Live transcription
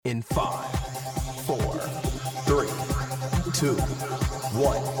In 5, 4, 3, 2,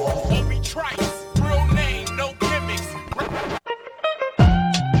 1. Obi Trice, real name, no gimmicks.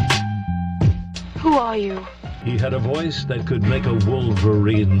 Who are you? He had a voice that could make a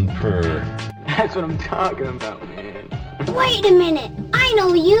wolverine purr. That's what I'm talking about, man. Wait a minute, I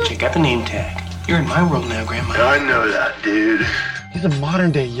know you. Check out the name tag. You're in my world now, Grandma. I know that, dude. He's a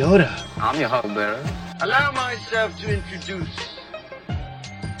modern-day Yoda. I'm your huckleberry. Allow myself to introduce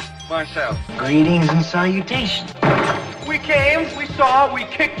myself. Greetings and salutations. We came, we saw, we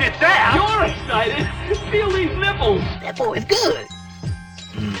kicked its ass. You're excited. Feel these nipples. That boy's good.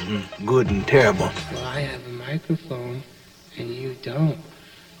 Mm-hmm. Good and terrible. Well, I have a microphone, and you don't.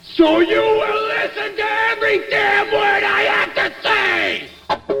 So you will listen to every damn word I have to say!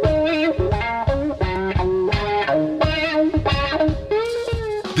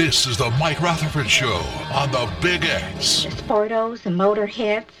 This is the Mike Rutherford Show on the Big X. Sportos,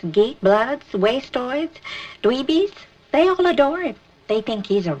 motorheads, geek bloods, wastoids, dweebies, they all adore him. They think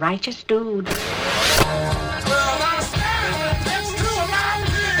he's a righteous dude.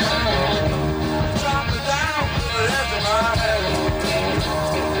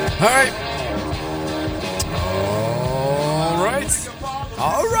 All right.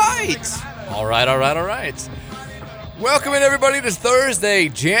 Welcome in, everybody, to Thursday,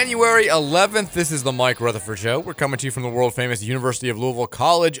 January 11th. This is the Mike Rutherford Show. We're coming to you from the world-famous University of Louisville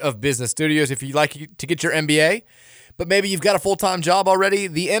College of Business Studios. If you'd like to get your MBA, but maybe you've got a full-time job already,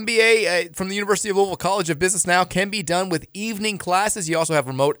 the MBA from the University of Louisville College of Business now can be done with evening classes. You also have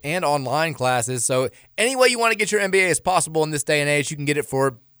remote and online classes. So any way you want to get your MBA is possible in this day and age. You can get it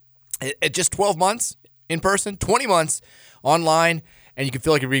for just 12 months in person, 20 months online, and you can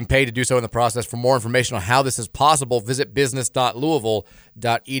feel like you're being paid to do so in the process. For more information on how this is possible, visit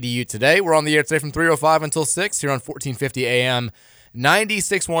business.louisville.edu today. We're on the air today from 3:05 until 6 here on 1450 AM,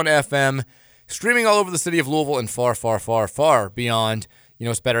 96.1 FM, streaming all over the city of Louisville and far, far, far, far beyond. You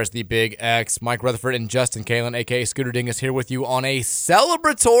know, it's better as the Big X. Mike Rutherford and Justin Kalen, a.k.a. Scooter Dingus, here with you on a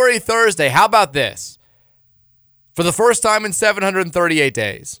celebratory Thursday. How about this? For the first time in 738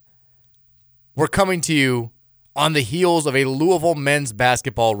 days, we're coming to you on the heels of a Louisville men's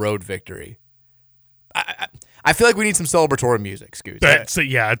basketball road victory. I feel like we need some celebratory music, Scoot.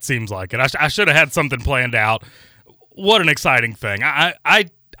 Yeah, it seems like it. I should have had something planned out. What an exciting thing.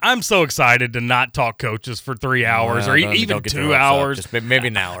 I'm so excited to not talk coaches for 3 hours or even 2 hours. Just maybe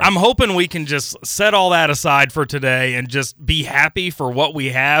an hour. I'm hoping we can just set all that aside for today and just be happy for what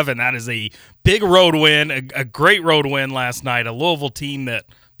we have, and that is a big road win, a great road win last night, a Louisville team that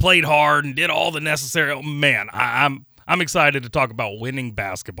played hard and did all the necessary. Oh, man, I'm excited to talk about winning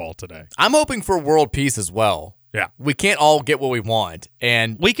basketball today. I'm hoping for world peace as well. Yeah. We can't all get what we want.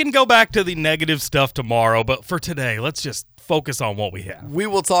 And we can go back to the negative stuff tomorrow, but for today, let's just focus on what we have. We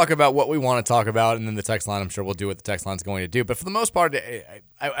will talk about what we want to talk about, and then the text line, I'm sure we'll do what the text line's going to do. But for the most part,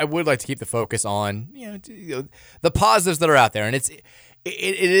 I would like to keep the focus on the positives that are out there. And it's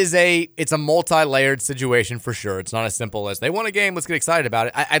a multi-layered situation for sure. It's not as simple as they won a game, let's get excited about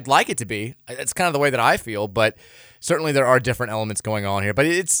it. I'd like it to be. It's kind of the way that I feel, but certainly there are different elements going on here. But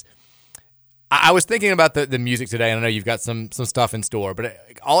I was thinking about the music today, and I know you've got some stuff in store, but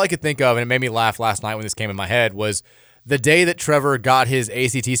all I could think of, and it made me laugh last night when this came in my head, was the day that Trevor got his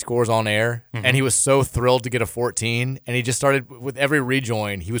ACT scores on air, and he was so thrilled to get a 14, and he just started, with every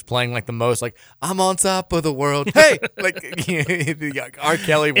rejoin, he was playing like the most, like, I'm on top of the world. Hey! Like, R.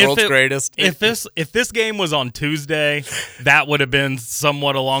 Kelly, world's greatest. If this game was on Tuesday, that would have been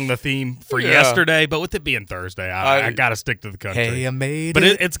somewhat along the theme for yesterday, but with it being Thursday, I got to stick to the country. Hey, I made but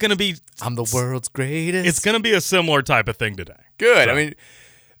it. It's going to be... I'm the world's greatest. It's going to be a similar type of thing today. Good. So. I mean,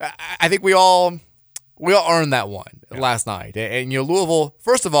 I think we all earned that one last night. And, Louisville,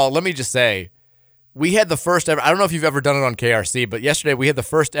 first of all, let me just say, we had the first ever, I don't know if you've ever done it on KRC, but yesterday we had the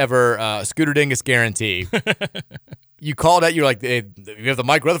first ever Scooter Dingus guarantee. You called out, you're like, hey, you have the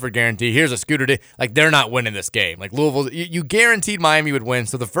Mike Rutherford guarantee, here's a Scooter Dingus. Like, they're not winning this game. Like, Louisville, you guaranteed Miami would win.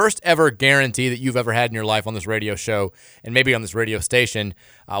 So the first ever guarantee that you've ever had in your life on this radio show, and maybe on this radio station,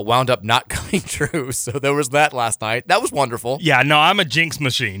 wound up not coming true. So there was that last night. That was wonderful. Yeah, no, I'm a jinx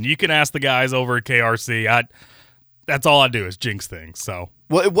machine. You can ask the guys over at KRC. That's all I do is jinx things. So,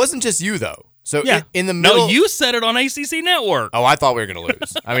 well, it wasn't just you, though. So yeah. in the middle... No, you said it on ACC Network. Oh, I thought we were going to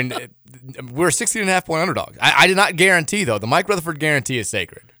lose. I mean, we're 16.5-point underdogs. I did not guarantee, though. The Mike Rutherford guarantee is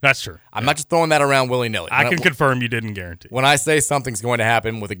sacred. That's true. I'm not just throwing that around willy-nilly. I can confirm you didn't guarantee. When I say something's going to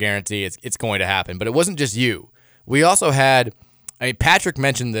happen with a guarantee, it's going to happen. But it wasn't just you. We also had... Patrick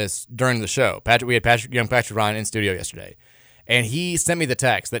mentioned this during the show. We had young Patrick Ryan in studio yesterday. And he sent me the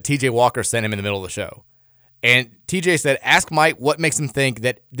text that TJ Walker sent him in the middle of the show. And TJ said, ask Mike what makes him think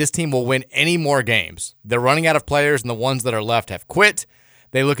that this team will win any more games. They're running out of players, and the ones that are left have quit.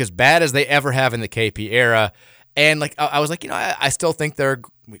 They look as bad as they ever have in the KP era. And like I was like, I still think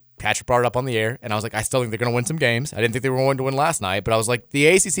Patrick brought it up on the air, and I was like, I still think they're going to win some games. I didn't think they were going to win last night, but I was like, the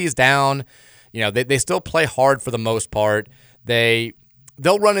ACC is down. They still play hard for the most part. They'll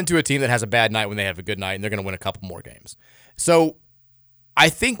run into a team that has a bad night when they have a good night, and they're going to win a couple more games. So I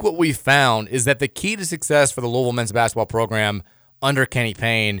think what we found is that the key to success for the Louisville men's basketball program under Kenny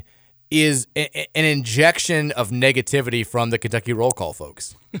Payne is an injection of negativity from the Kentucky roll call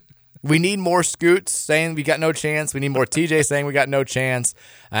folks. We need more Scoots saying we got no chance. We need more TJ saying we got no chance,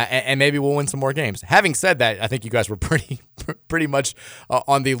 and maybe we'll win some more games. Having said that, I think you guys were pretty much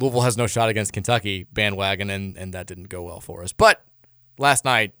on the Louisville has no shot against Kentucky bandwagon, and that didn't go well for us. But last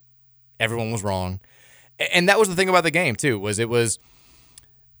night, everyone was wrong, and that was the thing about the game too.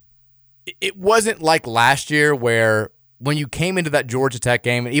 It wasn't like last year where when you came into that Georgia Tech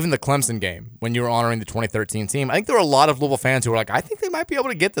game and even the Clemson game, when you were honoring the 2013 team, I think there were a lot of Louisville fans who were like, I think they might be able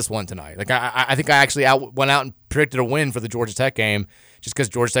to get this one tonight. Like I think I actually went out and predicted a win for the Georgia Tech game just because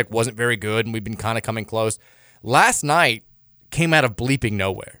Georgia Tech wasn't very good and we've been kind of coming close. Last night came out of bleeping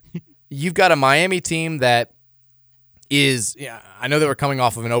nowhere. You've got a Miami team that is, I know they were coming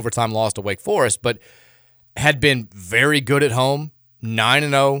off of an overtime loss to Wake Forest, but had been very good at home,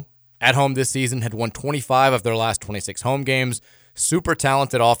 9-0. At home this season, had won 25 of their last 26 home games. Super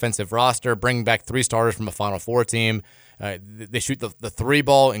talented offensive roster, bringing back 3 starters from a Final Four team. They shoot the 3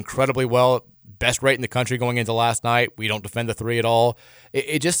 ball incredibly well. Best rate in the country going into last night. We don't defend the 3 at all.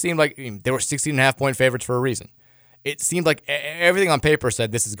 It just seemed like they were 16.5-point favorites for a reason. It seemed like everything on paper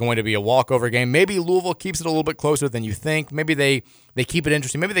said this is going to be a walkover game. Maybe Louisville keeps it a little bit closer than you think. Maybe they keep it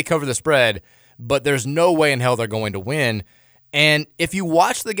interesting. Maybe they cover the spread, but there's no way in hell they're going to win. And if you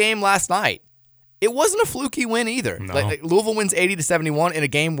watched the game last night, it wasn't a fluky win either. No. Like Louisville wins 80-71 in a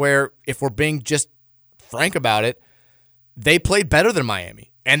game where, if we're being just frank about it, they played better than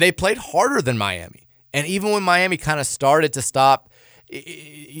Miami, and they played harder than Miami. And even when Miami kind of started to stop,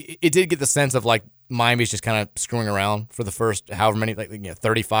 it did get the sense of like Miami's just kind of screwing around for the first however many,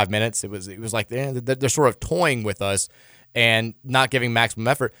 35 minutes. It was like they're sort of toying with us and not giving maximum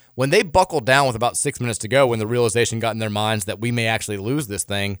effort. When they buckled down with about 6 minutes to go, when the realization got in their minds that we may actually lose this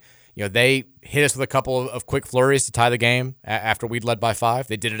thing, they hit us with a couple of quick flurries to tie the game after we'd led by 5.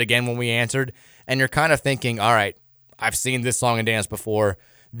 They did it again when we answered. And you're kind of thinking, all right, I've seen this song and dance before.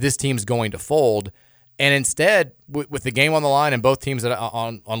 This team's going to fold. And instead, with the game on the line and both teams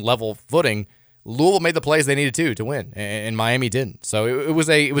on level footing, Louisville made the plays they needed to win, and Miami didn't. So it was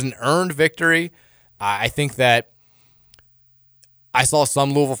an earned victory. I think that I saw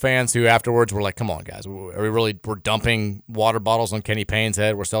some Louisville fans who afterwards were like, come on, guys, we're dumping water bottles on Kenny Payne's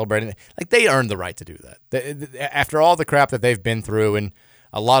head. We're celebrating. Like, they earned the right to do that. After all the crap that they've been through, and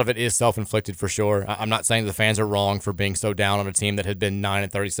a lot of it is self-inflicted for sure. I'm not saying the fans are wrong for being so down on a team that had been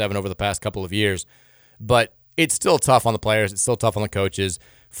 9-37 over the past couple of years, but it's still tough on the players. It's still tough on the coaches.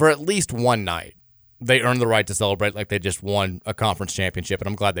 For at least one night, they earned the right to celebrate like they just won a conference championship, and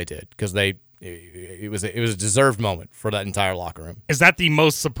I'm glad they did, because it was a deserved moment for that entire locker room. Is that the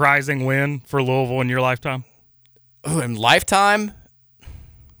most surprising win for Louisville in your lifetime? Ooh, in lifetime?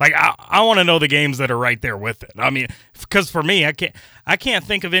 Like, I want to know the games that are right there with it. I mean, because for me, I can't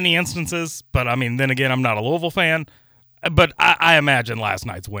think of any instances, but I mean, then again, I'm not a Louisville fan. But I imagine last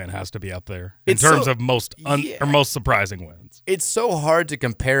night's win has to be up there in terms of most surprising wins. It's so hard to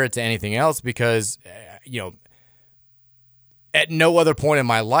compare it to anything else because, at no other point in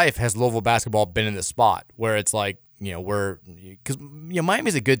my life has Louisville basketball been in this spot where it's like, because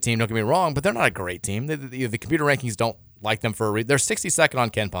Miami's a good team, don't get me wrong, but they're not a great team. The computer rankings don't like them for a reason. They're 62nd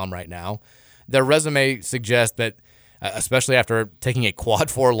on KenPom right now. Their resume suggests that, especially after taking a quad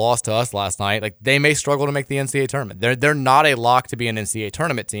 4 loss to us last night, like they may struggle to make the NCAA tournament. They're not a lock to be an NCAA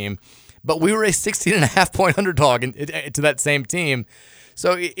tournament team, but we were a 16.5-point underdog to that same team.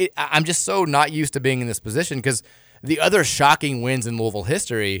 So I'm just so not used to being in this position, because the other shocking wins in Louisville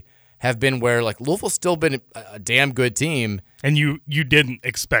history have been where like Louisville's still been a damn good team. And you didn't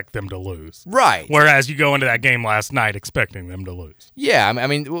expect them to lose. Right. Whereas you go into that game last night expecting them to lose. Yeah, I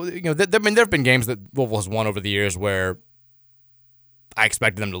mean, there have been games that Louisville has won over the years where I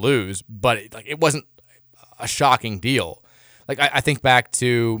expected them to lose, but it wasn't a shocking deal. Like I think back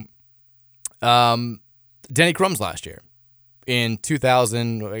to Denny Crumbs last year in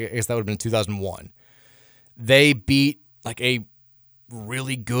 2000. I guess that would have been 2001. They beat like a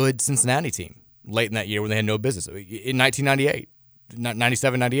really good Cincinnati team late in that year when they had no business. In 1998,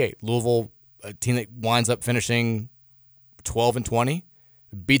 97-98, Louisville, a team that winds up finishing 12-20,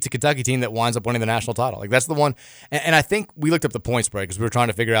 beats a Kentucky team that winds up winning the national title. Like that's the one. And I think we looked up the point spread because we were trying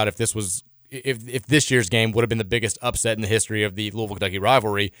to figure out if this year's game would have been the biggest upset in the history of the Louisville-Kentucky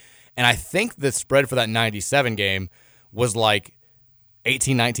rivalry. And I think the spread for that 97 game was like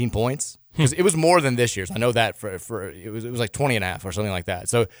 18, 19 points. Because it was more than this year's. I know that for it was like 20 and a half or something like that.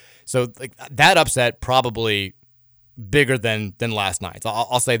 So like that upset probably bigger than last night. So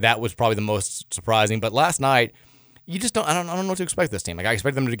I'll say that was probably the most surprising. But last night, you just don't. I don't know what to expect this team. Like I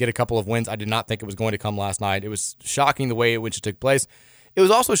expect them to get a couple of wins. I did not think it was going to come last night. It was shocking the way in which it took place. It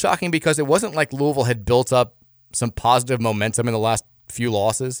was also shocking because it wasn't like Louisville had built up some positive momentum in the last few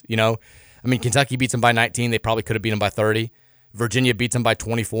losses. You know, I mean Kentucky beats them by 19. They probably could have beat them by 30. Virginia beats them by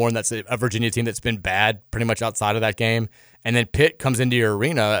 24, and that's a Virginia team that's been bad pretty much outside of that game. And then Pitt comes into your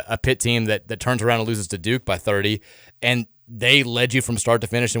arena, a Pitt team that turns around and loses to Duke by 30, and they led you from start to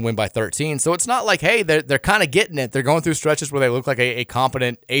finish and win by 13. So it's not like, hey, they're kind of getting it. They're going through stretches where they look like a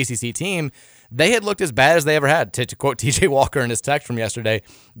competent ACC team. They had looked as bad as they ever had. To quote TJ Walker in his text from yesterday,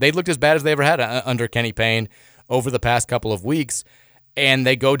 they looked as bad as they ever had under Kenny Payne over the past couple of weeks. And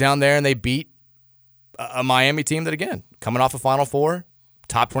they go down there and they beat a Miami team that, again, coming off a Final Four,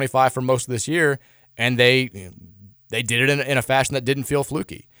 top 25 for most of this year, and they did it in a fashion that didn't feel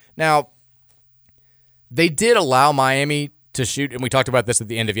fluky. Now, they did allow Miami to shoot, and we talked about this at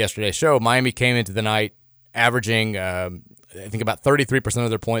the end of yesterday's show. Miami came into the night averaging, I think, about 33%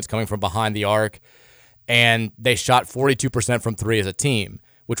 of their points coming from behind the arc, and they shot 42% from three as a team,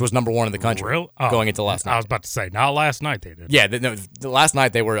 which was number one in the country going into last night. I was about to say, not last night they did. Yeah, the last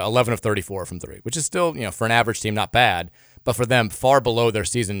night they were 11 of 34 from three, which is still, for an average team, not bad, but for them, far below their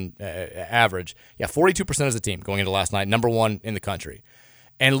season average. Yeah, 42% as a team going into last night, number one in the country.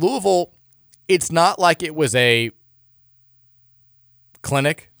 And Louisville, it's not like it was a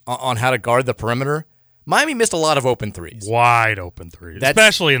clinic on how to guard the perimeter. Miami missed a lot of open threes. Wide open threes,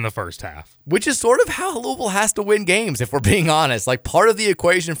 especially in the first half. Which is sort of how Louisville has to win games, if we're being honest. Like, part of the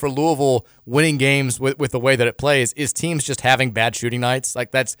equation for Louisville winning games with the way that it plays is teams just having bad shooting nights.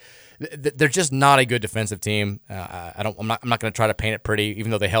 Like, they're just not a good defensive team. I'm not going to try to paint it pretty,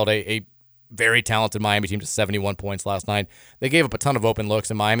 even though they held a very talented Miami team to 71 points last night. They gave up a ton of open looks,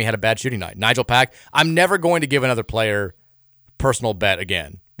 and Miami had a bad shooting night. Nigel Pack, I'm never going to give another player personal bet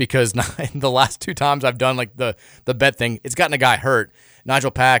again, because the last two times I've done like the bet thing, it's gotten a guy hurt.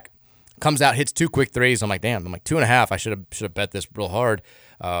 Nigel Pack comes out, hits two quick threes. I'm like, damn, 2.5. I should have bet this real hard.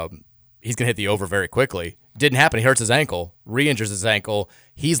 He's going to hit the over very quickly. Didn't happen. He hurts his ankle, re-injures his ankle.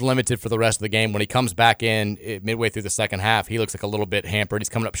 He's limited for the rest of the game. When he comes back in midway through the second half, he looks like a little bit hampered. He's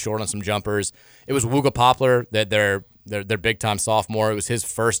coming up short on some jumpers. It was Wooga Poplar, that their big-time sophomore. It was his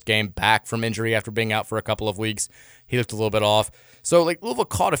first game back from injury after being out for a couple of weeks. He looked a little bit off. So, like, Louisville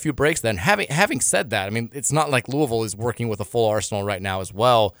caught a few breaks then. Having said that, I mean, it's not like Louisville is working with a full arsenal right now as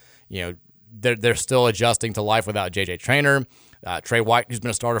well. They're still adjusting to life without J.J. Traynor. Trey White, who's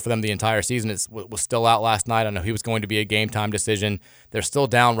been a starter for them the entire season, was still out last night. I know he was going to be a game-time decision. They're still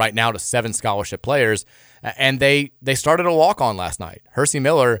down right now to 7 scholarship players, and they started a walk-on last night. Hersey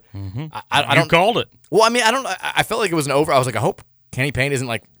Miller. Mm-hmm. I don't called it. Well, I mean, I felt like it was an over. I was like, I hope Kenny Payne isn't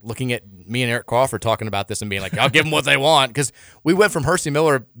like looking at me and Eric Crawford talking about this and being like, I'll give them what they want, because we went from Hersey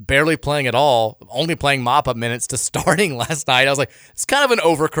Miller barely playing at all, only playing mop-up minutes, to starting last night. I was like, it's kind of an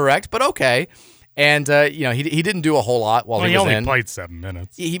overcorrect, but okay. And he didn't do a whole lot while he was only in. Played 7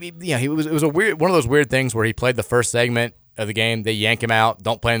 minutes. It was a weird one of those weird things where he played the first segment of the game, they yank him out,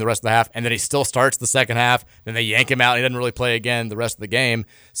 don't play him the rest of the half, and then he still starts the second half, then they yank him out, and he doesn't really play again the rest of the game.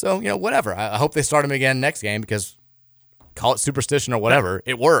 So, whatever. I hope they start him again next game, because call it superstition or whatever,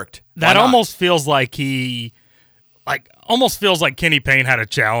 it worked. That almost feels like Kenny Payne had a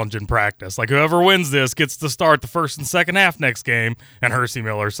challenge in practice. Like, whoever wins this gets to start the first and second half next game, and Hersey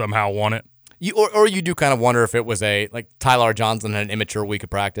Miller somehow won it. Or you do kind of wonder if it was like Tyler Johnson had an immature week of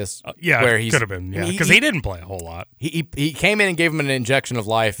practice. Where he could have been. Yeah, because he didn't play a whole lot. He came in and gave him an injection of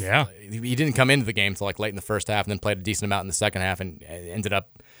life. Yeah, he didn't come into the game until like late in the first half, and then played a decent amount in the second half, and ended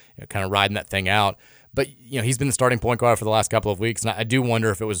up kind of riding that thing out. But he's been the starting point guard for the last couple of weeks, and I do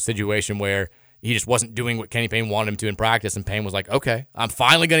wonder if it was a situation where he just wasn't doing what Kenny Payne wanted him to in practice, and Payne was like, okay, I'm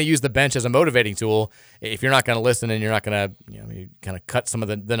finally going to use the bench as a motivating tool. If you're not going to listen and you're not going to kind of cut some of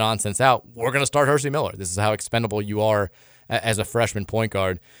the nonsense out, we're going to start Hersey Miller. This is how expendable you are as a freshman point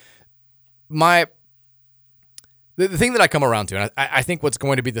guard. The thing that I come around to, and I think what's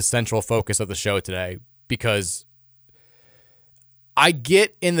going to be the central focus of the show today, because I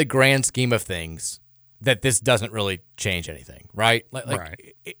get in the grand scheme of things that this doesn't really change anything, right?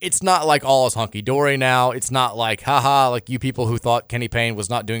 Right. It's not like all is hunky-dory now. It's not like, haha, like you people who thought Kenny Payne was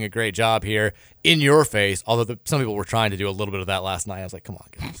not doing a great job here in your face, although some people were trying to do a little bit of that last night. I was like, come on,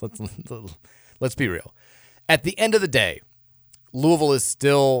 guys, let's be real. At the end of the day, Louisville is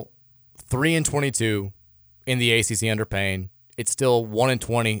still 3-22 in the ACC under Payne. It's still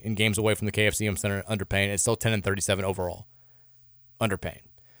 1-20 in games away from the KFCM Center under Payne. It's still 10-37 overall under Payne.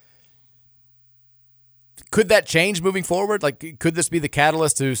 Could that change moving forward? Like, could this be the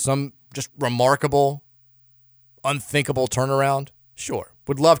catalyst to some just remarkable, unthinkable turnaround? Sure.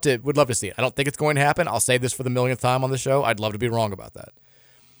 Would love to see it. I don't think it's going to happen. I'll say this for the millionth time on the show. I'd love to be wrong about that.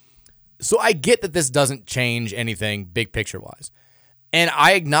 So I get that this doesn't change anything big picture-wise. And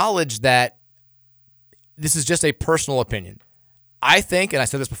I acknowledge that this is just a personal opinion. I think, and I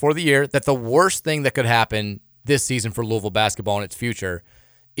said this before the year, that the worst thing that could happen this season for Louisville basketball and its future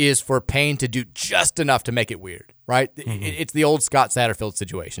is for Payne to do just enough to make it weird, right? Mm-hmm. It's the old Scott Satterfield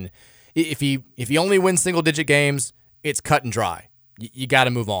situation. If he only wins single-digit games, it's cut and dry. You got to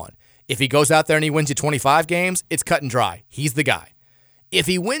move on. If he goes out there and he wins you 25 games, it's cut and dry. He's the guy. If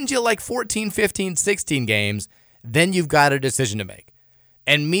he wins you like 14, 15, 16 games, then you've got a decision to make.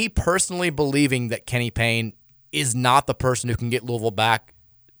 And me personally believing that Kenny Payne is not the person who can get Louisville back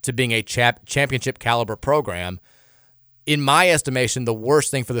to being a championship caliber program, in my estimation, the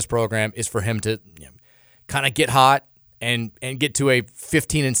worst thing for this program is for him to kind of get hot and get to a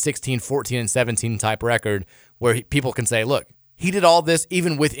 15-16, 14-17 type record where people can say, look, he did all this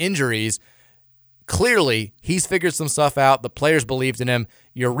even with injuries. Clearly, he's figured some stuff out. The players believed in him.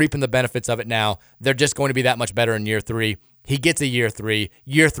 You're reaping the benefits of it now. They're just going to be that much better in year 3. He gets a year 3.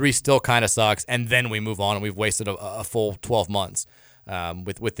 Year 3 still kind of sucks, and then we move on, and we've wasted a full 12 months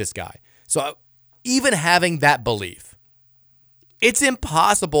with this guy. So even having that belief, it's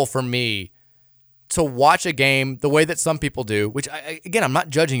impossible for me to watch a game the way that some people do, which, again, I'm not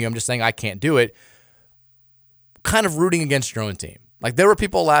judging you. I'm just saying I can't do it, kind of rooting against your own team. Like, there were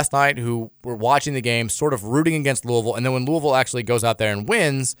people last night who were watching the game sort of rooting against Louisville, and then when Louisville actually goes out there and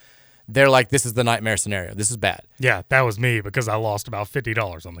wins, they're like, this is the nightmare scenario. This is bad. Yeah, that was me because I lost about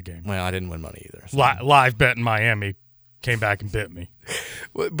 $50 on the game. Well, I didn't win money either. So. Live bet in Miami came back and bit me.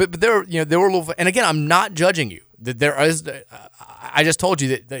 But there were Louisville, and again, I'm not judging you. There is, I just told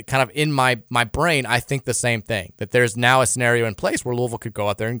you that kind of in my brain, I think the same thing. That there's now a scenario in place where Louisville could go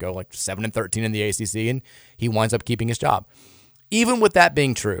out there and go like 7-13 in the ACC, and he winds up keeping his job. Even with that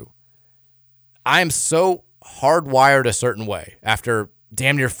being true, I am so hardwired a certain way after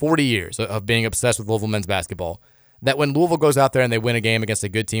damn near 40 years of being obsessed with Louisville men's basketball that when Louisville goes out there and they win a game against a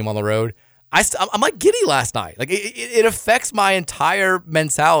good team on the road, I'm like giddy last night. Like it affects my entire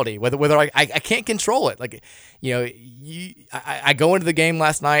mentality. Whether I can't control it. Like I go into the game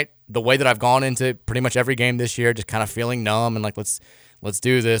last night the way that I've gone into pretty much every game this year, just kind of feeling numb and like let's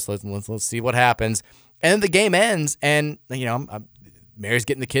do this. Let's see what happens. And then the game ends, and Mary's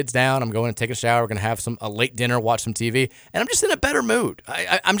getting the kids down. I'm going to take a shower. We're going to have a late dinner, watch some TV, and I'm just in a better mood.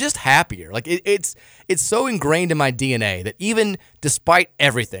 I'm just happier. Like it's so ingrained in my DNA that even despite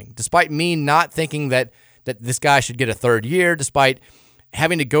everything, despite me not thinking that this guy should get a third year, despite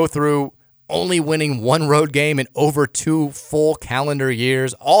having to go through only winning one road game in over 2 full calendar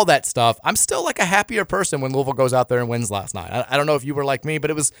years, all that stuff, I'm still like a happier person when Louisville goes out there and wins last night. I don't know if you were like me,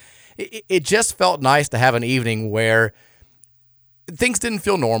 but it just felt nice to have an evening where things didn't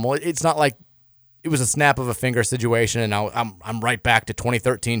feel normal. It's not like it was a snap of a finger situation and now I'm right back to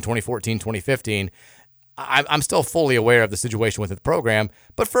 2013, 2014, 2015. I'm still fully aware of the situation with the program,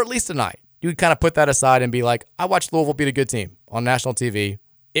 but for at least a night, you could kind of put that aside and be like, I watched Louisville beat a good team on national TV.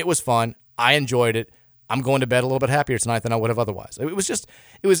 It was fun. I enjoyed it. I'm going to bed a little bit happier tonight than I would have otherwise. It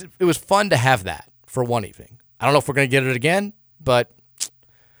was fun to have that for one evening. I don't know if we're going to get it again, but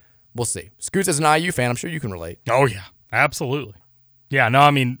we'll see. Scoots, as an IU fan, I'm sure you can relate. Oh yeah, absolutely. Yeah, no,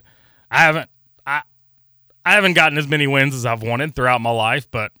 I mean, I haven't gotten as many wins as I've wanted throughout my life,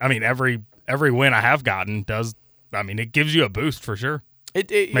 but I mean, every win I have gotten it gives you a boost for sure.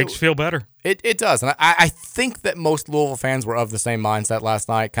 It makes you feel better. It does. And I think that most Louisville fans were of the same mindset last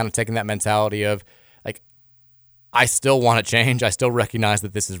night, kind of taking that mentality of, like, I still want to change. I still recognize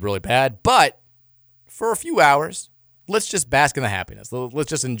that this is really bad, but for a few hours, let's just bask in the happiness. Let's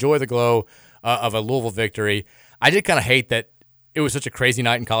just enjoy the glow of a Louisville victory. I did kind of hate that it was such a crazy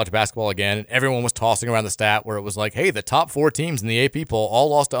night in college basketball again, and everyone was tossing around the stat where it was like, hey, the top 4 teams in the AP poll all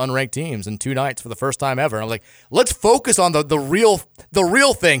lost to unranked teams in 2 nights for the first time ever. And I'm like, let's focus on the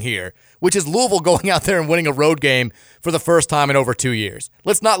real thing here, which is Louisville going out there and winning a road game for the first time in over 2 years.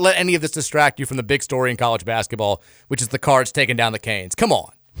 Let's not let any of this distract you from the big story in college basketball, which is the Cards taking down the Canes. Come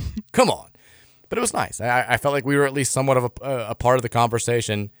on. But it was nice. I felt like we were at least somewhat of a part of the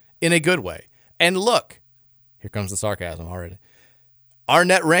conversation in a good way. And look, here comes the sarcasm already. Our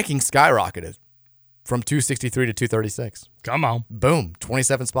net ranking skyrocketed from 263 to 236. Come on. Boom.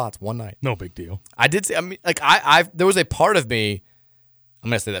 27 spots, one night. No big deal. I did see, I mean, like, there was a part of me, I'm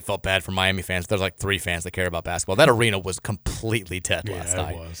going to say that felt bad for Miami fans. There's like 3 fans that care about basketball. That arena was completely dead last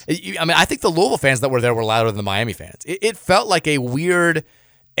night. It was. I mean, I think the Louisville fans that were there were louder than the Miami fans. It felt like a weird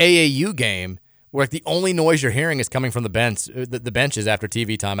AAU game where like the only noise you're hearing is coming from the benches after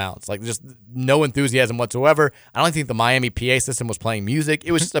TV timeouts. Like just no enthusiasm whatsoever. I don't think the Miami PA system was playing music.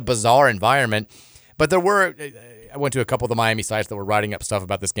 It was just a bizarre environment. But I went to a couple of the Miami sites that were writing up stuff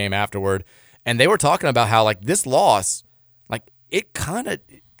about this game afterward, and they were talking about how like this loss, like it kind of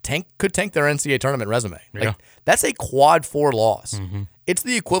could tank their NCAA tournament resume. Like that's a quad 4 loss. Mm-hmm. It's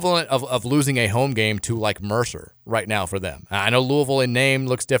the equivalent of losing a home game to like Mercer right now for them. I know Louisville in name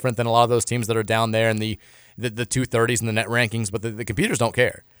looks different than a lot of those teams that are down there in the 230s and the net rankings, but the computers don't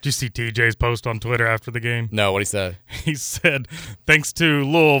care. Did you see TJ's post on Twitter after the game? No, what'd he say? He said, thanks to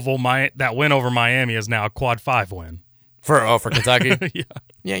Louisville, that win over Miami is now a quad 5 win. For Kentucky? Yeah.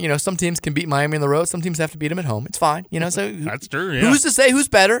 Yeah, you know, some teams can beat Miami on the road. Some teams have to beat them at home. It's fine. You know, so that's true. Yeah. Who's to say who's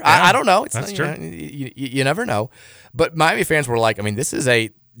better? Yeah, I don't know. It's that's not, true. You never know. But Miami fans were like, I mean, this is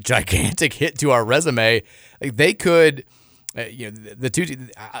a gigantic hit to our resume. Like they could, the two.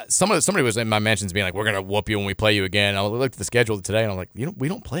 Somebody was in my mentions being like, we're gonna whoop you when we play you again. I looked at the schedule today and I'm like, we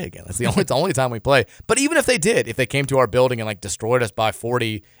don't play again. That's the only time we play. But even if they did, if they came to our building and like destroyed us by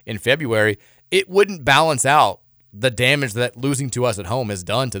 40 in February, it wouldn't balance out the damage that losing to us at home has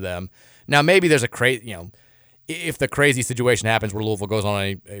done to them. Now, maybe there's a crazy, if the crazy situation happens where Louisville goes on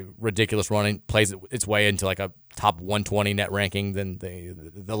a ridiculous run and plays its way into like a top 120 net ranking, then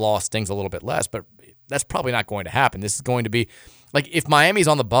the loss stings a little bit less. But that's probably not going to happen. This is going to be like if Miami's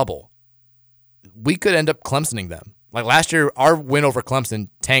on the bubble, we could end up Clemsoning them. Like last year, our win over Clemson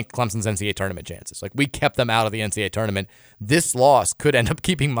tanked Clemson's NCAA tournament chances. Like we kept them out of the NCAA tournament. This loss could end up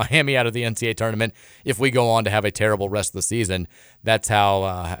keeping Miami out of the NCAA tournament if we go on to have a terrible rest of the season. That's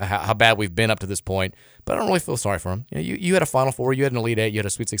how bad we've been up to this point. But I don't really feel sorry for them. You had a Final Four, you had an Elite Eight, you had a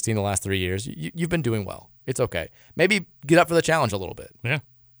Sweet 16 the last 3 years. You've been doing well. It's okay. Maybe get up for the challenge a little bit. Yeah.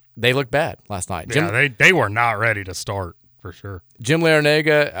 They looked bad last night. They were not ready to start for sure. Jim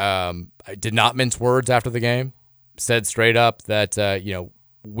Larinaga did not mince words after the game. Said straight up that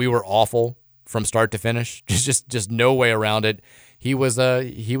we were awful from start to finish. Just no way around it. He was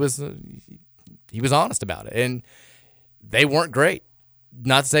honest about it, and they weren't great.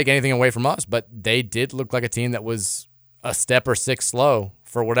 Not to take anything away from us, but they did look like a team that was a step or 6 slow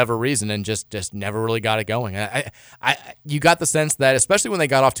for whatever reason, and just never really got it going. You got the sense that, especially when they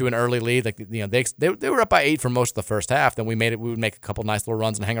got off to an early lead, like they were up by 8 for most of the first half. Then we would make a couple nice little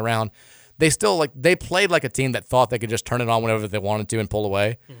runs and hang around. They still they played like a team that thought they could just turn it on whenever they wanted to and pull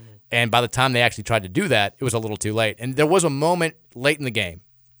away. Mm-hmm. And by the time they actually tried to do that, it was a little too late. And there was a moment late in the game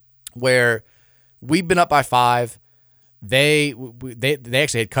where we'd been up by 5. They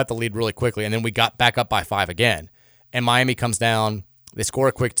actually had cut the lead really quickly, and then we got back up by 5 again. And Miami comes down. They score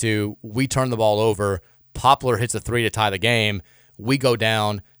a quick 2. We turn the ball over. Poplar hits a 3 to tie the game. We go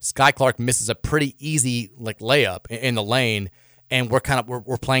down. Sky Clark misses a pretty easy layup in the lane. And we're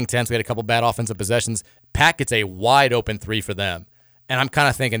playing tense. We had a couple bad offensive possessions. Pat gets a wide open 3 for them, and I'm kind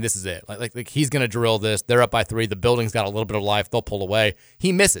of thinking this is it. Like he's gonna drill this. They're up by 3. The building's got a little bit of life. They'll pull away.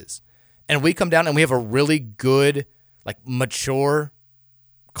 He misses, and we come down and we have a really good, mature,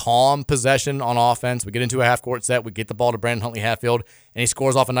 calm possession on offense. We get into a half court set. We get the ball to Brandon Huntley Hatfield, and he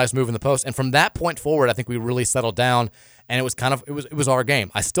scores off a nice move in the post. And from that point forward, I think we really settled down, and it was our game.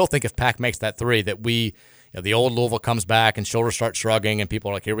 I still think if Pack makes that 3, that we. The old Louisville comes back and shoulders start shrugging and people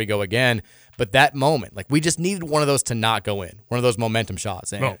are like, here we go again. But that moment, we just needed one of those to not go in, one of those momentum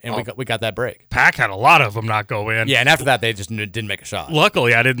shots, and we got that break. Pack had a lot of them not go in. Yeah, and after that, they just didn't make a shot.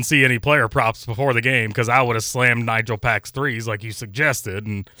 Luckily, I didn't see any player props before the game because I would have slammed Nigel Pack's 3s like you suggested.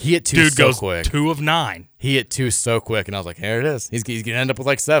 And he hit 2 dude so goes quick. 2 of 9. He hit 2 so quick, and I was like, here it is. He's going to end up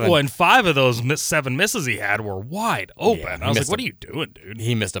with 7. Well, and 5 of those 7 misses he had were wide open. Yeah, I was like, what are you doing, dude?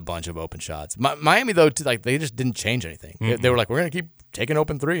 He missed a bunch of open shots. Miami, though, they just didn't change anything. Mm-hmm. They were like, we're going to keep taking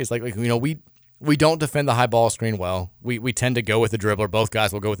open 3s. We don't defend the high ball screen well. We tend to go with the dribbler. Both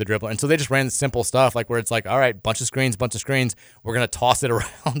guys will go with the dribbler. And so they just ran simple stuff where it's all right, bunch of screens. We're going to toss it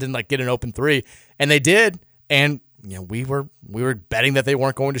around and get an open 3. And they did. And we were betting that they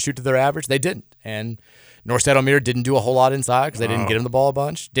weren't going to shoot to their average. They didn't. And Norstead O'Meara didn't do a whole lot inside because they didn't get him the ball a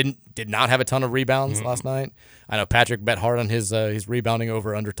bunch. Did not have a ton of rebounds last night. I know Patrick bet hard on his rebounding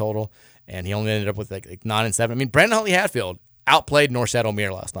over under total, and he only ended up with 9 and 7. I mean, Brandon Huntley Hatfield outplayed Norstead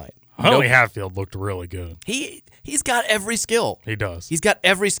O'Meara last night. Huntley Hatfield looked really good. He's got every skill. He does. He's got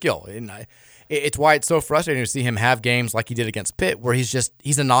every skill. And it's why it's so frustrating to see him have games like he did against Pitt where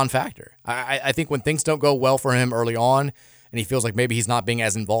he's a non-factor. I think when things don't go well for him early on and he feels like maybe he's not being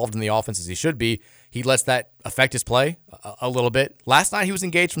as involved in the offense as he should be, he lets that affect his play a little bit. Last night he was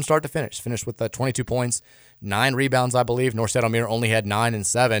engaged from start to finish. Finished with 22 points, 9 rebounds, I believe. Norset O'Meara only had 9 and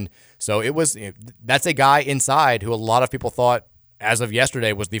 7. So that's a guy inside who a lot of people thought, as of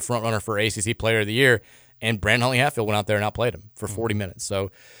yesterday, was the front runner for ACC Player of the Year. And Brandon Huntley Hatfield went out there and outplayed him for 40 minutes.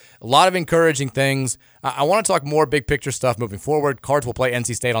 So a lot of encouraging things. I want to talk more big picture stuff moving forward. Cards will play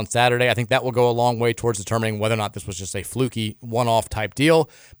NC State on Saturday. I think that will go a long way towards determining whether or not this was just a fluky one-off type deal.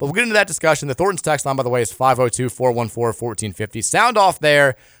 But we'll get into that discussion. The Thornton's text line, by the way, is 502-414-1450. Sound off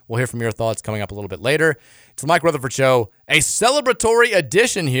there. We'll hear from your thoughts coming up a little bit later. It's the Mike Rutherford Show, a celebratory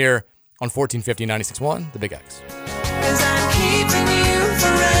edition here on 1450 96.1, The Big X. 'Cause I'm keeping you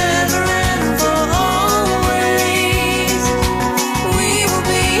forever and for always. We will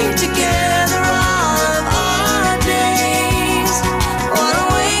be together all of our days. Wanna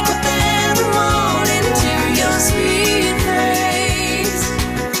wake up every morning to your sweet face.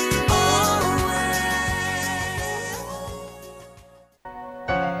 Always.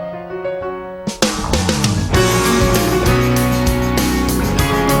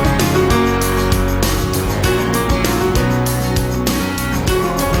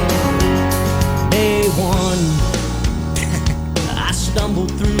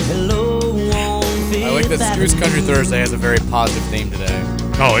 I like that Goose Country Thursday has a very positive theme today.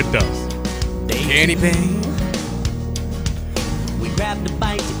 Oh, it does. Candy paint.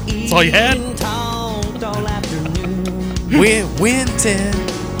 That's all you had? Win 10.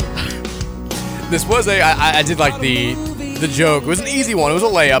 This was I did like the joke. It was an easy one. It was a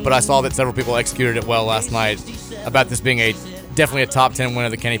layup, but I saw that several people executed it well last night about this being definitely a top 10 win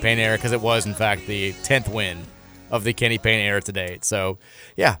of the Kenny Payne era, because it was, in fact, the 10th win of the Kenny Payne era to date. So,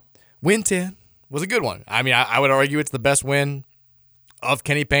 yeah, win 10 was a good one. I mean, I would argue it's the best win of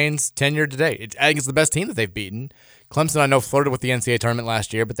Kenny Payne's tenure to date. I think it's the best team that they've beaten. Clemson, I know, flirted with the NCAA tournament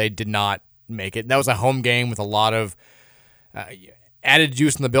last year, but they did not make it. That was a home game with a lot of added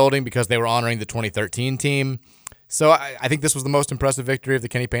juice in the building because they were honoring the 2013 team. So I think this was the most impressive victory of the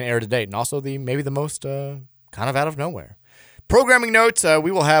Kenny Payne era to date, and also maybe the most kind of out of nowhere. Programming notes,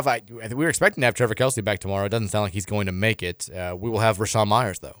 we will have, we were expecting to have Trevor Kelsey back tomorrow. It doesn't sound like he's going to make it. We will have Rashawn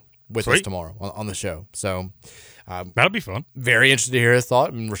Myers, though, with us tomorrow on the show. So that'll be fun. Very interested to hear his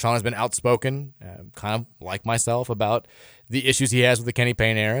thought. I mean, Rashawn has been outspoken, kind of like myself, about the issues he has with the Kenny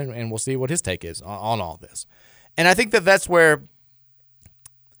Payne era, and we'll see what his take is on all this. And I think that's where,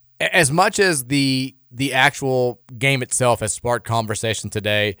 as much as the actual game itself has sparked conversation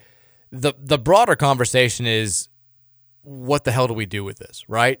today, the broader conversation is, what the hell do we do with this,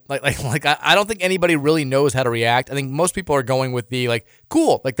 right? Like I don't think anybody really knows how to react. I think most people are going with the, like,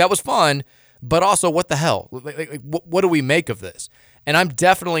 cool, like, that was fun, but also, what the hell? Like what do we make of this? And I'm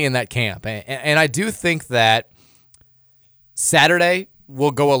definitely in that camp. And I do think that Saturday will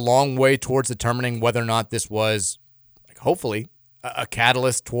go a long way towards determining whether or not this was, like, hopefully, a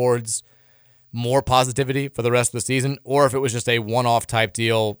catalyst towards more positivity for the rest of the season, or if it was just a one-off type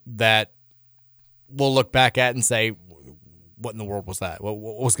deal that we'll look back at and say, what in the world was that? What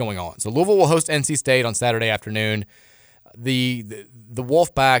was going on? So Louisville will host NC State on Saturday afternoon. The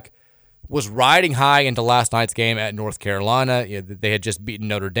Wolfpack was riding high into last night's game at North Carolina. They had just beaten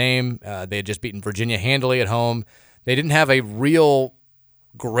Notre Dame. They had just beaten Virginia handily at home. They didn't have a real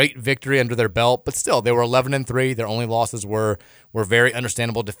great victory under their belt, but still, they were 11-3. Their only losses were very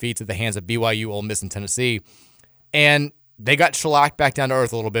understandable defeats at the hands of BYU, Ole Miss, and Tennessee. And they got shellacked back down to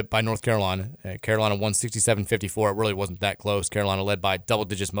earth a little bit by North Carolina. Carolina won 67-54. It really wasn't that close. Carolina led by double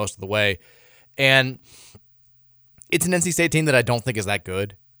digits most of the way. And it's an NC State team that I don't think is that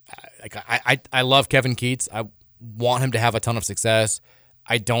good. I love Kevin Keats. I want him to have a ton of success.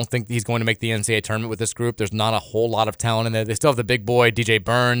 I don't think he's going to make the NCAA tournament with this group. There's not a whole lot of talent in there. They still have the big boy, DJ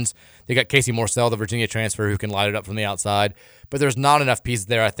Burns. They got Casey Morsell, the Virginia transfer, who can light it up from the outside. But there's not enough pieces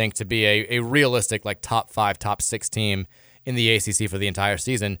there, I think, to be a realistic, like, top 5, top 6 team in the ACC for the entire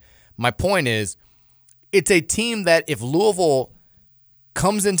season. My point is, it's a team that if Louisville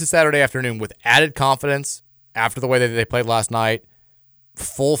comes into Saturday afternoon with added confidence after the way that they played last night,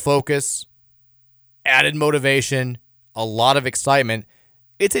 full focus, added motivation, a lot of excitement,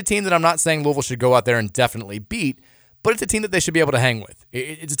 it's a team that I'm not saying Louisville should go out there and definitely beat, but it's a team that they should be able to hang with.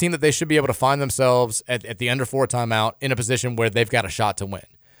 It's a team that they should be able to find themselves at the under 4 timeout in a position where they've got a shot to win.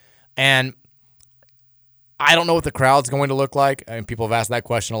 And I don't know what the crowd's going to look like. I mean, people have asked that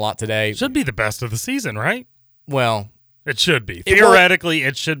question a lot today. Should be the best of the season, right? Well, It should be. Theoretically,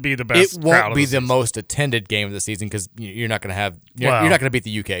 it should be the best. It won't be the most attended game of the season because you're not going to have. You're not going to beat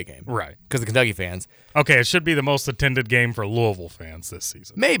the UK game, right? Because the Kentucky fans. Okay, it should be the most attended game for Louisville fans this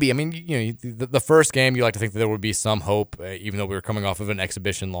season. Maybe. I mean, the first game, you like to think that there would be some hope, even though we were coming off of an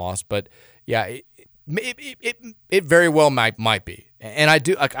exhibition loss. But yeah, it very well might be. And I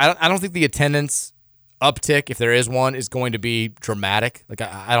don't think the attendance uptick, if there is one, is going to be dramatic. Like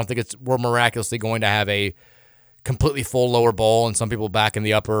I don't think we're miraculously going to have a completely full lower bowl and some people back in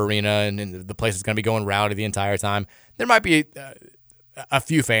the upper arena and the place is going to be going rowdy the entire time. There might be a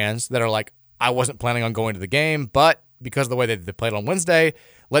few fans that are like, I wasn't planning on going to the game, but because of the way they played on Wednesday,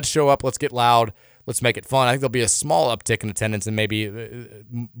 let's show up, let's get loud, let's make it fun. I think there'll be a small uptick in attendance and maybe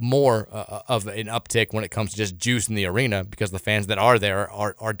more of an uptick when it comes to just juice in the arena because the fans that are there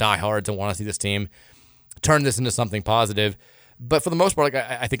are diehards and want to see this team turn this into something positive. But for the most part,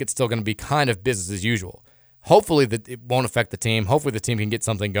 I think it's still going to be kind of business as usual. Hopefully that it won't affect the team. Hopefully the team can get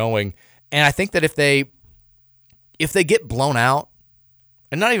something going. And I think that if they get blown out,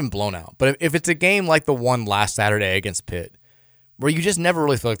 and not even blown out, but if it's a game like the one last Saturday against Pitt, where you just never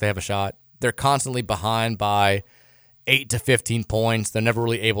really feel like they have a shot, they're constantly behind by 8 to 15 points. They're never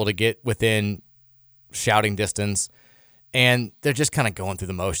really able to get within shouting distance. And they're just kind of going through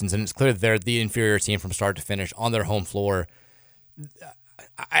the motions. And it's clear that they're the inferior team from start to finish on their home floor.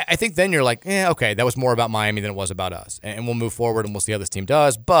 I think then you're like, okay, that was more about Miami than it was about us. And we'll move forward and we'll see how this team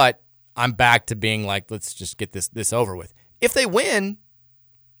does. But I'm back to being like, let's just get this over with. If they win,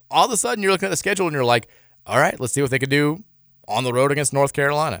 all of a sudden you're looking at the schedule and you're like, all right, let's see what they can do on the road against North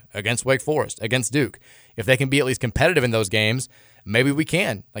Carolina, against Wake Forest, against Duke. If they can be at least competitive in those games, maybe we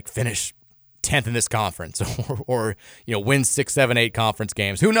can finish 10th in this conference or win 6, 7, 8 conference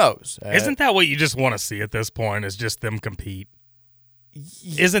games. Who knows? Isn't that what you just want to see at this point is just them compete?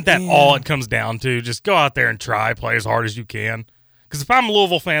 Isn't that all it comes down to? Just go out there and try, play as hard as you can. Because if I'm a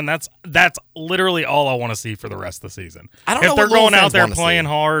Louisville fan, that's literally all I want to see for the rest of the season. I don't know if they're what Louisville going out fans there wanna playing see.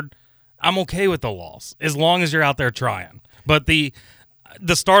 hard, I'm okay with the loss as long as you're out there trying. But the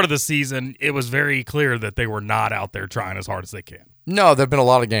start of the season, it was very clear that they were not out there trying as hard as they can. No, there've been a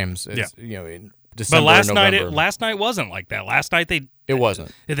lot of games. In December, but last night wasn't like that. Last night it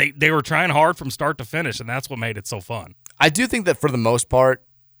wasn't. They were trying hard from start to finish, and that's what made it so fun. I do think that for the most part,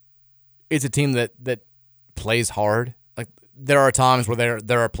 it's a team that plays hard. Like there are times where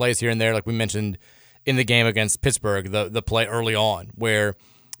there are plays here and there, like we mentioned in the game against Pittsburgh, the play early on where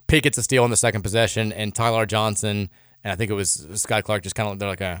Pitt gets a steal in the second possession, and Tyler Johnson and I think it was Scott Clark just kind of they're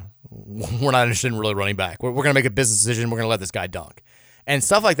like, we're not interested in really running back. We're going to make a business decision. We're going to let this guy dunk, and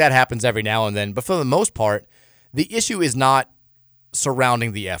stuff like that happens every now and then. But for the most part, the issue is not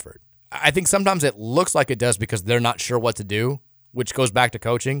surrounding the effort. I think sometimes it looks like it does because they're not sure what to do, which goes back to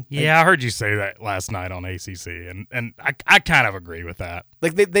coaching. Yeah, I heard you say that last night on ACC, and I kind of agree with that.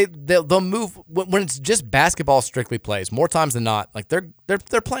 Like they'll move when it's just basketball strictly plays more times than not. Like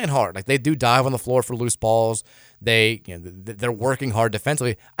they're playing hard. Like they do dive on the floor for loose balls. They're working hard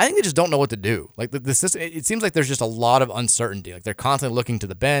defensively. I think they just don't know what to do. Like the system, it seems like there's just a lot of uncertainty. Like they're constantly looking to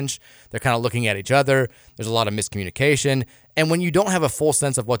the bench. They're kind of looking at each other. There's a lot of miscommunication. And when you don't have a full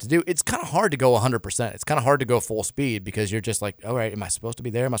sense of what to do, it's kind of hard to go 100%. It's kind of hard to go full speed because you're just like, all right, am I supposed to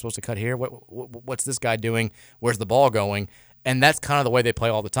be there? Am I supposed to cut here? What's this guy doing? Where's the ball going? And that's kind of the way they play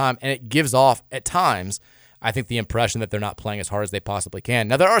all the time. And it gives off, at times, I think, the impression that they're not playing as hard as they possibly can.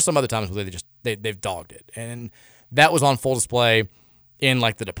 Now, there are some other times where they've dogged it. And that was on full display in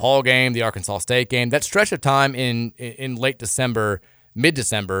like the DePaul game, the Arkansas State game, that stretch of time in late December,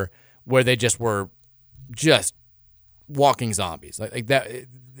 mid-December, where they just were just walking zombies. Like that,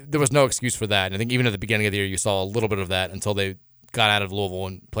 there was no excuse for that. And I think even at the beginning of the year, you saw a little bit of that until they got out of Louisville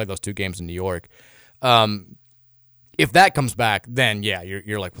and played those 2 games in New York. If that comes back, then yeah,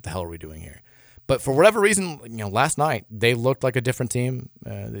 you're like, what the hell are we doing here? But for whatever reason, last night they looked like a different team.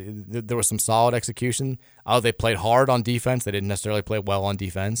 There was some solid execution. They played hard on defense. They didn't necessarily play well on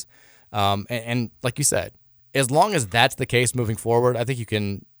defense. And like you said, as long as that's the case moving forward, I think you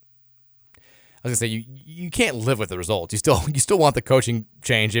can. I was gonna say you can't live with the results. You still want the coaching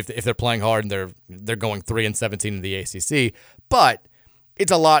change if they're playing hard and they're going 3-17 in the ACC. But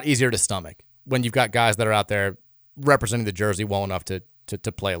it's a lot easier to stomach when you've got guys that are out there representing the jersey well enough to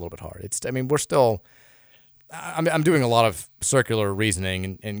play a little bit hard. We're still. I'm doing a lot of circular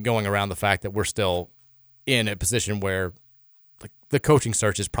reasoning and going around the fact that we're still in a position where like the coaching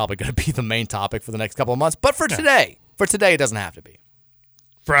search is probably going to be the main topic for the next couple of months. But for today, it doesn't have to be.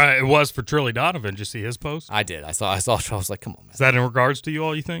 It was for Trilly Donovan. Did you see his post? I did. I saw. I was like, come on, man. Is that in regards to you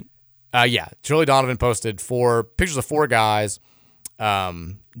all, you think? Yeah. Trilly Donovan posted 4 pictures of 4 guys,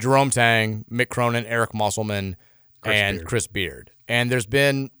 Jerome Tang, Mick Cronin, Eric Musselman, Chris Beard. And there's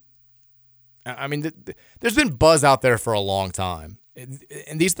been buzz out there for a long time.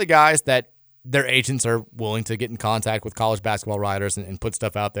 And these are the guys that their agents are willing to get in contact with college basketball writers and put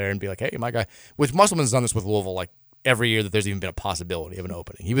stuff out there and be like, hey, my guy, which Musselman's done this with Louisville like every year that there's even been a possibility of an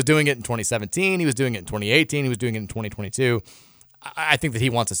opening. He was doing it in 2017. He was doing it in 2018. He was doing it in 2022. I think that he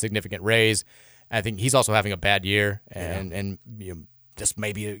wants a significant raise. I think he's also having a bad year, and just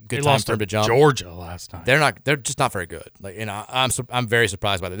maybe a good time for him to jump. Georgia last time. They're just not very good. Like, I'm very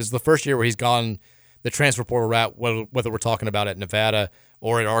surprised by that. This is the first year where he's gone the transfer portal route, whether we're talking about at Nevada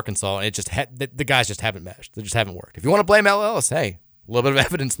or at Arkansas, and it just the guys just haven't meshed. They just haven't worked. If you want to blame Al Ellis, hey, a little bit of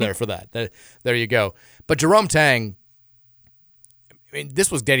evidence there for that. There you go. But Jerome Tang, I mean, this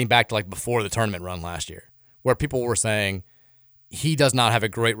was dating back to like before the tournament run last year, where people were saying he does not have a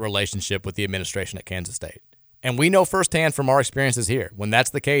great relationship with the administration at Kansas State. And we know firsthand from our experiences here, when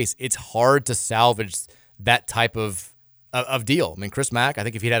that's the case, it's hard to salvage that type of deal. I mean, Chris Mack, I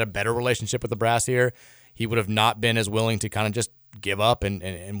think if he'd had a better relationship with the brass here, he would have not been as willing to kind of just give up and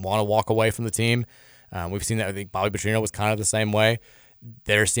want to walk away from the team. We've seen that. I think Bobby Petrino was kind of the same way.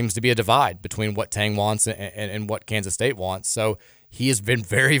 There seems to be a divide between what Tang wants and what Kansas State wants. So he has been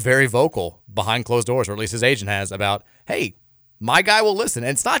very, very vocal behind closed doors, or at least his agent has, about, hey, my guy will listen.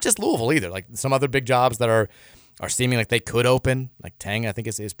 And it's not just Louisville either. Like some other big jobs that are seeming like they could open, like Tang, I think,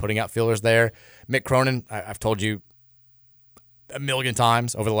 is putting out feelers there. Mick Cronin, I've told you a million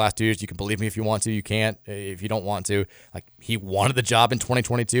times over the last 2 years, you can believe me if you want to, you can't if you don't want to. Like, he wanted the job in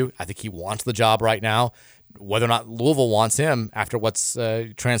 2022. I think he wants the job right now. Whether or not Louisville wants him after what's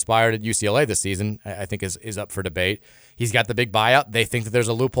transpired at UCLA this season, I think is up for debate. He's got the big buyout. They think that there's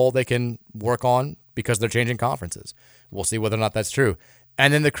a loophole they can work on because they're changing conferences. We'll see whether or not that's true.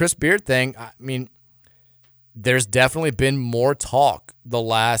 And then the Chris Beard thing, I mean, there's definitely been more talk the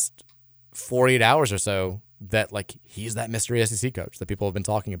last 48 hours or so that, like, he's that mystery SEC coach that people have been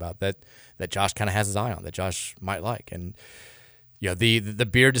talking about, that Josh kind of has his eye on, that Josh might like. And the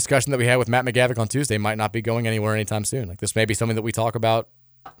Beard discussion that we had with Matt McGavick on Tuesday might not be going anywhere anytime soon. Like, this may be something that we talk about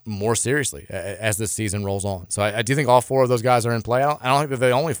more seriously as this season rolls on. So I do think all four of those guys are in play. I don't think they're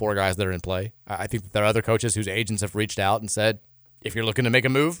the only four guys that are in play. I think that there are other coaches whose agents have reached out and said, if you're looking to make a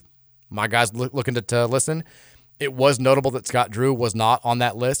move, my guy's looking to listen. It was notable that Scott Drew was not on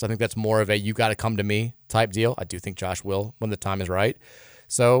that list. I think that's more of a you got to come to me type deal. I do think Josh will when the time is right.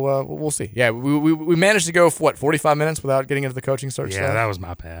 So we'll see. Yeah, we managed to go for 45 minutes without getting into the coaching search. Yeah, that was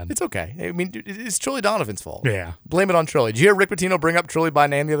my bad. It's okay. I mean, it's Trilly Donovan's fault. Yeah. Blame it on Trilly. Did you hear Rick Pitino bring up Trilly by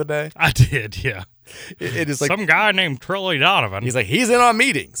name the other day? I did, yeah. It is like some guy named Trilly Donovan. He's like, he's in on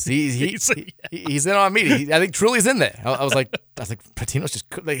meetings. He's in on meetings. I think Trilly's in there. I was like, Pitino's just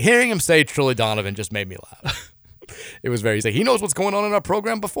like, hearing him say Trilly Donovan just made me laugh. It was very, he's like, he knows what's going on in our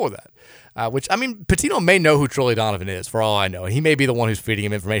program before that. Which, I mean, Pitino may know who Trilly Donovan is, for all I know. And he may be the one who's feeding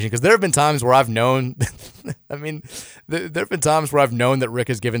him information, because there have been times where I've known, I mean, there have been times where I've known that Rick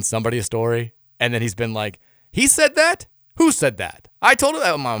has given somebody a story, and then he's been like, he said that? Who said that? I told him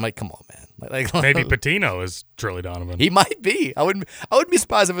that. I'm like, come on, man. Like, maybe Pitino is Trilly Donovan. He might be. I wouldn't be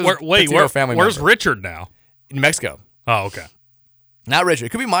surprised if it was Pitino family Where's member. Richard now? In Mexico. Oh, okay. Not Richard. It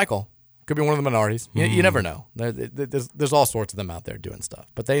could be Michael. Could be one of the minorities. You never know. There's all sorts of them out there doing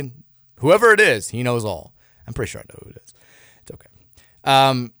stuff. But whoever it is, he knows all. I'm pretty sure I know who it is. It's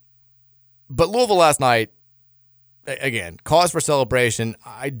okay. But Louisville last night, again, cause for celebration.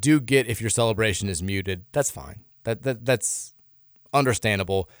 I do get if your celebration is muted. That's fine. That's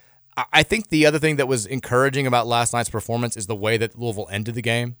understandable. I think the other thing that was encouraging about last night's performance is the way that Louisville ended the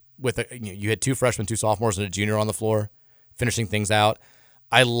game. With you had two freshmen, two sophomores, and a junior on the floor, finishing things out.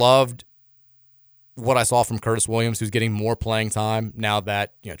 I loved what I saw from Curtis Williams, who's getting more playing time now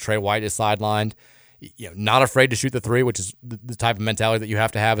that Trey White is sidelined. Not afraid to shoot the three, which is the type of mentality that you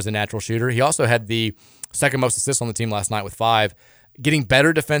have to have as a natural shooter. He also had the second most assists on the team last night with 5. Getting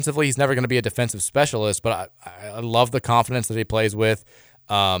better defensively. He's never going to be a defensive specialist, but I love the confidence that he plays with.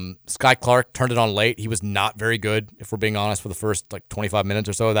 Sky Clark turned it on late. He was not very good, if we're being honest, for the first 25 minutes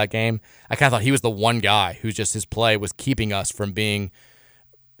or so of that game. I kind of thought he was the one guy who's just his play was keeping us from being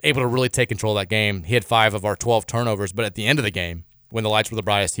able to really take control of that game. He had 5 of our 12 turnovers, but at the end of the game, when the lights were the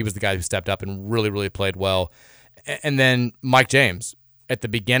brightest, he was the guy who stepped up and really, really played well. And then Mike James, at the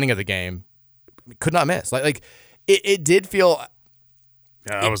beginning of the game, could not miss. It did feel...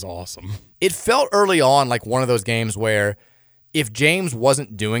 Yeah, that was awesome. It felt early on like one of those games where if James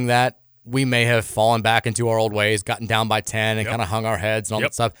wasn't doing that, we may have fallen back into our old ways, gotten down by 10 and kind of hung our heads and all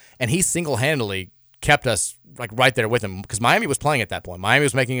that stuff. And he single-handedly kept us right there with him, because Miami was playing at that point. Miami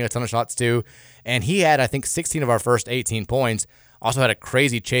was making a ton of shots too, and he had, I think, 16 of our first 18 points Also had a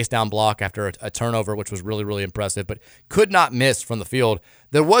crazy chase down block after a turnover, which was really, really impressive, but could not miss from the field.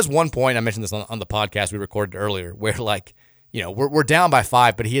 There was one point, I mentioned this on the podcast we recorded earlier, where we're down by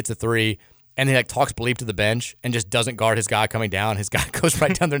 5, but he hits a 3, and he talks bleep to the bench and just doesn't guard his guy coming down. His guy goes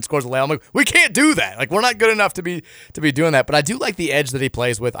right down there and scores a layup. I'm like, we can't do that. We're not good enough to be doing that. But I do like the edge that he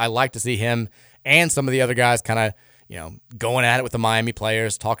plays with. I like to see him and some of the other guys kind of, going at it with the Miami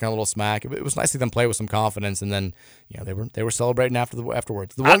players, talking a little smack. It was nice to see them play with some confidence, and then they were celebrating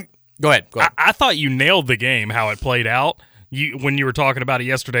afterwards. Go ahead. I thought you nailed the game, how it played out. When you were talking about it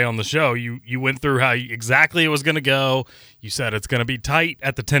yesterday on the show, you went through how exactly it was going to go. You said it's going to be tight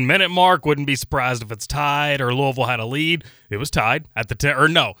at the 10-minute mark. Wouldn't be surprised if it's tied or Louisville had a lead. It was tied at the 10, or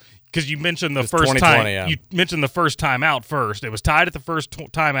no, because you mentioned the first time. Yeah. You mentioned the first time out first. It was tied at the first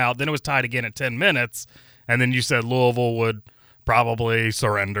time out. Then it was tied again at 10 minutes. And then you said Louisville would probably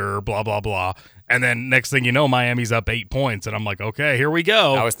surrender, blah, blah, blah. And then next thing you know, Miami's up 8 points. And I'm like, okay, here we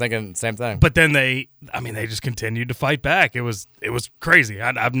go. I was thinking the same thing. But then they just continued to fight back. It was crazy.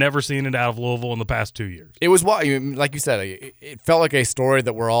 I've never seen it out of Louisville in the past 2 years. It was, like you said, it felt like a story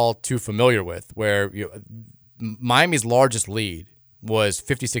that we're all too familiar with, where Miami's largest lead was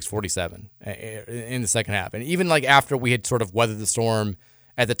 56-47 in the second half. And even after we had sort of weathered the storm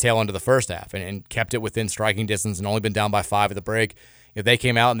at the tail end of the first half and kept it within striking distance and only been down by 5 at the break, they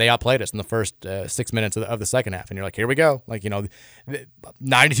came out and they outplayed us in the first 6 minutes of the second half. And you're like, here we go.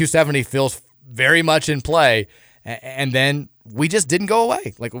 92-70 feels very much in play. And then we just didn't go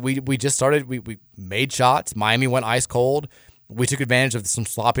away. We just started, we made shots. Miami went ice cold. We took advantage of some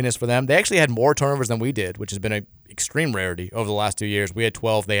sloppiness for them. They actually had more turnovers than we did, which has been an extreme rarity over the last 2 years. We had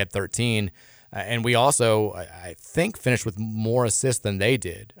 12, they had 13. And we also, I think, finished with more assists than they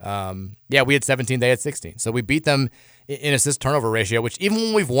did. We had 17, they had 16. So we beat them in assist-turnover ratio, which even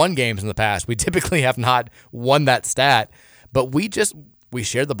when we've won games in the past, we typically have not won that stat. But we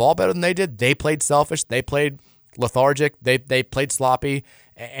shared the ball better than they did. They played selfish. They played lethargic. They played sloppy.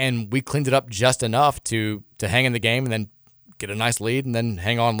 And we cleaned it up just enough to hang in the game and then get a nice lead and then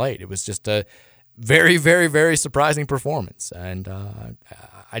hang on late. It was just a very, very, very surprising performance. And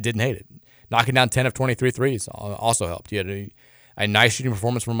I didn't hate it. Knocking down 10 of 23 threes also helped. You had a nice shooting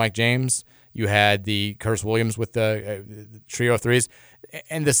performance from Mike James. You had the Curtis Williams with the trio of threes.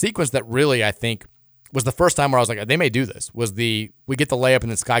 And the sequence that really, I think, was the first time where I was like, they may do this, was we get the layup and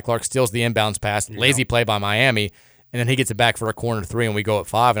then Sky Clark steals the inbounds pass, lazy play by Miami, and then he gets it back for a corner 3 and we go at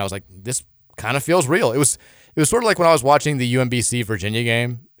 5. And I was like, this kind of feels real. It was sort of like when I was watching the UMBC Virginia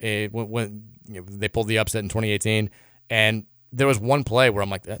game when they pulled the upset in 2018, and there was one play where I'm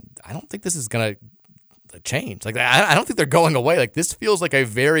like, I don't think this is going to change. I don't think they're going away. This feels like a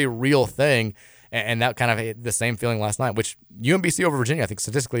very real thing, and that kind of had the same feeling last night, which UMBC over Virginia, I think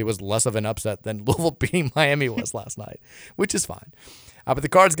statistically was less of an upset than Louisville beating Miami was last night, which is fine. But the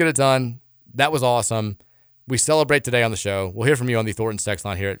Cards get it done. That was awesome. We celebrate today on the show. We'll hear from you on the Thornton's text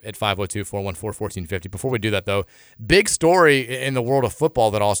line here at 502-414-1450. Before we do that, though, big story in the world of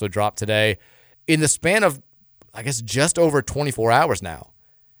football that also dropped today. In the span of, I guess, just over 24 hours now,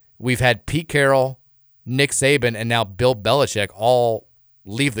 we've had Pete Carroll, Nick Saban, and now Bill Belichick all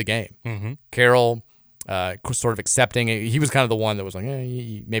leave the game. Mm-hmm. Carroll sort of accepting. He was kind of the one that was like,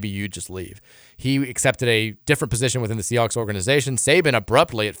 maybe you just leave. He accepted a different position within the Seahawks organization. Saban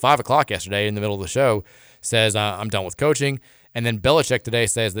abruptly at 5 o'clock yesterday in the middle of the show says, I'm done with coaching. And then Belichick today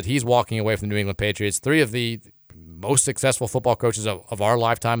says that he's walking away from the New England Patriots. 3 of the most successful football coaches of our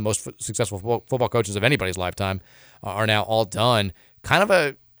lifetime, most successful football coaches of anybody's lifetime are now all done. Kind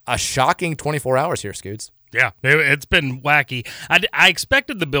of a shocking 24 hours here, Scoots. Yeah, it's been wacky. I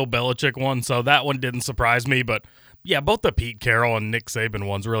expected the Bill Belichick one, so that one didn't surprise me. But, yeah, both the Pete Carroll and Nick Saban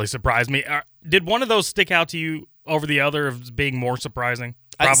ones really surprised me. Did one of those stick out to you over the other as being more surprising?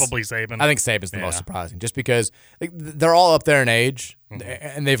 Probably Saban. I think Saban's the most surprising, just because they're all up there in age,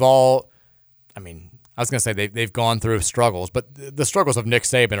 and they've all – I mean, I was going to say they've gone through struggles, but the struggles of Nick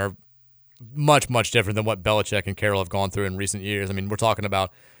Saban are much, much different than what Belichick and Carroll have gone through in recent years. I mean, we're talking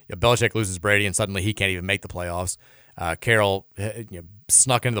about Belichick loses Brady, and suddenly he can't even make the playoffs. Carroll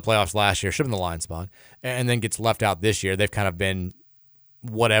snuck into the playoffs last year, should have been the line spot, and then gets left out this year. They've kind of been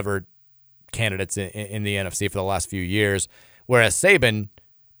whatever candidates in the NFC for the last few years, whereas Saban,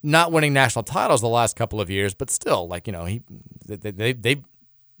 not winning national titles the last couple of years, but still, they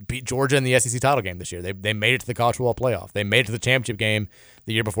beat Georgia in the SEC title game this year. They made it to the college football playoff. They made it to the championship game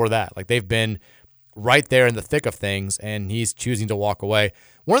the year before that. They've been right there in the thick of things, and he's choosing to walk away.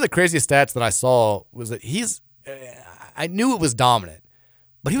 One of the craziest stats that I saw was that I knew it was dominant,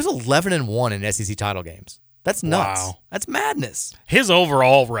 but he was 11-1 in SEC title games That's nuts. Wow. That's madness. His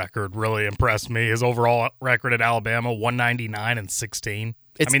overall record really impressed me. His overall record at Alabama, 199-16.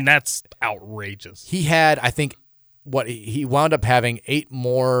 That's outrageous. He had, I think, he wound up having 8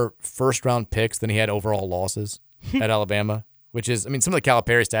 more first-round picks than he had overall losses at Alabama, which is, some of the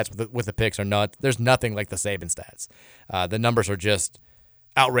Calipari stats with the picks are nuts. There's nothing like the Saban stats. The numbers are just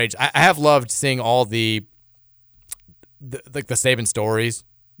outrageous. I have loved seeing all the Saban stories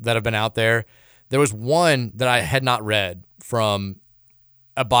that have been out there. There was one that I had not read from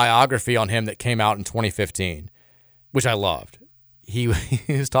a biography on him that came out in 2015, which I loved. He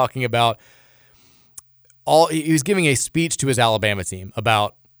was talking about he was giving a speech to his Alabama team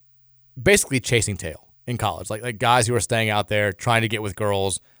about basically chasing tail in college, like guys who are staying out there trying to get with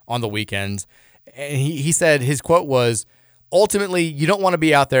girls on the weekends. And he said, his quote was, "Ultimately, you don't want to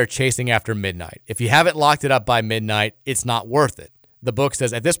be out there chasing after midnight. If you haven't locked it up by midnight, it's not worth it." The book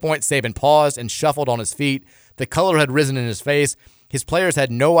says, at this point, Saban paused and shuffled on his feet. The color had risen in his face. His players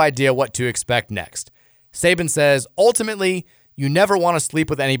had no idea what to expect next. Saban says, ultimately, you never want to sleep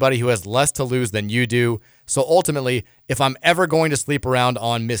with anybody who has less to lose than you do. So ultimately, if I'm ever going to sleep around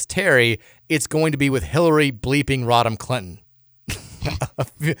on Miss Terry, it's going to be with Hillary bleeping Rodham Clinton.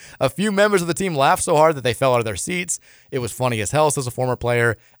 A few members of the team laughed so hard that they fell out of their seats. It was funny as hell, says a former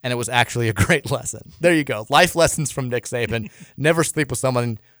player, and it was actually a great lesson. There you go. Life lessons from Nick Saban. Never sleep with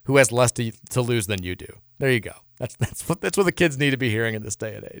someone who has less to lose than you do. There you go. That's what the kids need to be hearing in this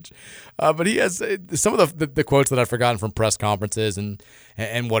day and age. But he has some of the quotes that I've forgotten from press conferences and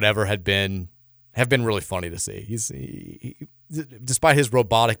whatever have been really funny to see. He despite his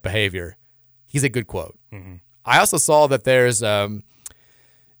robotic behavior, he's a good quote. Mm-hmm. I also saw that there's a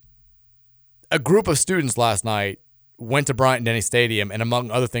group of students last night went to Bryant-Denny Stadium and,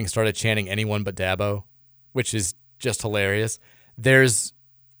 among other things, started chanting "anyone but Dabo," which is just hilarious. There's,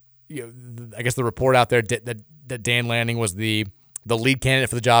 I guess the report out there that Dan Lanning was the lead candidate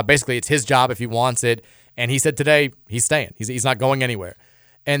for the job. Basically, it's his job if he wants it, and he said today he's staying. He's not going anywhere.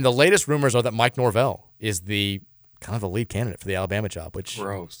 And the latest rumors are that Mike Norvell is the lead candidate for the Alabama job, which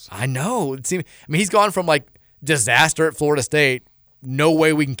gross. I know. He's gone from disaster at Florida State, no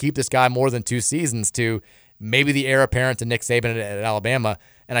way we can keep this guy more than 2 seasons, to maybe the heir apparent to Nick Saban at Alabama.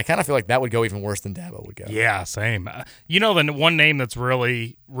 And I kind of feel like that would go even worse than Dabo would go. Yeah, same. The one name that's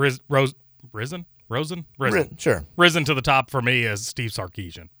really risen to the top for me is Steve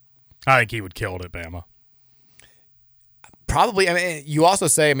Sarkisian. I think he would kill it at Bama. Probably. You also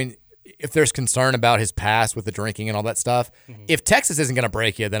say, if there's concern about his past with the drinking and all that stuff, mm-hmm. If Texas isn't going to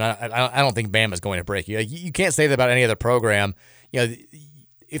break you, then I don't think Bama's going to break you. You can't say that about any other program.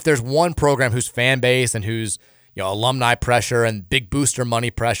 If there's one program whose fan base and whose alumni pressure and big booster money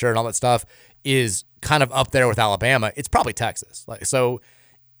pressure and all that stuff is kind of up there with Alabama, it's probably Texas. So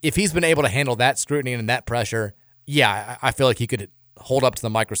if he's been able to handle that scrutiny and that pressure, yeah, I feel like he could hold up to the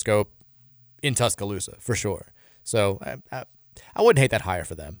microscope in Tuscaloosa for sure. So I wouldn't hate that hire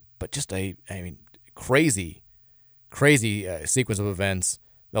for them. But just crazy sequence of events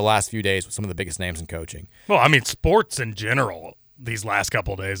the last few days with some of the biggest names in coaching. Well, sports in general these last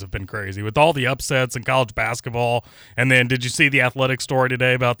couple of days have been crazy with all the upsets in college basketball. And then did you see the athletic story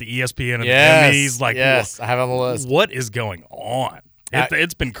today about the ESPN and the Emmys? Yes, I have it on the list. What is going on?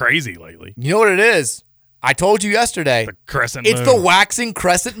 It's been crazy lately. You know what it is? I told you yesterday. The crescent moon. It's the waxing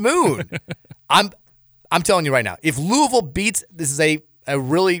crescent moon. I'm telling you right now, if Louisville beats, this is a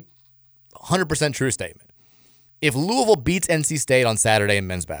really 100% true statement. If Louisville beats NC State on Saturday in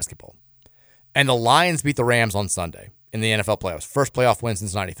men's basketball, and the Lions beat the Rams on Sunday in the NFL playoffs, first playoff win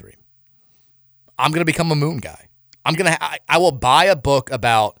since '93, I'm going to become a moon guy. I will buy a book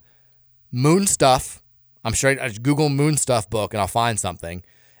about moon stuff. I'm sure I Google moon stuff book and I'll find something,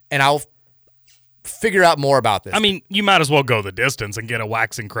 and I'll figure out more about this. You might as well go the distance and get a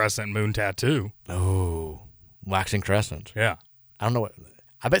waxing crescent moon tattoo. Oh, waxing crescent. Yeah. I don't know what.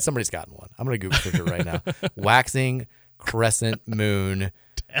 I bet somebody's gotten one. I'm going to Google search it right now. Waxing crescent moon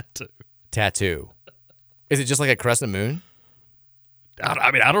tattoo. Is it just like a crescent moon?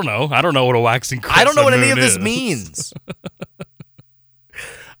 I don't know. I don't know what a waxing crescent moon is. I don't know what any of this means.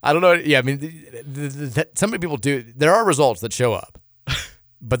 I don't know. Yeah, some people do. There are results that show up,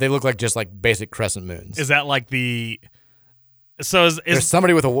 but they look like just like basic crescent moons. Is that like the? So is there's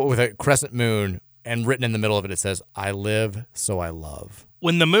somebody with a crescent moon, and written in the middle of it, it says, "I live, so I love."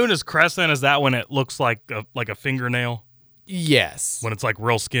 When the moon is crescent, is that when it looks like a fingernail? Yes. When it's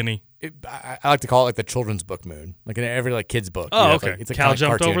real skinny. I like to call it the children's book moon, like in every kid's book. Oh, okay. It's Cal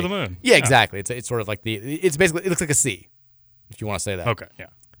jumped over the moon. Yeah, exactly. It's sort of like it's basically, it looks like a C, if you want to say that. Okay, yeah.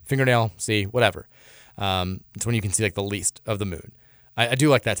 Fingernail, C, whatever. It's when you can see the least of the moon. I do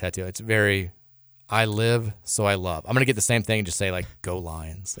like that tattoo. It's very. I live, so I love. I'm going to get the same thing and just say, like, go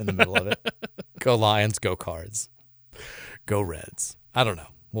Lions in the middle of it. Go Lions, go Cards. Go Reds. I don't know.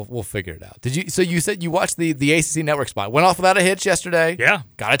 We'll figure it out. So you said you watched the ACC Network spot. Went off without a hitch yesterday. Yeah.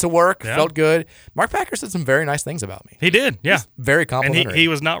 Got it to work. Yeah. Felt good. Mark Packer said some very nice things about me. He did, yeah. He's very complimentary. And he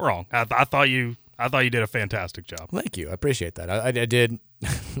was not wrong. I thought you did a fantastic job. Thank you. I appreciate that. I did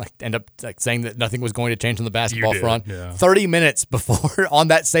like end up like saying that nothing was going to change on the basketball front. Yeah. 30 minutes before on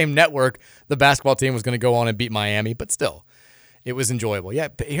that same network, the basketball team was going to go on and beat Miami, but still. It was enjoyable. Yeah,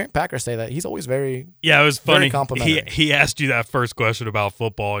 hearing Packer say that, he's always very it was funny. Complimentary. He asked you that first question about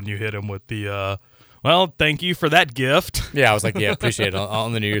football, and you hit him with the, well, thank you for that gift. Yeah, I was like, yeah, appreciate it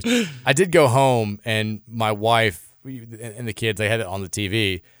on the New Year's. I did go home, and my wife and the kids, they had it on the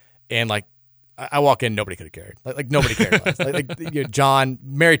TV, and like, I walk in, nobody could have cared. Like nobody cared. John,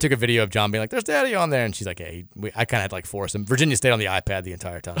 Mary took a video of John being like, "There's Daddy on there," and she's like, "Hey," I kind of had to like force him. Virginia stayed on the iPad the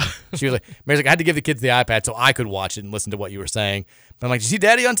entire time. She was like, "Mary's like, I had to give the kids the iPad so I could watch it and listen to what you were saying." But I'm like, "Did you see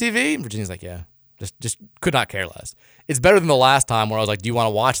Daddy on TV?" And Virginia's like, "Yeah." Just could not care less. It's better than the last time where I was like, "Do you want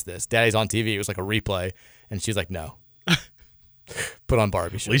to watch this?" Daddy's on TV. It was like a replay, and she's like, "No." Put on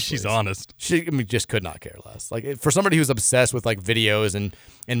Barbie shows. At least please. she's honest. She just could not care less. Like for somebody who's obsessed with like videos and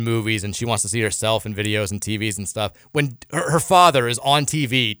movies, and she wants to see herself in videos and TVs and stuff. When her father is on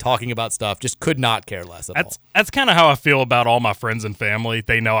TV talking about stuff, just could not care less at all. That's kind of how I feel about all my friends and family.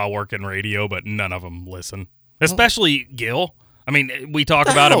 They know I work in radio, but none of them listen. Especially Gil. I mean, we talk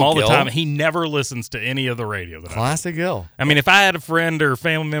about him all the time. He never listens to any of the radio. Classic Gil. I mean, if I had a friend or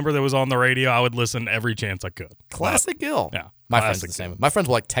family member that was on the radio, I would listen every chance I could. Classic Gil. Yeah. My friends are the same. My friends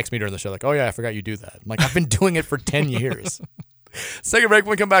will like text me during the show like, "Oh yeah, I forgot you do that." I'm like, I've been doing it for 10 years. Second break.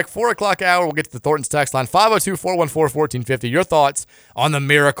 When we come back, 4 o'clock hour, we'll get to the Thornton's text line, 502-414-1450. Your thoughts on the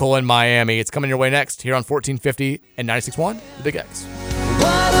miracle in Miami. It's coming your way next here on 1450 and 96.1, The Big X.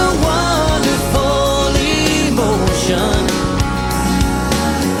 What a wonderful emotion.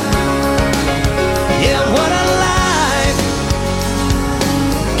 Yeah, what a life.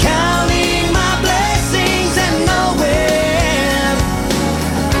 Counting my blessings and knowing.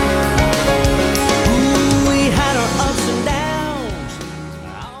 We had our ups and downs.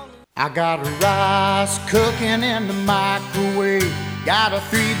 I got rice cooking in the microwave. Got a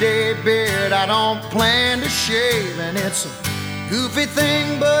 3-day beard I don't plan to shave. And it's a goofy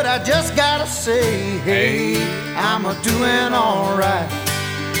thing, but I just gotta say, hey, I'm a-doing alright.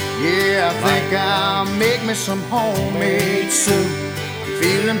 Yeah, I think I'll make me some homemade soup.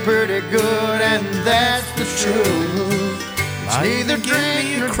 Feeling pretty good, and that's the truth. It's neither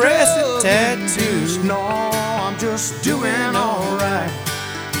drink nor crescent tattoos. No, I'm just doing alright.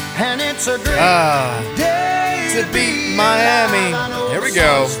 And it's a great day to beat Miami. Here we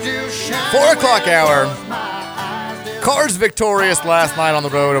go. 4 o'clock hour. Cards victorious last night on the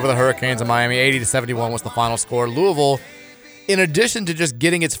road over the Hurricanes of Miami. 80-71 was the final score. Louisville, in addition to just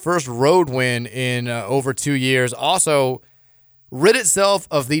getting its first road win in over 2 years, also rid itself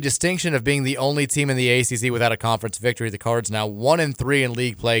of the distinction of being the only team in the ACC without a conference victory. The Cards now 1-3 in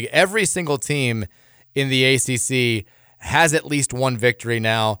league play. Every single team in the ACC has at least one victory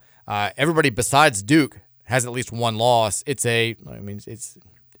now. Everybody besides Duke has at least one loss. It's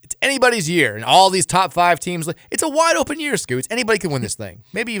anybody's year, and all these top 5 teams. It's a wide open year, Scoots. Anybody can win this thing.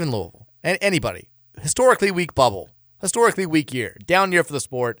 Maybe even Louisville. Anybody. Historically weak bubble. Historically weak year. Down year for the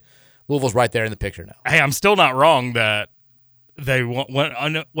sport. Louisville's right there in the picture now. Hey, I'm still not wrong that they won't.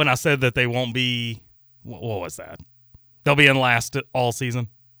 When I said that they won't be, what was that? They'll be in last all season.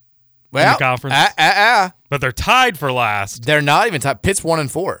 Well, in the conference. But they're tied for last. They're not even tied. Pitt's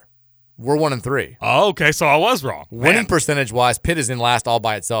 1-4. We're 1-3. Oh, okay. So I was wrong. Winning percentage wise, Pitt is in last all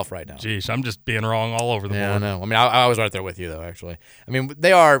by itself right now. Jeez, I'm just being wrong all over the board. I know. I mean, I was right there with you though. Actually, I mean,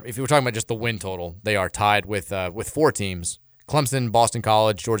 they are. If you were talking about just the win total, they are tied with 4 teams. Clemson, Boston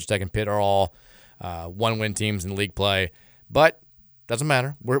College, Georgia Tech, and Pitt are all 1-win teams in league play. But doesn't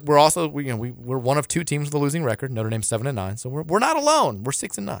matter. We're also we're one of 2 teams with a losing record. Notre Dame's 7-9, so we're not alone. We're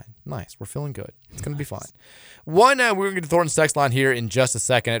 6-9. Nice. We're feeling good. It's gonna be fine. We're going to get to Thornton's text line here in just a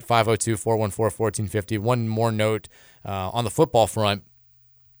second at 502-414-1450. One more note on the football front.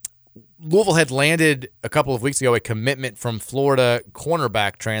 Louisville had landed a couple of weeks ago a commitment from Florida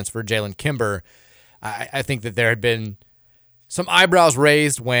cornerback transfer Jalen Kimber. I think that there had been some eyebrows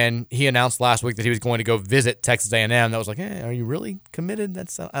raised when he announced last week that he was going to go visit Texas A&M. That was like, are you really committed?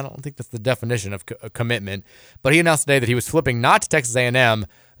 I don't think that's the definition of a commitment. But he announced today that he was flipping not to Texas A&M,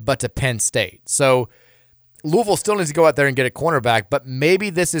 but to Penn State. So Louisville still needs to go out there and get a cornerback, but maybe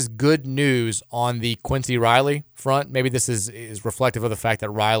this is good news on the Quincy Riley front. Maybe this is reflective of the fact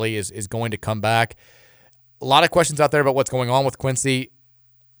that Riley is going to come back. A lot of questions out there about what's going on with Quincy.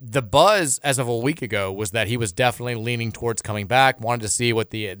 the buzz as of a week ago was that he was definitely leaning towards coming back, wanted to see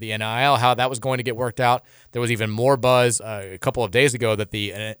what the NIL, how that was going to get worked out. There was even more buzz a couple of days ago that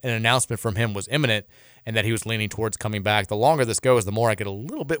an announcement from him was imminent and that he was leaning towards coming back. The longer this goes, the more I get a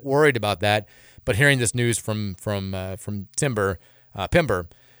little bit worried about that. But hearing this news from Pimber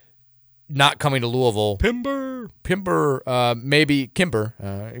not coming to Louisville, maybe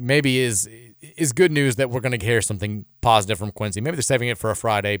is good news that we're going to hear something positive from Quincy. Maybe they're saving it for a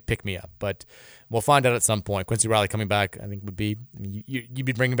Friday pick-me-up, but we'll find out at some point. Quincy Riley coming back, I think, would be you'd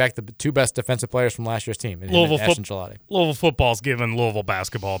be bringing back the two best defensive players from last year's team. Louisville football's giving Louisville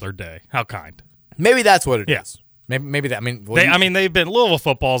basketball their day. How kind. Maybe that's what it is. Maybe that. Louisville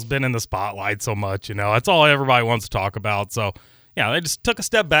football's been in the spotlight so much. That's all everybody wants to talk about. So, yeah, they just took a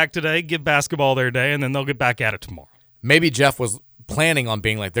step back today, give basketball their day, and then they'll get back at it tomorrow. Maybe Jeff was planning on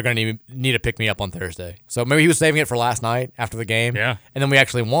being like, they're going to need to pick me up on Thursday. So maybe he was saving it for last night after the game. Yeah. And then we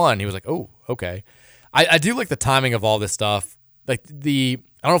actually won. He was like, oh, okay. I do like the timing of all this stuff. Like I don't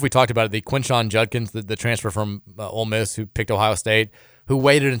know if we talked about it, the Quinshon Judkins, the transfer from Ole Miss who picked Ohio State, who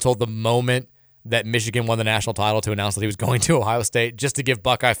waited until the moment that Michigan won the national title to announce that he was going to Ohio State just to give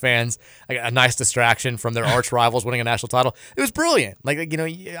Buckeye fans a nice distraction from their arch rivals winning a national title. It was brilliant.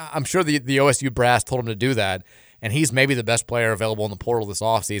 I'm sure the OSU brass told him to do that, and he's maybe the best player available in the portal this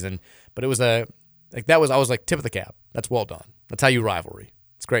offseason. But it was I was like, tip of the cap. That's well done. That's how you rivalry.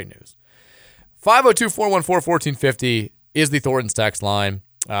 It's great news. 502-414-1450 is the Thornton's text line.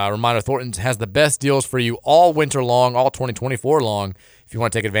 Reminder, Thornton's has the best deals for you all winter long, all 2024 long. If you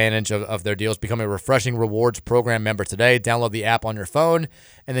want to take advantage of their deals, become a Refreshing Rewards program member today. Download the app on your phone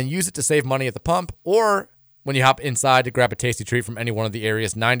and then use it to save money at the pump or when you hop inside to grab a tasty treat from any one of the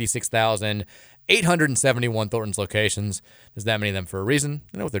area's 96,871 Thornton's locations. There's that many of them for a reason.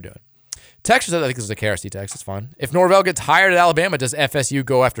 They know what they're doing. Texas says, I think this is a KRC text. It's fine. If Norvell gets hired at Alabama, does FSU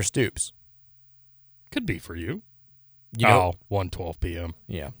go after Stoops? Could be for you. 1:12 p.m.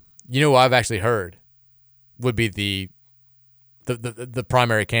 Yeah. You know what I've actually heard would be the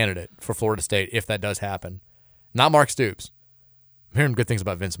primary candidate for Florida State if that does happen. Not Mark Stoops. I'm hearing good things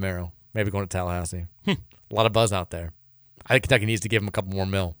about Vince Marrow. Maybe going to Tallahassee. A lot of buzz out there. I think Kentucky needs to give him a couple more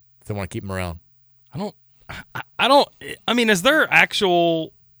mil if they want to keep him around. Is there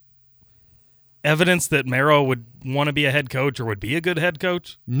actual evidence that Marrow would want to be a head coach or would be a good head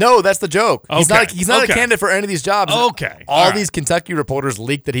coach? No, that's the joke. Okay. He's not a candidate for any of these jobs. Okay. All these Kentucky reporters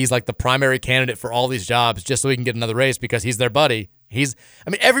leak that he's like the primary candidate for all these jobs just so he can get another raise because he's their buddy.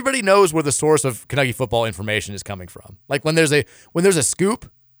 Everybody knows where the source of Kentucky football information is coming from. Like when there's a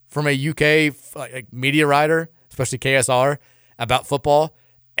scoop from a UK media writer, especially KSR, about football,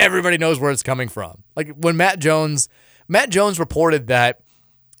 everybody knows where it's coming from. Like when Matt Jones reported that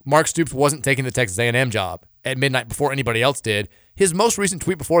Mark Stoops wasn't taking the Texas A&M job at midnight before anybody else did. His most recent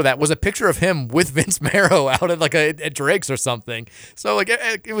tweet before that was a picture of him with Vince Marrow out at Drake's or something. So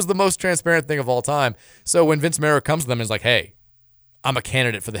it was the most transparent thing of all time. So when Vince Marrow comes to them and is like, hey, I'm a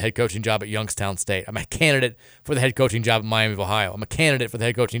candidate for the head coaching job at Youngstown State. I'm a candidate for the head coaching job at Miami of Ohio. I'm a candidate for the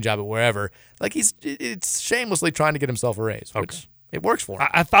head coaching job at wherever. It's shamelessly trying to get himself a raise, which it works for him.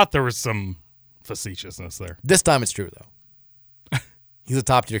 I thought there was some facetiousness there. This time it's true, though. He's a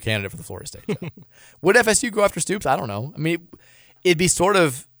top-tier candidate for the Florida State job. Would FSU go after Stoops? I don't know. It'd be sort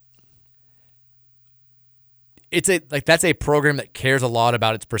of – that's a program that cares a lot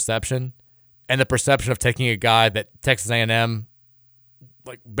about its perception and the perception of taking a guy that Texas A&M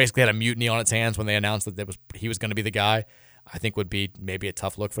basically had a mutiny on its hands when they announced that he was going to be the guy. I think would be maybe a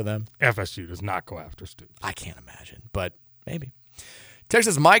tough look for them. FSU does not go after Stoops. I can't imagine, but maybe.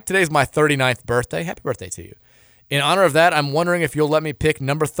 Texas Mike, today's my 39th birthday. Happy birthday to you. In honor of that, I'm wondering if you'll let me pick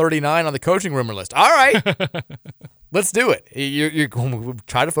number 39 on the coaching rumor list. All right. Let's do it. You're going to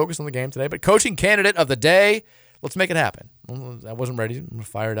try to focus on the game today, but coaching candidate of the day, let's make it happen. I wasn't ready. I'm going to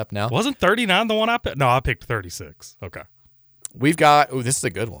fire it up now. Wasn't 39 the one I picked? No, I picked 36. Okay. We've got, this is a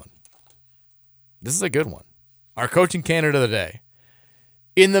good one. Our coaching candidate of the day.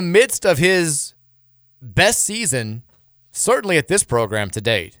 In the midst of his best season, certainly at this program to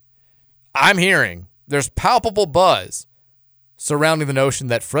date, I'm hearing there's palpable buzz surrounding the notion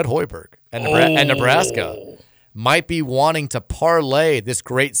that Fred Hoiberg and Nebraska might be wanting to parlay this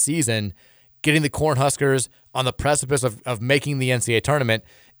great season, getting the Cornhuskers on the precipice of making the NCAA tournament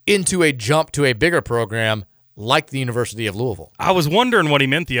into a jump to a bigger program like the University of Louisville. I was wondering what he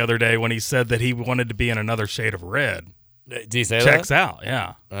meant the other day when he said that he wanted to be in another shade of red. Did he say that? Checks out,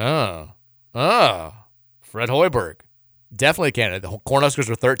 yeah. Fred Hoiberg. Definitely a candidate. The Cornhuskers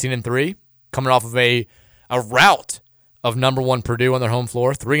were 13-3. Coming off of a rout of number one Purdue on their home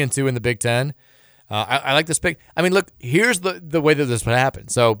floor, 3-2 in the Big Ten. I like this pick. I mean, look, here's the way that this would happen.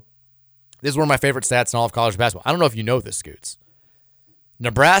 So this is one of my favorite stats in all of college basketball. I don't know if you know this, Scoots.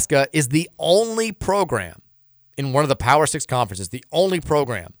 Nebraska is the only program in one of the Power 6 conferences, the only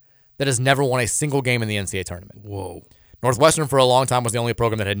program that has never won a single game in the NCAA tournament. Whoa. Northwestern for a long time was the only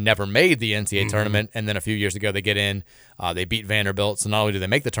program that had never made the NCAA tournament, and then a few years ago they get in. They beat Vanderbilt, so not only do they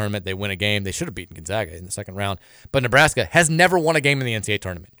make the tournament, they win a game. They should have beaten Gonzaga in the second round, but Nebraska has never won a game in the NCAA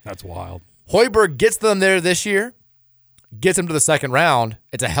tournament. That's wild. Hoiberg gets them there this year, gets them to the second round.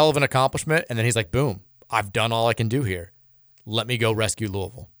 It's a hell of an accomplishment, and then he's like, boom, I've done all I can do here. Let me go rescue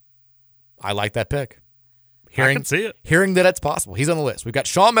Louisville. I like that pick. I can see it. Hearing that it's possible. He's on the list. We've got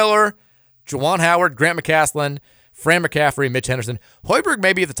Sean Miller, Juwan Howard, Grant McCaslin, Fran McCaffrey, Mitch Henderson. Hoiberg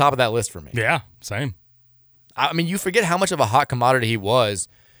may be at the top of that list for me. Yeah, same. I mean, you forget how much of a hot commodity he was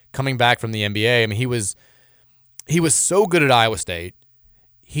coming back from the NBA. I mean, he was so good at Iowa State.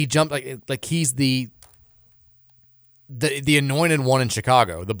 He jumped like he's the anointed one in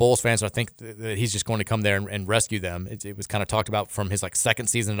Chicago. The Bulls fans, I think that he's just going to come there and rescue them. It was kind of talked about from his second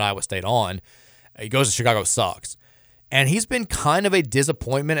season at Iowa State on. He goes to Chicago, sucks. And he's been kind of a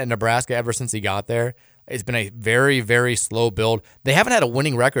disappointment at Nebraska ever since he got there. It's been a very, very slow build. They haven't had a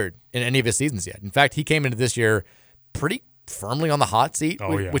winning record in any of his seasons yet. In fact, he came into this year pretty firmly on the hot seat,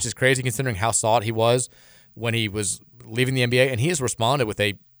 which is crazy considering how sought he was when he was leaving the NBA. And he has responded with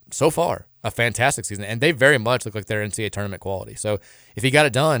so far, a fantastic season. And they very much look like they're NCAA tournament quality. So if he got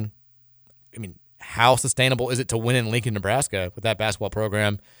it done, I mean, how sustainable is it to win in Lincoln, Nebraska with that basketball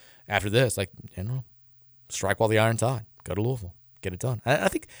program after this? Strike while the iron's hot. Go to Louisville. Get it done. I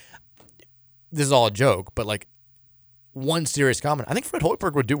think this is all a joke, but one serious comment. I think Fred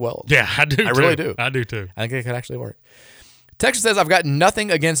Hoiberg would do well. Yeah, I do. I really do. I do too. I think it could actually work. Texas says, I've got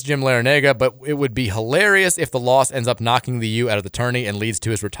nothing against Jim Larinaga, but it would be hilarious if the loss ends up knocking the U out of the tourney and leads to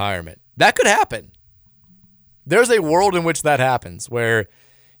his retirement. That could happen. There's a world in which that happens where,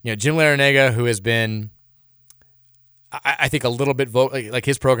 Jim Larinaga, who has been, I think, a little bit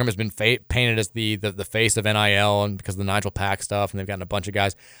his program has been painted as the face of NIL and because of the Nigel Pack stuff, and they've gotten a bunch of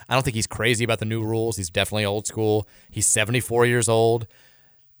guys. I don't think he's crazy about the new rules. He's definitely old school. He's 74 years old.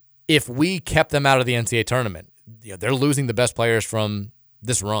 If we kept them out of the NCAA tournament, they're losing the best players from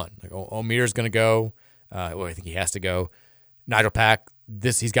this run. Omir's going to go. I think he has to go. Nigel Pack,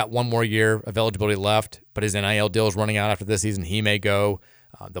 he's got one more year of eligibility left, but his NIL deal is running out after this season. He may go.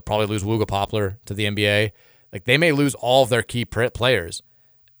 They'll probably lose Wooga Poplar to the NBA. They may lose all of their key players.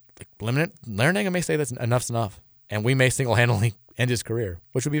 Larinaga may say that's enough's enough, and we may single-handedly end his career,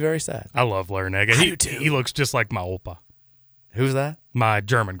 which would be very sad. I love Larinaga. He looks just like my opa. Who's that? My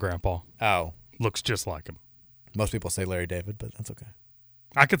German grandpa. Oh. Looks just like him. Most people say Larry David, but that's okay.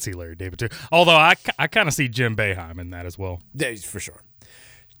 I could see Larry David, too. Although I kind of see Jim Boeheim in that as well. Yeah, for sure.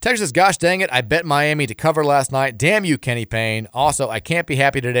 Texas says, gosh dang it, I bet Miami to cover last night. Damn you, Kenny Payne. Also, I can't be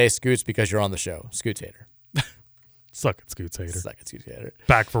happy today, Scoots, because you're on the show. Scoots hater. Suck it, Scoots hater. Suck it, Scoots hater.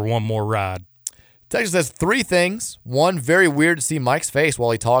 Back for one more ride. Texas says 3 things. 1, very weird to see Mike's face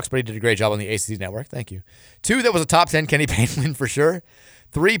while he talks, but he did a great job on the ACC network. Thank you. 2, that was a top 10 Kenny Payne win for sure.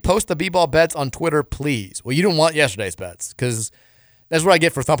 3, post the B-ball bets on Twitter, please. Well, you didn't want yesterday's bets because that's what I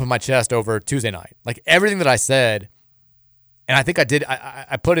get for thumping my chest over Tuesday night. Everything that I said, and I think I did,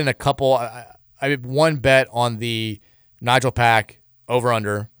 I put in a couple. I did one bet on the Nigel Pack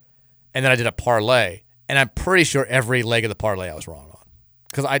over-under, and then I did a parlay. And I'm pretty sure every leg of the parlay I was wrong on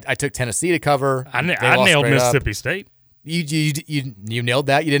because I took Tennessee to cover. I nailed Mississippi State. You nailed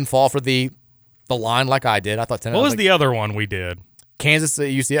that. You didn't fall for the line like I did. I thought Tennessee. What was the other one we did? Kansas at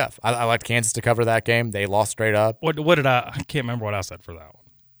UCF. I liked Kansas to cover that game. They lost straight up. What did I can't remember what I said for that one.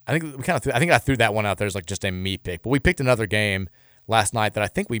 I think I threw that one out there as just a me pick. But we picked another game last night that I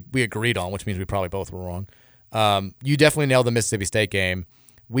think we agreed on, which means we probably both were wrong. You definitely nailed the Mississippi State game.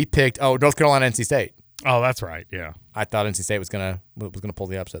 We picked North Carolina, NC State. Oh, that's right. Yeah, I thought NC State was gonna pull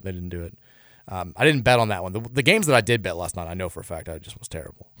the upset. They didn't do it. I didn't bet on that one. The games that I did bet last night, I know for a fact I just was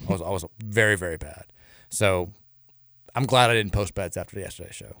terrible. I was very, very bad. So I'm glad I didn't post bets after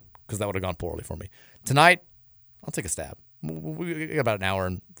yesterday's show because that would have gone poorly for me. Tonight, I'll take a stab. We got about an hour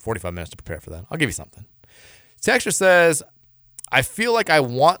and 45 minutes to prepare for that. I'll give you something. Texture says, I feel like I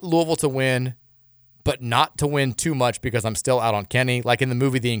want Louisville to win, but not to win too much because I'm still out on Kenny, like in the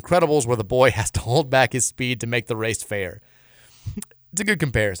movie The Incredibles where the boy has to hold back his speed to make the race fair. It's a good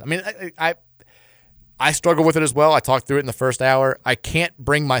comparison. I mean, I struggle with it as well. I talked through it in the first hour. I can't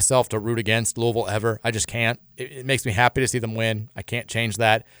bring myself to root against Louisville ever. I just can't. It makes me happy to see them win. I can't change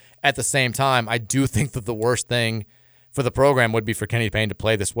that. At the same time, I do think that the worst thing for the program would be for Kenny Payne to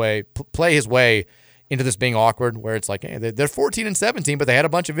play his way into this being awkward where it's like, hey, they're 14 and 17, but they had a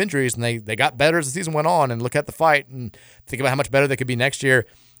bunch of injuries and they got better as the season went on, and look at the fight and think about how much better they could be next year.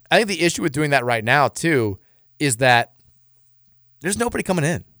 I think the issue with doing that right now, too, is that there's nobody coming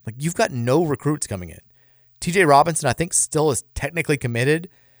in. Like, you've got no recruits coming in. TJ Robinson, I think, still is technically committed,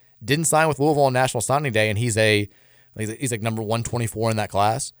 didn't sign with Louisville on National Signing Day, and he's like number 124 in that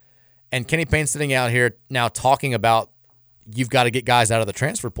class. And Kenny Payne's sitting out here now talking about you've got to get guys out of the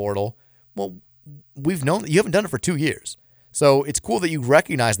transfer portal. Well, we've known that you haven't done it for 2 years. So it's cool that you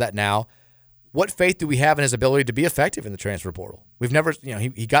recognize that now. What faith do we have in his ability to be effective in the transfer portal? We've never,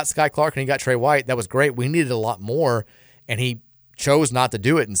 he got Sky Clark and he got Trey White. That was great. We needed a lot more, and he chose not to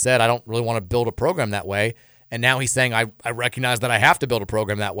do it and said, I don't really want to build a program that way. And now he's saying, I recognize that I have to build a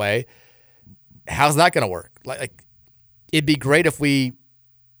program that way. How's that going to work? Like, it'd be great if we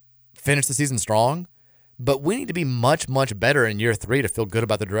finish the season strong, but we need to be much, much better in year 3 to feel good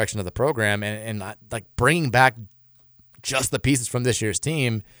about the direction of the program, and not, like, bringing back just the pieces from this year's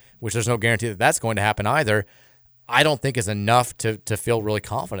team, which there's no guarantee that that's going to happen either, I don't think is enough to feel really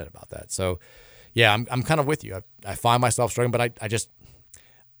confident about that. So, yeah, I'm kind of with you. I find myself struggling, but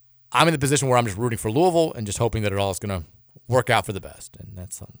I'm in the position where I'm just rooting for Louisville and just hoping that it all is going to work out for the best, and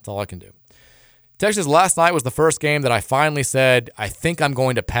that's all I can do. Texas, last night was the first game that I finally said, I think I'm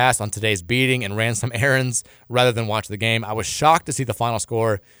going to pass on today's beating, and ran some errands rather than watch the game. I was shocked to see the final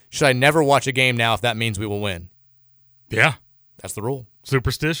score. Should I never watch a game now if that means we will win? Yeah. That's the rule.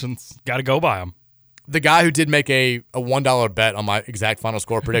 Superstitions. Got to go by them. The guy who did make a $1 bet on my exact final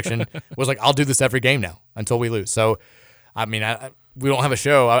score prediction was like, I'll do this every game now until we lose. So, I mean, we don't have a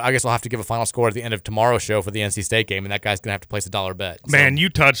show. I guess I'll have to give a final score at the end of tomorrow's show for the NC State game, and that guy's going to have to place a $1 bet. So. Man, you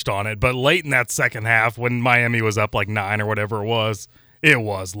touched on it, but late in that second half when Miami was up like 9 or whatever it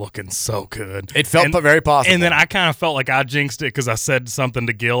was looking so good. It felt very possible. And then I kind of felt like I jinxed it because I said something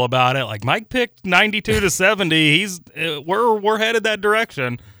to Gil about it. Like, Mike picked 92 to 70. We're headed that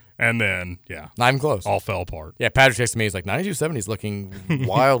direction. And then, yeah. Not even close. All fell apart. Yeah, Patrick texted me. He's like, 92-70 is looking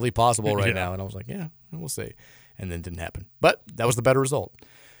wildly possible right now. And I was like, yeah, we'll see. And then it didn't happen. But that was the better result.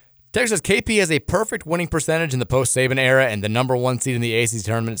 Texas says, KP has a perfect winning percentage in the post-Saban era, and the number 1 seed in the ACC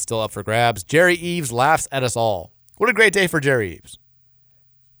tournament is still up for grabs. Jerry Eves laughs at us all. What a great day for Jerry Eves.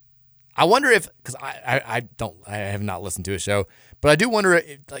 I wonder if, because I have not listened to his show, but I do wonder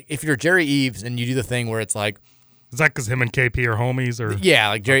if you're Jerry Eves and you do the thing where it's like, is that because him and KP are homies? Or yeah,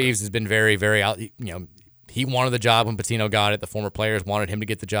 like Jerry Eves has been very, very out. He wanted the job when Patino got it. The former players wanted him to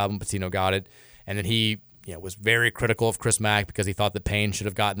get the job when Patino got it, and then he was very critical of Chris Mack because he thought that Payne should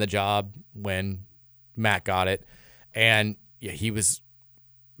have gotten the job when Mack got it, and he was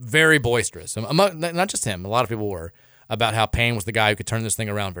very boisterous. Not just him, a lot of people were, about how Payne was the guy who could turn this thing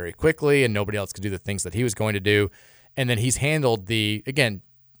around very quickly and nobody else could do the things that he was going to do. And then he's handled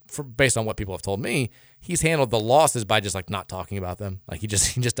based on what people have told me, he's handled the losses by just like not talking about them. Like he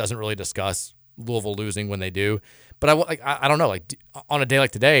just doesn't really discuss Louisville losing when they do. But I don't know, like on a day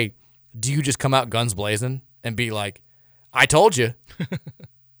like today, do you just come out guns blazing and be like, I told you,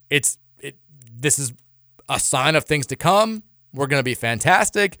 this is a sign of things to come. We're going to be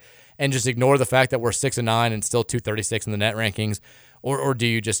fantastic. And just ignore the fact that we're 6-9 and still 236 in the net rankings, or do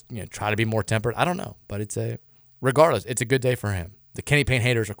you just try to be more tempered? I don't know, but regardless, it's a good day for him. The Kenny Payne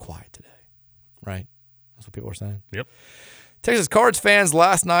haters are quiet today, right? That's what people are saying. Yep. Texas Cards fans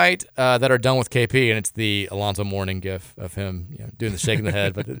last night that are done with KP, and it's the Alonzo Mourning gif of him doing the shaking the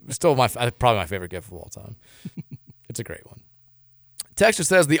head, but it's still probably my favorite gif of all time. It's a great one. Texas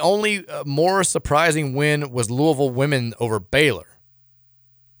says the only more surprising win was Louisville women over Baylor.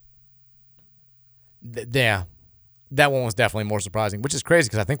 Yeah, that one was definitely more surprising, which is crazy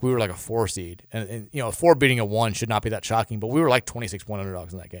because I think we were like a 4 seed. And a 4 beating a 1 should not be that shocking, but we were like 26-point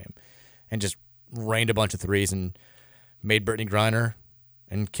underdogs in that game and just rained a bunch of threes and made Brittany Griner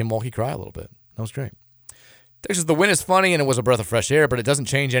and Kim Mulkey cry a little bit. That was great. Texas, the win is funny and it was a breath of fresh air, but it doesn't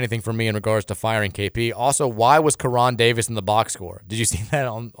change anything for me in regards to firing KP. Also, why was Karan Davis in the box score? Did you see that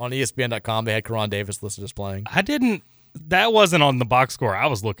on ESPN.com? They had Karan Davis listed as playing. I didn't. That wasn't on the box score I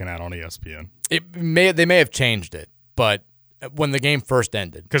was looking at on ESPN. They may have changed it, but when the game first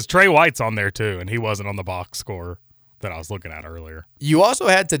ended. Because Trey White's on there too, and he wasn't on the box score that I was looking at earlier. You also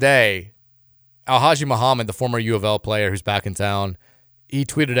had today Alhaji Muhammad, the former U of L player who's back in town. He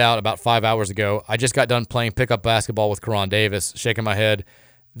tweeted out about 5 hours ago, I just got done playing pickup basketball with Karan Davis, shaking my head.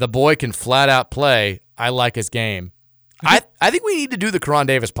 The boy can flat out play. I like his game. I think we need to do the Karan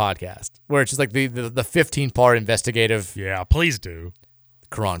Davis podcast, where it's just like the 15-part investigative. Yeah, please do.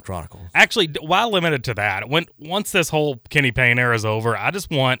 Karan Chronicles. Actually, while limited to that, once this whole Kenny Payne era is over, I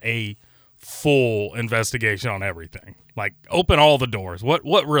just want a full investigation on everything. Like, open all the doors. What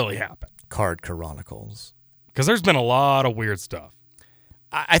really happened? Card Chronicles. Because there's been a lot of weird stuff.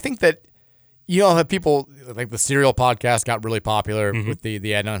 I think that, have people, like the Serial podcast got really popular with the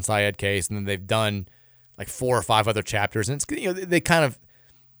Adnan Syed case, and then they've done like 4 or 5 other chapters, and it's, they kind of,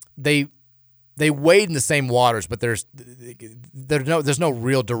 they wade in the same waters, but there's no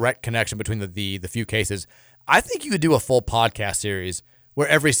real direct connection between the few cases. I think you could do a full podcast series where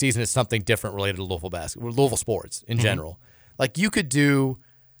every season is something different related to Louisville sports in general. Like you could do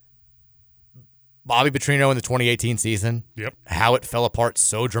Bobby Petrino in the 2018 season. Yep. How it fell apart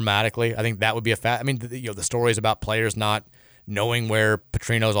so dramatically. I think that would be the stories about players not knowing where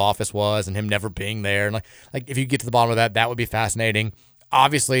Petrino's office was and him never being there. And like if you get to the bottom of that would be fascinating.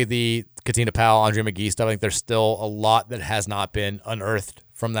 Obviously, the Katina Powell, Andre McGee stuff, I think there's still a lot that has not been unearthed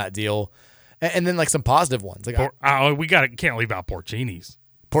from that deal. And then like some positive ones. Like can't leave out Porcini's.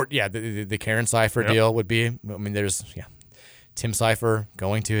 The Karen Cipher deal would be. There's Tim Cipher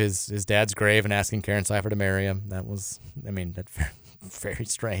going to his dad's grave and asking Karen Cipher to marry him. That was, that's very, very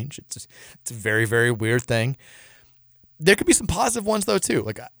strange. It's a very, very weird thing. There could be some positive ones though too.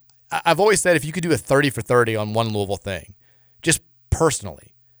 Like I've always said, if you could do a 30 for 30 on one Louisville thing, just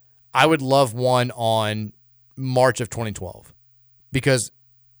personally, I would love one on March of 2012 because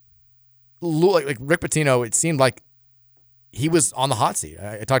like Rick Pitino, it seemed like he was on the hot seat.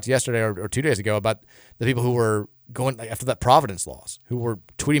 I talked yesterday or 2 days ago about the people who were going after that Providence loss, who were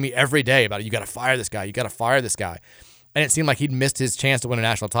tweeting me every day about it. You got to fire this guy. You got to fire this guy. And it seemed like he'd missed his chance to win a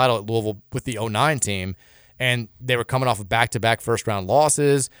national title at Louisville with the 2009 team. And they were coming off of back-to-back first-round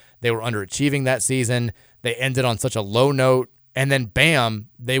losses. They were underachieving that season. They ended on such a low note. And then, bam,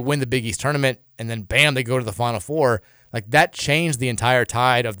 they win the Big East tournament. And then, bam, they go to the Final Four. Like, that changed the entire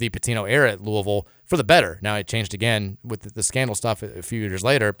tide of the Pitino era at Louisville for the better. Now, it changed again with the scandal stuff a few years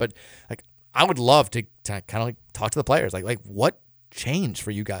later. But, like, I would love to kind of like talk to the players. Like what changed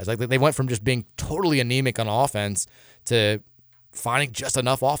for you guys? Like, they went from just being totally anemic on offense to finding just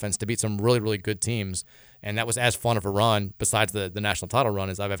enough offense to beat some really, really good teams. And that was as fun of a run, besides the national title run,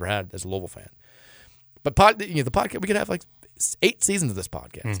 as I've ever had as a Louisville fan. But the podcast, we could have like 8 seasons of this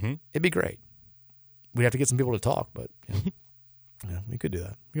podcast. It'd be great. We'd have to get some people to talk, but we could do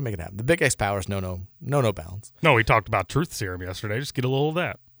that. We can make it happen. The Big X powers, no bounds. No, we talked about truth serum yesterday. Just get a little of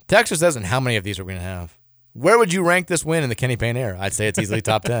that. Texas says, and how many of these are we going to have? Where would you rank this win in the Kenny Payne era? I'd say it's easily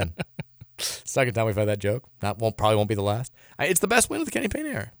top 10. Second time we've had that joke. Probably won't be the last. It's the best win of the Kenny Payne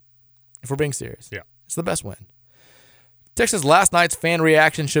era, if we're being serious. Yeah. It's the best win. Texas, last night's fan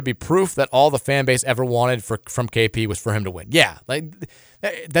reaction should be proof that all the fan base ever wanted from KP was for him to win. Yeah,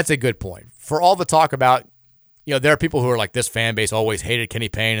 that's a good point. For all the talk about, there are people who are like, this fan base always hated Kenny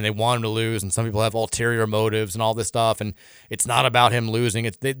Payne and they want him to lose, and some people have ulterior motives and all this stuff, and it's not about him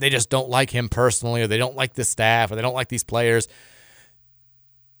losing. They just don't like him personally, or they don't like the staff, or they don't like these players.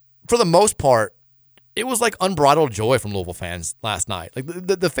 For the most part, it was like unbridled joy from Louisville fans last night. Like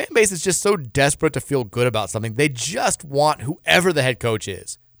the fan base is just so desperate to feel good about something. They just want whoever the head coach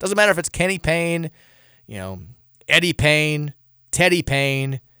is. Doesn't matter if it's Kenny Payne, Eddie Payne, Teddy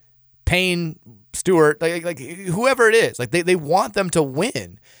Payne, Payne Stewart, like whoever it is. Like they want them to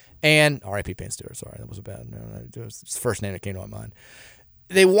win. And R.I.P. Payne Stewart. Sorry, that was a bad. It was the first name that came to my mind.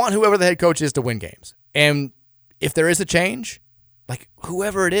 They want whoever the head coach is to win games. And if there is a change, like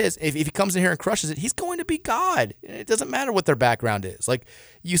whoever it is, if he comes in here and crushes it, he's going to be God. It doesn't matter what their background is. Like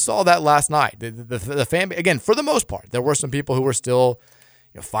you saw that last night. The fan, again, for the most part, there were some people who were still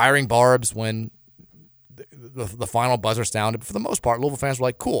firing barbs when the final buzzer sounded. But for the most part, Louisville fans were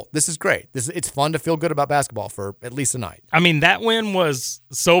like, cool, this is great. It's fun to feel good about basketball for at least a night. That win was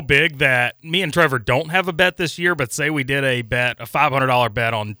so big that me and Trevor don't have a bet this year, but say we did a $500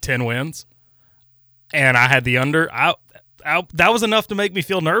 bet on 10 wins, and I had the under. That was enough to make me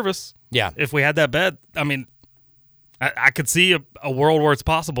feel nervous. Yeah. If we had that bet, I could see a world where it's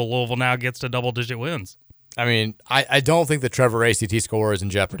possible Louisville now gets to double-digit wins. I don't think the Trevor ACT score is in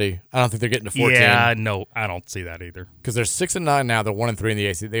jeopardy. I don't think they're getting to 14. Yeah, no, I don't see that either. Because they're 6-9 now. They're 1-3 in the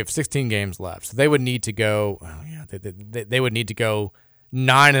ACT. They have 16 games left, so they would need to go. They would need to go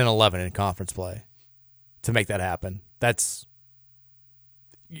 9-11 in conference play to make that happen. That's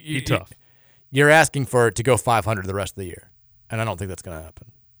tough. You're asking for it to go 500 the rest of the year, and I don't think that's going to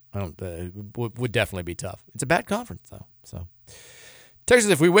happen. Would definitely be tough. It's a bad conference though. So.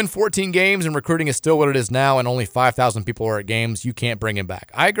 Texas, if we win 14 games and recruiting is still what it is now and only 5,000 people are at games, you can't bring him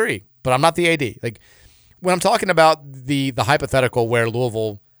back. I agree, but I'm not the AD. Like when I'm talking about the hypothetical where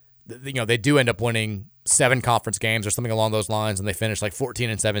Louisville, they do end up winning 7 conference games or something along those lines, and they finish like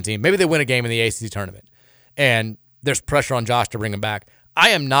 14-17. Maybe they win a game in the ACC tournament, and there's pressure on Josh to bring him back. I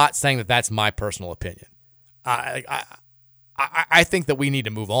am not saying that that's my personal opinion. I think that we need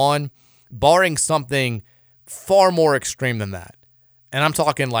to move on. barring something far more extreme than that. And I'm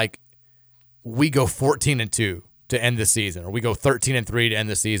talking like we go 14-2 to end the season, or we go 13-3 to end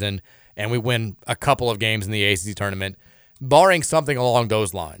the season, and we win a couple of games in the ACC tournament. Barring something along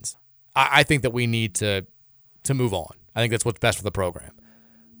those lines, I think that we need to move on. I think that's what's best for the program.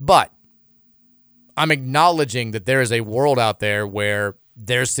 But I'm acknowledging that there is a world out there where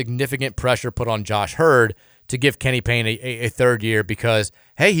there's significant pressure put on Josh Hurd to give Kenny Payne a third year because,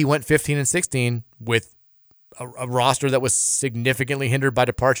 hey, he went 15-16 with a roster that was significantly hindered by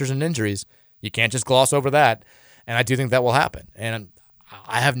departures and injuries. You can't just gloss over that, and I do think that will happen. And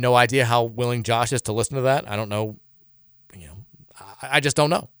I have no idea how willing Josh is to listen to that. I don't know. I just don't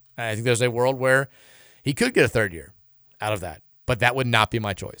know. I think there's a world where he could get a third year out of that, but that would not be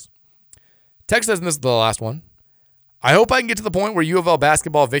my choice. Text says, and this is the last one, I hope I can get to the point where U of L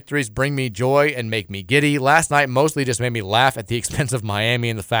basketball victories bring me joy and make me giddy. Last night mostly just made me laugh at the expense of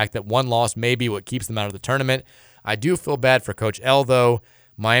Miami and the fact that one loss may be what keeps them out of the tournament. I do feel bad for Coach L, though.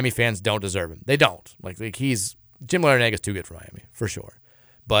 Miami fans don't deserve him. They don't. Like Jim Larinaga is too good for Miami, for sure.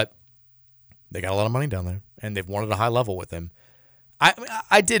 But they got a lot of money down there, and they've won at a high level with him.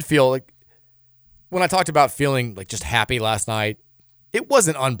 I did feel like when I talked about feeling like just happy last night, it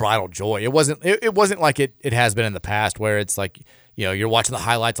wasn't unbridled joy. It wasn't like it has been in the past where it's like, you're watching the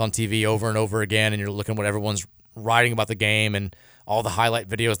highlights on TV over and over again and you're looking at what everyone's writing about the game and all the highlight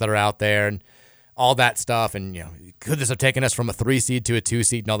videos that are out there and all that stuff. And, could this have taken us from a 3 seed to a 2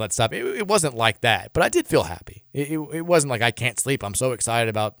 seed and all that stuff? It wasn't like that, but I did feel happy. It wasn't like I can't sleep. I'm so excited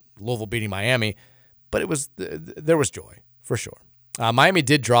about Louisville beating Miami, but there was joy for sure. Miami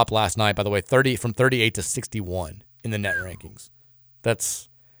did drop last night, by the way, from 38 to 61 in the net rankings. That's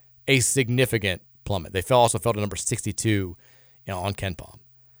a significant plummet. They also fell to number 62 on KenPom.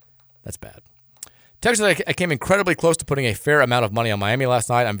 That's bad. Texas, I came incredibly close to putting a fair amount of money on Miami last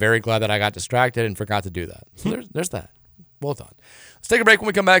night. I'm very glad that I got distracted and forgot to do that. So there's that. Well done. Let's take a break. When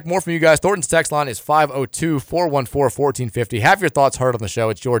we come back, more from you guys. Thornton's text line is 502-414-1450. Have your thoughts heard on the show.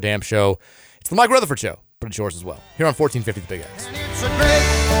 It's your damn show. It's the Mike Rutherford Show, but it's yours as well. Here on 1450 The Big X. It's a great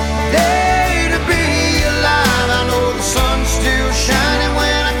day to be alive. I know the sun's still shining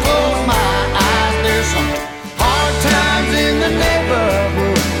when I close my eyes. There's some hard times in the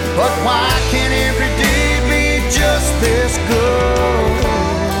neighborhood, but why can't every day be just this good?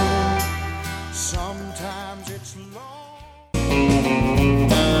 Sometimes it's long.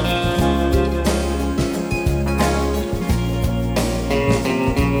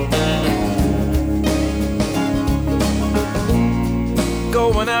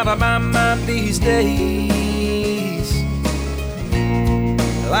 Going out of my mind these days,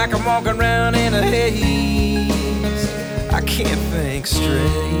 like I'm walking around in a haze. I can't think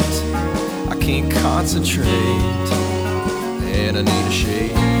straight, I can't concentrate, and I need a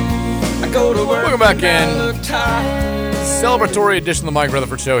shade. I go to work. Welcome back in. Celebratory edition of the Mike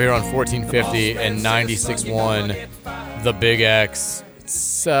Rutherford Show here on 1450 and 96.1 The Big X.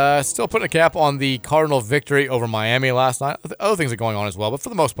 Still putting a cap on the Cardinal victory over Miami last night. Other things are going on as well, but for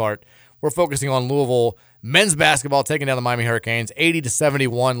the most part, we're focusing on Louisville men's basketball taking down the Miami Hurricanes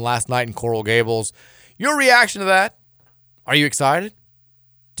 80-71 last night in Coral Gables. Your reaction to that? Are you excited?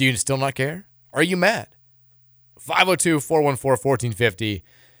 Do you still not care? Are you mad? 502-414-1450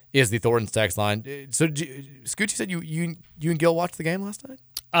 is the Thornton's text line. So, Scoochie said you and Gil watched the game last night?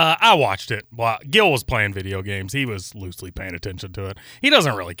 I watched it. Well, Gil was playing video games. He was loosely paying attention to it. He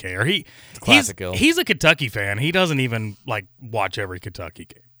doesn't really care. Classic Gil. He's a Kentucky fan. He doesn't even watch every Kentucky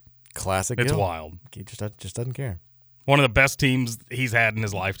game. Classic Gil. It's wild. He just doesn't care. One of the best teams he's had in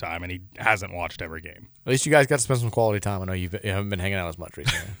his lifetime, and he hasn't watched every game. At least you guys got to spend some quality time. I know you haven't been hanging out as much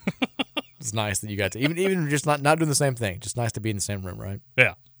recently. It's nice that you got to, even just not doing the same thing. Just nice to be in the same room, right?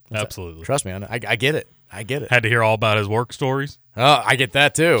 Yeah, absolutely. Trust me, I get it. I get it. Had to hear all about his work stories. Oh, I get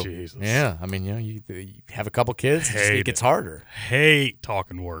that too. Jesus. Yeah, I mean, you have a couple kids, it gets harder. Hate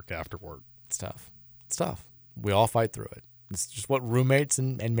talking work after work. It's tough. It's tough. We all fight through it. It's just what roommates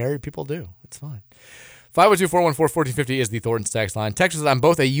and married people do. It's fine. 502-414-1450 is the Thornton's text line. Texas, I'm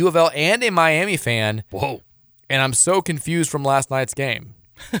both a U of L and a Miami fan. Whoa. And I'm so confused from last night's game.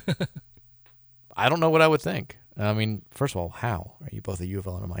 I don't know what I would think. I mean, first of all, how are you both a U of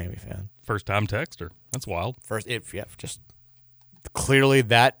L and a Miami fan? First time texter. That's wild. Just clearly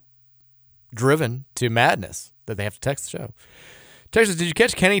that driven to madness that they have to text the show. Texas, did you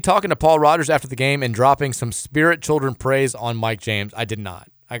catch Kenny talking to Paul Rogers after the game and dropping some spirit children praise on Mike James? I did not.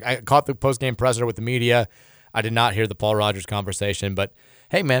 I caught the post-game presser with the media. I did not hear the Paul Rogers conversation. But,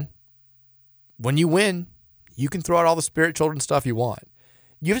 hey, man, when you win, you can throw out all the spirit children stuff you want.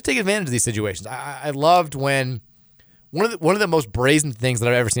 You have to take advantage of these situations. I loved when one of the most brazen things that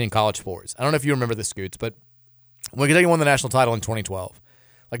I've ever seen in college sports. I don't know if you remember this, Scoots, but when Kentucky won the national title in 2012,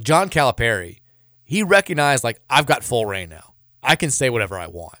 like John Calipari, he recognized, like, I've got full reign now. I can say whatever I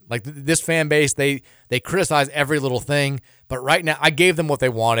want. Like, this fan base, they criticize every little thing, but right now I gave them what they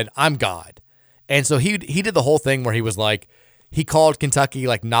wanted. I'm God. And so he did the whole thing where he was like, he called Kentucky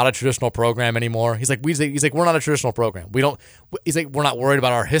like not a traditional program anymore. He's like, we're not a traditional program. He's like, we're not worried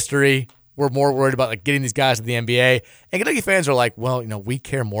about our history. We're more worried about like getting these guys to the NBA. And Kentucky fans are like, well, we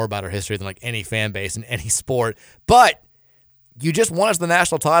care more about our history than like any fan base in any sport. But you just won us the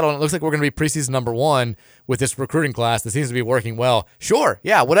national title, and it looks like we're going to be preseason number 1 with this recruiting class that seems to be working well. Sure,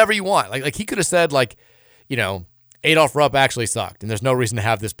 yeah, whatever you want. Like he could have said like, Adolph Rupp actually sucked, and there's no reason to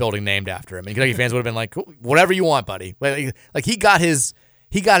have this building named after him. And Kentucky fans would have been like, cool, whatever you want, buddy. Like he got his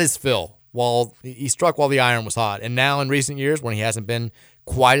fill while he struck while the iron was hot. And now in recent years, when he hasn't been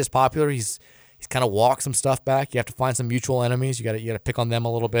quite as popular, he's kind of walked some stuff back. You have to find some mutual enemies. You got to pick on them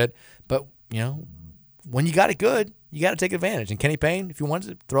a little bit. But when you got it good, you got to take advantage. And Kenny Payne, if you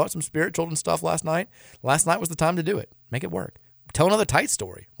wanted to throw out some spirit-children stuff last night was the time to do it. Make it work. Tell another tight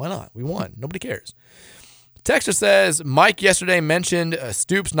story. Why not? We won. Nobody cares. Texter says, Mike yesterday mentioned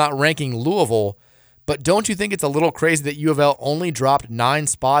Stoops not ranking Louisville, but don't you think it's a little crazy that U of L only dropped 9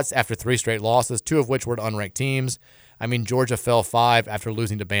 spots after 3 straight losses, 2 of which were to unranked teams? I mean, Georgia fell 5 after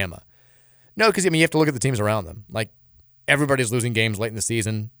losing to Bama. No, because you have to look at the teams around them. Like, everybody's losing games late in the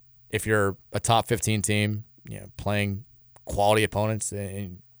season. If you're a top 15 team, playing quality opponents,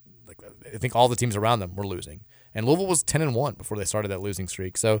 and I think all the teams around them were losing. And Louisville was 10-1 before they started that losing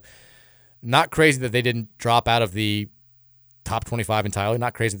streak. So, not crazy that they didn't drop out of the top 25 entirely.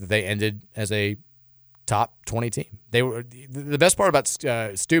 Not crazy that they ended as a top 20 team. They were the best part about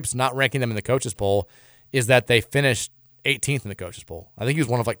Stoops not ranking them in the coaches poll is that they finished 18th in the coaches poll. I think he was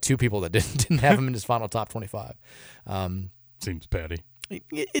one of like 2 people that didn't have him in his final top 25. Seems petty.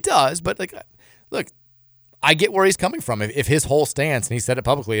 It does, but like, look, I get where he's coming from. If his whole stance, and he said it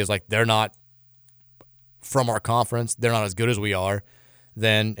publicly, is like they're not from our conference, they're not as good as we are,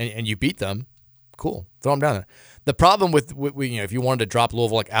 then and you beat them, cool, throw them down there. The problem with if you wanted to drop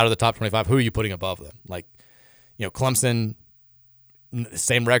Louisville like out of the top 25, who are you putting above them? Like, Clemson,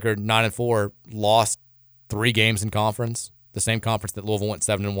 same record, 9-4, lost 3 games in conference, the same conference that Louisville went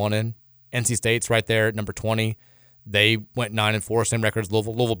 7-1 in. NC State's right there at number 20. They went 9-4, same record as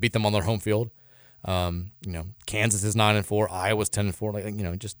Louisville. Louisville beat them on their home field. Kansas is 9-4. Iowa's 10-4.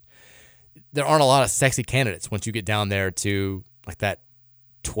 Like, just there aren't a lot of sexy candidates once you get down there to like that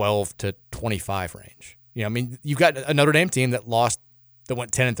 12 to 25 range. You've got a Notre Dame team that went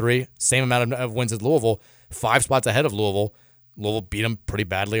 10-3, same amount of wins as Louisville, 5 spots ahead of Louisville. Louisville beat them pretty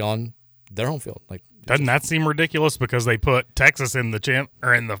badly on their home field. Like, doesn't that seem ridiculous because they put Texas in the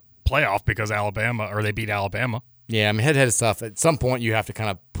playoff because they beat Alabama? Yeah, head-to-head stuff. At some point, you have to kind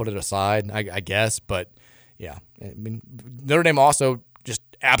of put it aside, I guess. But yeah, Notre Dame also just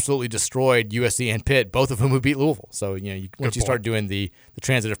absolutely destroyed USC and Pitt, both of whom who beat Louisville. So once you start doing the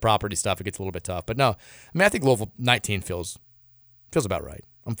transitive property stuff, it gets a little bit tough. But no, I think Louisville 19 feels about right.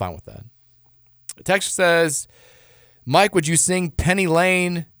 I'm fine with that. Text says, Mike, would you sing Penny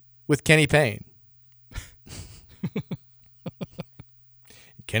Lane with Kenny Payne?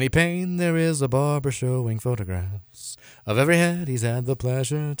 Kenny Payne, there is a barber showing photographs of every head he's had the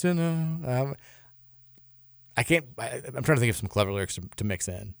pleasure to know. I'm trying to think of some clever lyrics to mix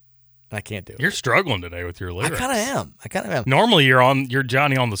in, and I can't do it. You're struggling today with your lyrics. I kind of am. Normally you're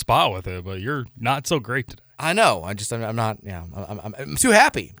Johnny on the spot with it, but you're not so great today. I know. I'm not. Yeah. I'm too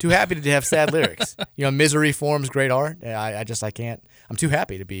happy. Too happy to have sad lyrics. Misery forms great art. I can't. I'm too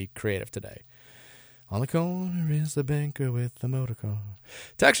happy to be creative today. On the corner is the banker with the motor car.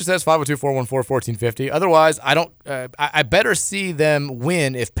 Texture says 502-414-1450. Otherwise, I don't. I better see them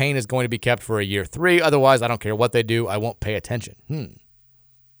win if Payne is going to be kept for a year 3. Otherwise, I don't care what they do. I won't pay attention.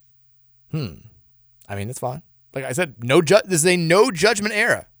 It's fine. Like I said, this is a no judgment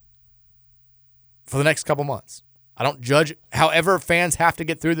era for the next couple months. I don't judge. However, fans have to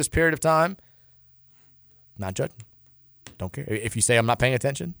get through this period of time. Not judging. Don't care. If you say I'm not paying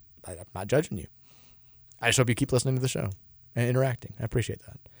attention, I'm not judging you. I just hope you keep listening to the show and interacting. I appreciate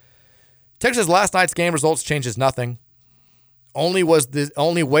that. Texas last night's game results changes nothing. Only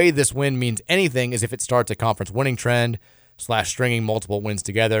way this win means anything is if it starts a conference winning trend / stringing multiple wins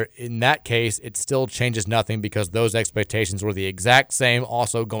together. In that case, it still changes nothing because those expectations were the exact same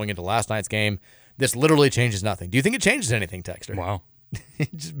also going into last night's game. This literally changes nothing. Do you think it changes anything, Texter? Wow.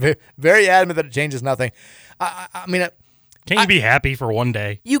 Just very, very adamant that it changes nothing. Can't you be happy for one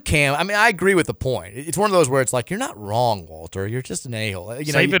day? You can. I agree with the point. It's one of those where it's like, you're not wrong, Walter. You're just an a-hole.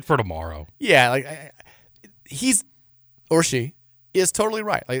 Save it for tomorrow. Yeah, like he's or she is totally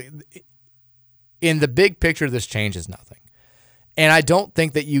right. Like, in the big picture, this changes nothing. And I don't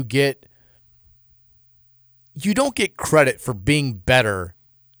think that you don't get credit for being better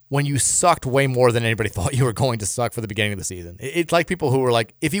when you sucked way more than anybody thought you were going to suck for the beginning of the season. It's like people who were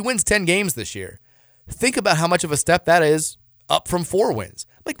like, if he wins 10 games this year, think about how much of a step that is up from 4 wins.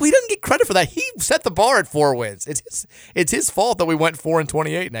 Like, we didn't get credit for that. He set the bar at 4 wins. It's his fault that we went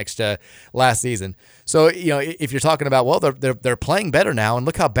 4-28 last season. So, if you're talking about, well, they're playing better now, and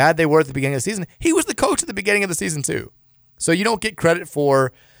look how bad they were at the beginning of the season. He was the coach at the beginning of the season too. So you don't get credit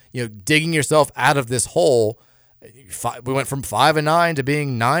for, digging yourself out of this hole. We went from 5-9 to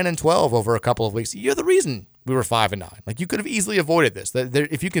being 9-12 over a couple of weeks. You're the reason we were 5-9. Like, you could have easily avoided this.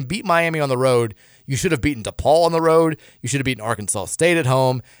 If you can beat Miami on the road, you should have beaten DePaul on the road. You should have beaten Arkansas State at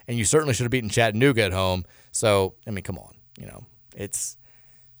home, and you certainly should have beaten Chattanooga at home. So, I mean, come on.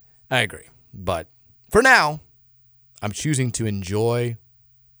 I agree. But for now, I'm choosing to enjoy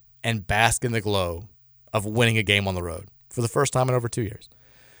and bask in the glow of winning a game on the road for the first time in over 2 years.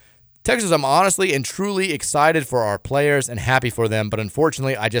 Texas, I'm honestly and truly excited for our players and happy for them, but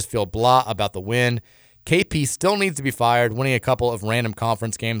unfortunately, I just feel blah about the win. KP still needs to be fired. Winning a couple of random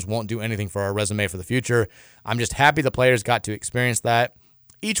conference games won't do anything for our resume for the future. I'm just happy the players got to experience that.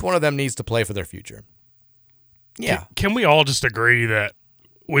 Each one of them needs to play for their future. Yeah. Can we all just agree that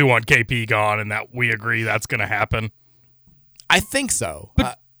we want KP gone and that we agree that's going to happen? I think so.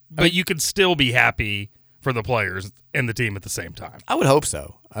 But you could still be happy for the players and the team at the same time. I would hope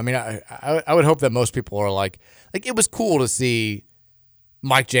so. I mean, I would hope that most people are like it was cool to see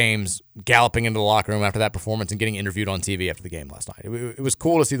Mike James galloping into the locker room after that performance and getting interviewed on TV after the game last night. It was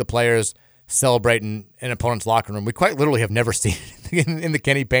cool to see the players celebrating in an opponent's locker room. We quite literally have never seen it in the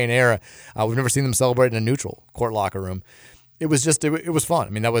Kenny Payne era. We've never seen them celebrate in a neutral court locker room. It was just, it was fun.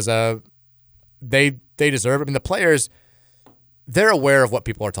 I mean, that was they deserve it. I mean, the players, they're aware of what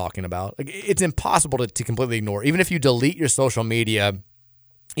people are talking about. Like, it's impossible to completely ignore. Even if you delete your social media,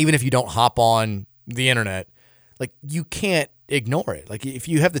 even if you don't hop on the internet, like, you can't ignore it. Like, if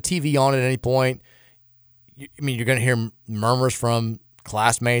you have the TV on at any point, you're going to hear murmurs from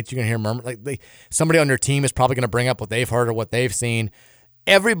classmates. You're going to hear murmurs. Somebody on your team is probably going to bring up what they've heard or what they've seen.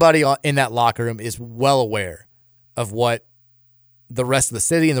 Everybody in that locker room is well aware of what the rest of the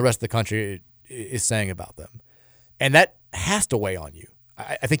city and the rest of the country is saying about them. And that has to weigh on you.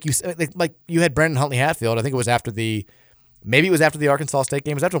 I think you had Brandon Huntley Hatfield. I think it was after maybe it was after the Arkansas State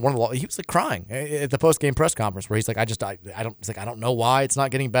game. It was after one of the, he was like crying at the post-game press conference where he's like, I don't know why it's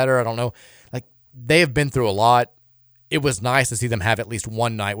not getting better. I don't know. Like, they have been through a lot. It was nice to see them have at least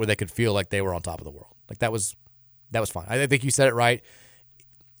one night where they could feel like they were on top of the world. Like, that was fine. I think you said it right.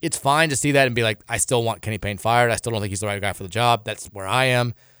 It's fine to see that and be like, I still want Kenny Payne fired. I still don't think he's the right guy for the job. That's where I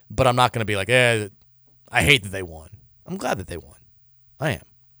am. But I'm not going to be like, I hate that they won. I'm glad that they won. I am.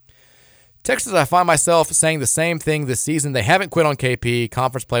 Texas, I find myself saying the same thing this season. They haven't quit on KP.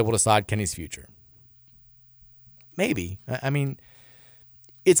 Conference play will decide Kenny's future. Maybe. I mean,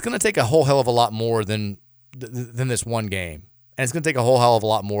 it's going to take a whole hell of a lot more than this one game. And it's going to take a whole hell of a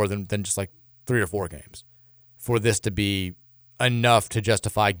lot more than just like 3 or 4 games for this to be enough to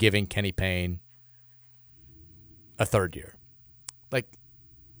justify giving Kenny Payne a third year. Like,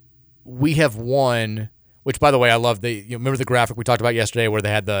 we have won, which, by the way, I love remember the graphic we talked about yesterday where they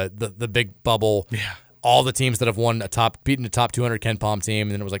had the big bubble. Yeah. All the teams that have beaten a top 200 Ken Palm team,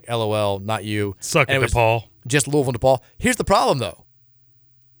 and then it was like, LOL, not you. Suck at DePaul. Just Louisville and DePaul. Here's the problem, though.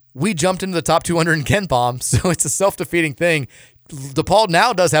 We jumped into the top 200 in Ken Palm, so it's a self-defeating thing. DePaul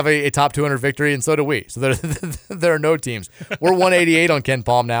now does have a top 200 victory, and so do we. So there are no teams. We're 188 on Ken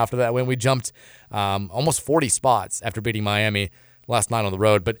Palm now after that win. We jumped almost 40 spots after beating Miami last night on the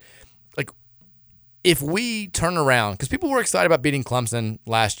road. But, like, if we turn around, because people were excited about beating Clemson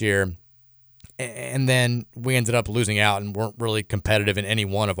last year, and then we ended up losing out and weren't really competitive in any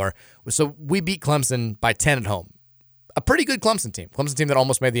one of our. So we beat Clemson by 10 at home. A pretty good Clemson team that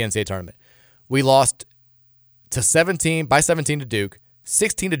almost made the NCAA tournament. We lost by 17 to Duke,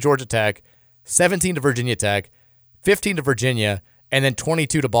 16 to Georgia Tech, 17 to Virginia Tech, 15 to Virginia, and then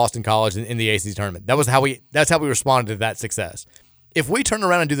 22 to Boston College in the ACC tournament. That's how we responded to that success. If we turn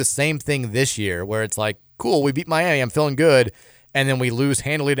around and do the same thing this year, where it's like, cool, we beat Miami, I'm feeling good, and then we lose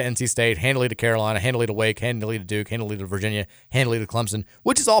handily to NC State, handily to Carolina, handily to Wake, handily to Duke, handily to Virginia, handily to Clemson,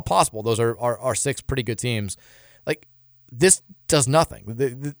 which is all possible. Those are 6 pretty good teams. Like, this does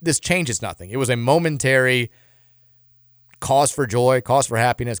nothing. This changes nothing. It was a momentary cause for joy, cause for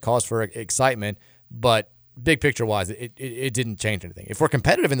happiness, cause for excitement, but big picture-wise, it didn't change anything. If we're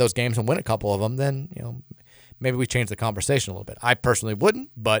competitive in those games and win a couple of them, then maybe we change the conversation a little bit. I personally wouldn't,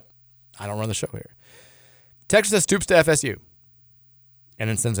 but I don't run the show here. Texas has stoops to FSU. And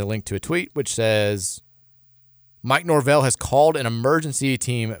then sends a link to a tweet which says, Mike Norvell has called an emergency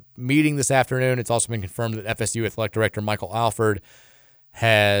team meeting this afternoon. It's also been confirmed that FSU Athletic Director Michael Alford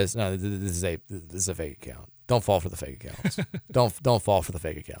has this is a fake account. Don't fall for the fake accounts. don't fall for the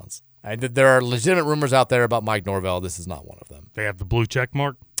fake accounts. There are legitimate rumors out there about Mike Norvell. This is not one of them. They have the blue check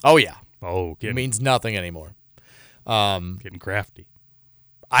mark? Oh, yeah. Oh, it means nothing anymore. Getting crafty.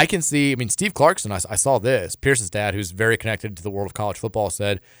 I can see, Steve Clarkson, I saw this. Pierce's dad, who's very connected to the world of college football,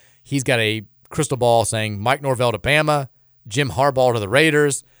 said he's got a crystal ball saying Mike Norvell to Bama, Jim Harbaugh to the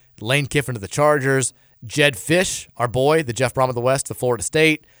Raiders, Lane Kiffin to the Chargers, Jed Fish, our boy, the Jeff Brom of the West, to Florida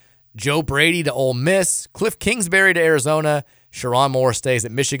State, Joe Brady to Ole Miss, Cliff Kingsbury to Arizona, Sherrone Moore stays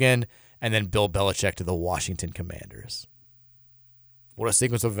at Michigan, and then Bill Belichick to the Washington Commanders. What a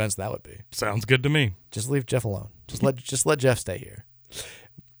sequence of events that would be. Sounds good to me. Just leave Jeff alone. Just let Jeff stay here.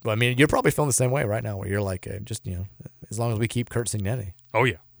 Well, you're probably feeling the same way right now, where you're like, as long as we keep Kurt Cignetti. Oh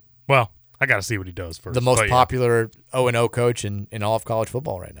yeah. Well, I got to see what he does first. The most popular 0-0 coach in all of college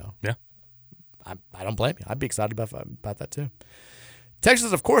football right now. Yeah. I don't blame you. I'd be excited about that too.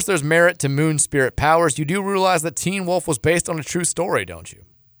 Texas, of course, there's merit to Moon Spirit Powers. You do realize that Teen Wolf was based on a true story, don't you?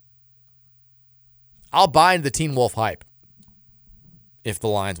 I'll buy into the Teen Wolf hype if the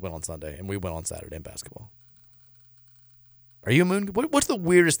Lions win on Sunday and we win on Saturday in basketball. Are you a Moon? What's the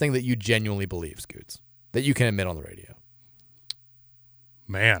weirdest thing that you genuinely believe, Scoots, that you can admit on the radio?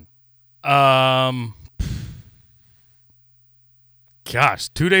 Man. Gosh,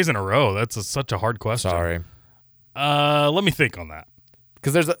 2 days in a row. That's such a hard question. Sorry. Let me think on that.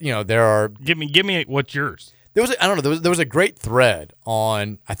 Because there are. Give me what's yours. There was a great thread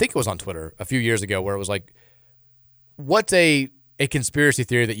on, I think it was on Twitter a few years ago, where it was like, what's a conspiracy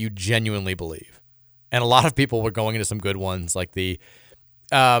theory that you genuinely believe? And a lot of people were going into some good ones, like here's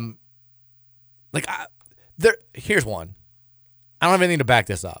one. I don't have anything to back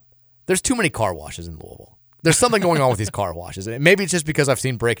this up. There's too many car washes in Louisville. There's something going on with these car washes. Maybe it's just because I've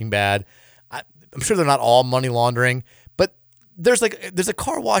seen Breaking Bad. I'm sure they're not all money laundering, but there's a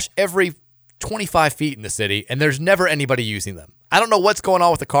car wash every 25 feet in the city, and there's never anybody using them. I don't know what's going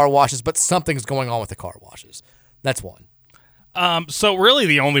on with the car washes, but something's going on with the car washes. That's one. So really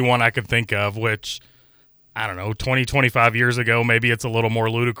the only one I could think of, which, I don't know, 20, 25 years ago, maybe it's a little more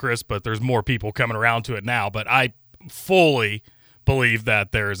ludicrous, but there's more people coming around to it now. But I fully believe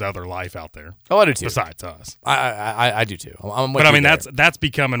that there is other life out there. Oh, I do too. Besides us. I do too. That's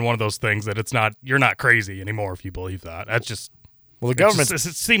becoming one of those things that you're not crazy anymore if you believe that. That's just. Well, the government. It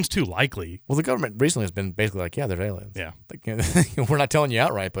seems too likely. Well, the government recently has been basically like, yeah, there's aliens. Yeah. We're not telling you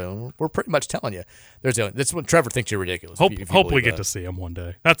outright, but we're pretty much telling you there's aliens. That's when Trevor thinks you're ridiculous. Hope we get to see them one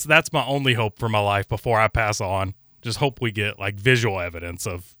day. That's my only hope for my life before I pass on. Just hope we get visual evidence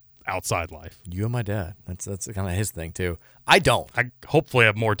of outside life. You and my dad. That's kind of his thing too. I don't. I hopefully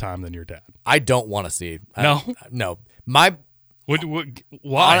have more time than your dad. I don't want to see. No. My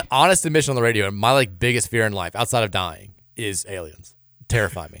why? Honest admission on the radio. My biggest fear in life, outside of dying, is aliens.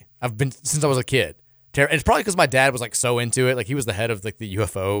 Terrify me. I've been since I was a kid. And it's probably because my dad was so into it. He was the head of the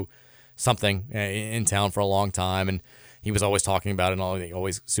UFO something in town for a long time, and he was always talking about it and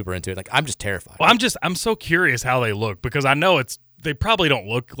always super into it. I'm just terrified. Well, I'm so curious how they look, because I know they probably don't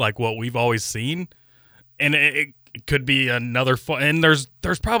look like what we've always seen, and it could be another and there's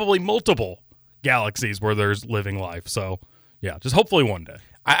probably multiple galaxies where there's living life. So yeah, just hopefully one day.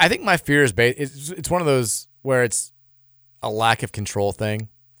 I think my fear is it's one of those where it's a lack of control thing.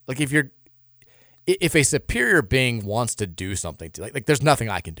 If a superior being wants to do something to there's nothing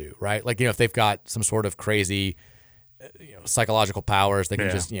I can do, right? If they've got some sort of crazy psychological powers, they can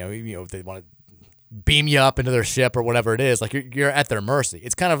just if they want to beam you up into their ship or whatever it is, you're at their mercy.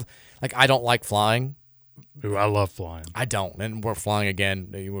 It's kind of I don't like flying. Ooh, I love flying. I don't, and we're flying again.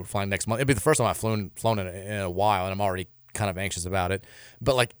 We're flying next month. It'll be the first time I've flown in a while, and I'm already kind of anxious about it.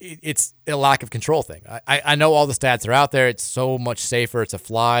 But it's a lack of control thing. I know all the stats are out there. It's so much safer to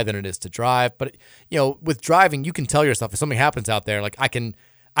fly than it is to drive. But with driving, you can tell yourself if something happens out there,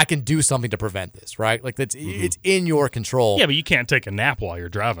 I can do something to prevent this, right? It's in your control. Yeah, but you can't take a nap while you're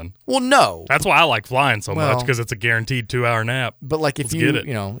driving. Well, no. That's why I like flying so much, because it's a guaranteed 2-hour nap. But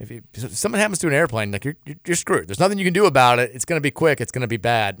if something happens to an airplane, you're screwed. There's nothing you can do about it. It's going to be quick. It's going to be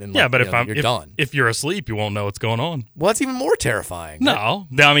bad. And but you're done. If you're asleep, you won't know what's going on. Well, that's even more terrifying. No,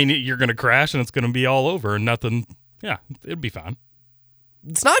 you're going to crash and it's going to be all over and nothing. Yeah, it'd be fine.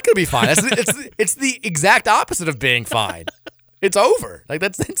 It's not going to be fine. It's the exact opposite of being fine. It's over.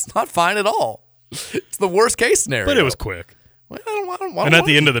 It's not fine at all. It's the worst case scenario. But it was quick. Well, I don't and at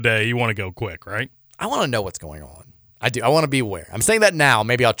the end of the day, you want to go quick, right? I want to know what's going on. I do. I want to be aware. I'm saying that now.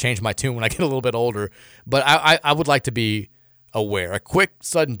 Maybe I'll change my tune when I get a little bit older. But I would like to be aware. A quick,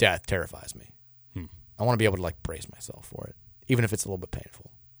 sudden death terrifies me. I want to be able to like brace myself for it, even if it's a little bit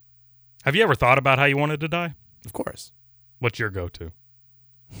painful. Have you ever thought about how you wanted to die? Of course. What's your go-to?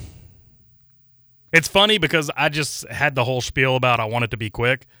 It's funny because I just had the whole spiel about I want it to be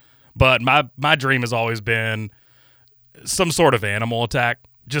quick, but my dream has always been some sort of animal attack.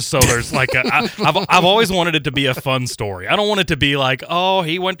 Just so there's like I've always wanted it to be a fun story. I don't want it to be like, oh,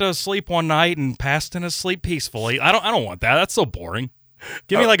 he went to sleep one night and passed in his sleep peacefully. I don't want that. That's so boring.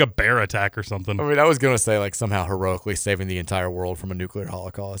 Give me like a bear attack or something. I mean, I was gonna say like somehow heroically saving the entire world from a nuclear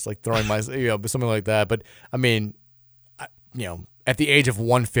holocaust, like throwing my something like that. But I mean, at the age of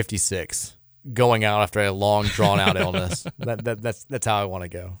 156. Going out after a long, drawn-out illness. That's how I want to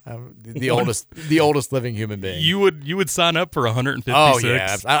go. I'm the oldest living human being. You would sign up for 156? Oh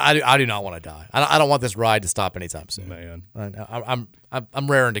yeah, I do not want to die. I don't want this ride to stop anytime soon. Man, I'm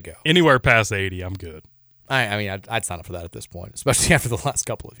raring to go. Anywhere past 80, I'm good. I mean, I'd sign up for that at this point, especially after the last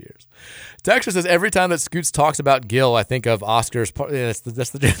couple of years. Texture says, every time that Scoots talks about Gil, I think of Oscar's.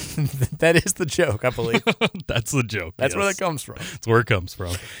 That is the joke, I believe. That's the joke. That's where that comes from. That's where it comes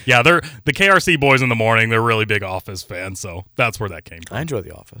from. Yeah, they're the KRC boys in the morning. They're really big Office fans, so that's where that came from. I enjoy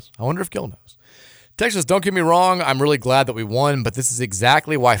The Office. I wonder if Gil knows. Texas, don't get me wrong, I'm really glad that we won, but this is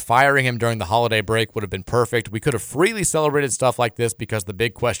exactly why firing him during the holiday break would have been perfect. We could have freely celebrated stuff like this because the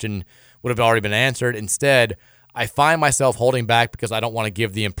big question would have already been answered. Instead, I find myself holding back because I don't want to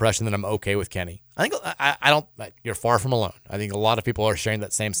give the impression that I'm okay with Kenny. I think I don't. You're far from alone. I think a lot of people are sharing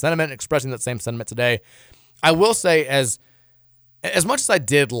that same sentiment, expressing that same sentiment today. I will say, as much as I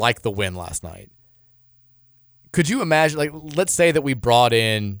did like the win last night, could you imagine, like, let's say that we brought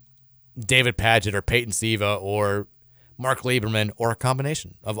in David Padgett or Peyton Siva or Mark Lieberman or a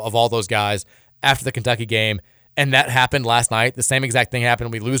combination of all those guys after the Kentucky game, and that happened last night. The same exact thing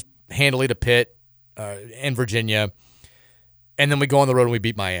happened. We lose handily to Pitt in Virginia, and then we go on the road and we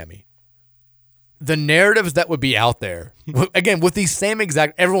beat Miami. The narratives that would be out there, again, with these same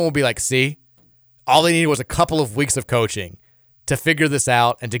exact, everyone will be like, see, all they needed was a couple of weeks of coaching to figure this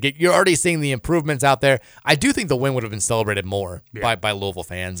out and to get, you're already seeing the improvements out there. I do think the win would have been celebrated more by Louisville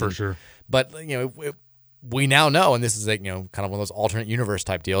fans. For sure. But, we now know, and this is kind of one of those alternate universe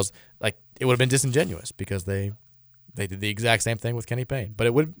type deals, like it would have been disingenuous because they did the exact same thing with Kenny Payne. But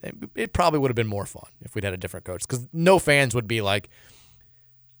it probably would have been more fun if we'd had a different coach because no fans would be like,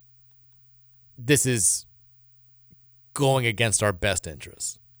 this is going against our best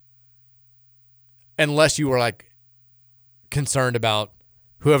interests. Unless you were like, concerned about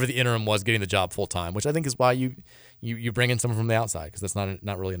whoever the interim was getting the job full time, which I think is why you bring in someone from the outside because that's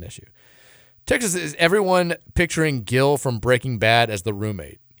not really an issue. Texas, is everyone picturing Gil from Breaking Bad as the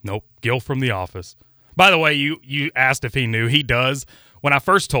roommate? Nope, Gil from The Office. By the way, you asked if he knew. He does. When I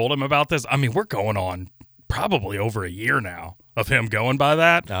first told him about this, I mean, we're going on probably over a year now of him going by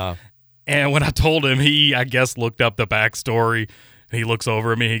that. And when I told him, he, I guess, looked up the backstory. He looks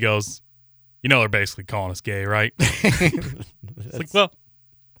over at me. He goes, they're basically calling us gay, right? It's like, well,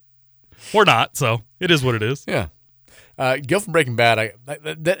 we're not, so it is what it is. Yeah. Gil from Breaking Bad,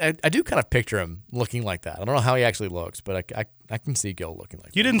 I do kind of picture him looking like that. I don't know how he actually looks, but I can see Gil looking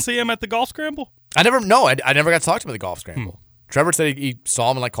like that. You didn't see him at the golf scramble? I never got to talk to him at the golf scramble. Trevor said he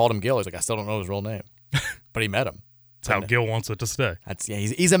saw him and called him Gil. He's like, I still don't know his real name. But he met him. That's how Gil wants it to stay.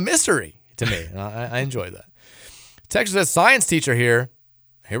 He's a mystery to me. And I enjoy that. Texas says, science teacher here.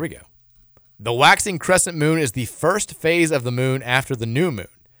 Here we go. The waxing crescent moon is the first phase of the moon after the new moon.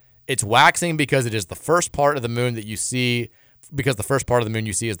 It's waxing because it is the first part of the moon that you see, because the first part of the moon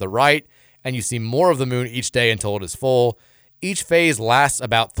you see is the right, and you see more of the moon each day until it is full. Each phase lasts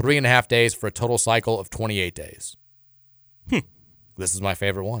about 3.5 days for a total cycle of 28 days. This is my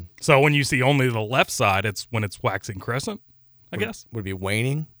favorite one. So when you see only the left side, it's when it's waxing crescent, I guess? Would it be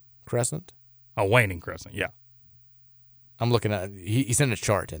waning crescent? A waning crescent, yeah. I'm looking at, he sent a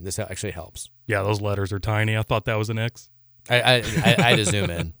chart in. This actually helps. Yeah, those letters are tiny. I thought that was an X. I had to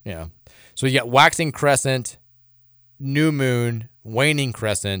zoom in. Yeah. So you got waxing crescent, new moon, waning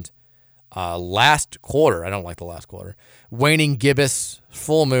crescent, last quarter. I don't like the last quarter. Waning gibbous,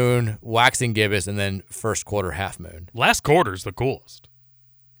 full moon, waxing gibbous, and then first quarter half moon. Last quarter's the coolest.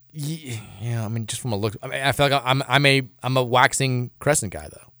 Yeah, I mean, just from a look. I mean, I feel like I'm a waxing crescent guy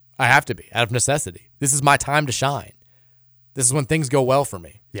though. I have to be out of necessity. This is my time to shine. This is when things go well for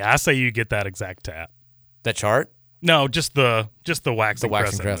me. Yeah, I say you get that exact tat. That chart? No, just the waxing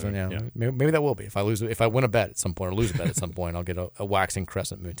crescent. Yeah. Maybe that will be. If I win a bet at some point or lose a bet at some point, I'll get a waxing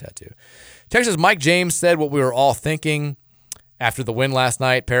crescent moon tattoo. Texas Mike James said what we were all thinking, after the win last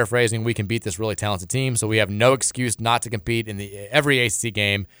night, paraphrasing, we can beat this really talented team, so we have no excuse not to compete in every ACC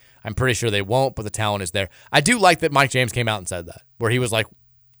game. I'm pretty sure they won't, but the talent is there. I do like that Mike James came out and said that, where he was like,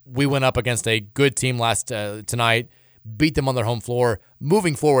 we went up against a good team tonight, beat them on their home floor.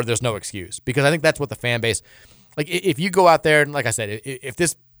 Moving forward, there's no excuse, because I think that's what the fan base, like if you go out there and like I said, if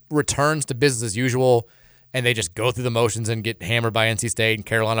this returns to business as usual and they just go through the motions and get hammered by NC State and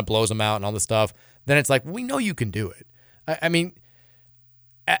Carolina blows them out and all this stuff, then it's like, we know you can do it. I mean,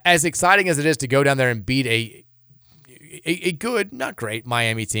 as exciting as it is to go down there and beat a good, not great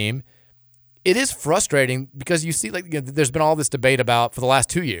Miami team, it is frustrating because you see, like, there's been all this debate about for the last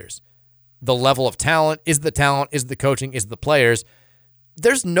 2 years, the level of talent. Is it the coaching? Is it the players?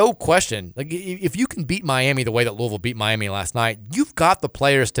 There's no question. Like, if you can beat Miami the way that Louisville beat Miami last night, you've got the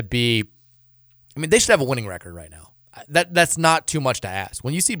players to be. I mean, they should have a winning record right now. That's not too much to ask.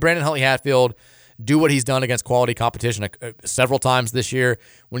 When you see Brandon Huntley-Hatfield do what he's done against quality competition several times this year,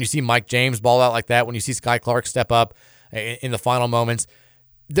 when you see Mike James ball out like that, when you see Sky Clark step up in the final moments,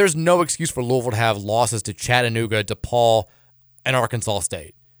 there's no excuse for Louisville to have losses to Chattanooga, DePaul, and Arkansas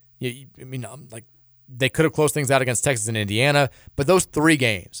State. I mean, like, they could have closed things out against Texas and Indiana, but those 3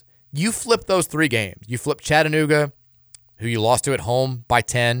 games, you flip those 3 games. You flip Chattanooga, who you lost to at home by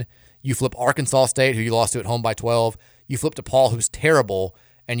 10. You flip Arkansas State, who you lost to at home by 12. You flip DePaul, who's terrible,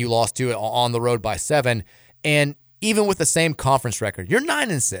 and you lost to it on the road by 7. And even with the same conference record, you're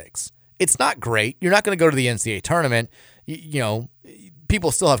 9-6. It's not great. You're not going to go to the NCAA tournament.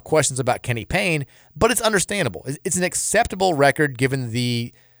 People still have questions about Kenny Payne, but it's understandable. It's an acceptable record given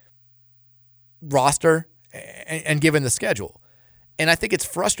the roster and given the schedule. And I think it's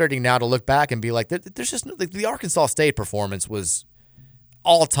frustrating now to look back and be like, there's just like the Arkansas State performance was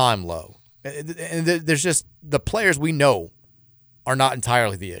all-time low. And there's just the players we know are not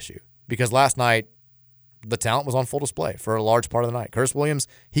entirely the issue, because last night the talent was on full display for a large part of the night. Curtis Williams,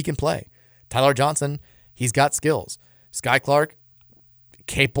 he can play. Tyler Johnson, he's got skills. Sky Clark,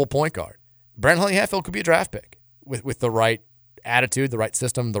 capable point guard. Brandon Huntley-Hatfield could be a draft pick with the right attitude, the right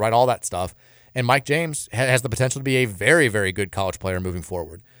system, the right all that stuff. And Mike James has the potential to be a very, very good college player moving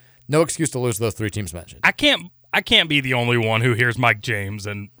forward. No excuse to lose to those 3 teams mentioned. I can't be the only one who hears Mike James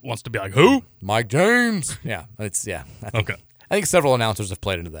and wants to be like, who? Mike James. Yeah. Okay. I think several announcers have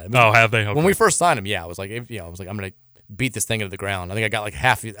played into that. Oh, have they? Okay. When we first signed him, I was like, I'm going to beat this thing into the ground. I think I got like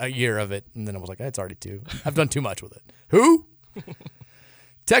half a year of it, and then I was like, it's already 2. I've done too much with it. Who?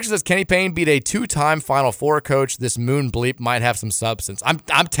 Texas says Kenny Payne beat a 2-time Final Four coach. This moon bleep might have some substance.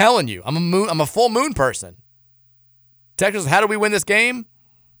 I'm telling you, I'm a full moon person. Texas, how do we win this game?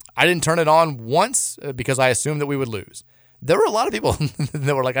 I didn't turn it on once because I assumed that we would lose. There were a lot of people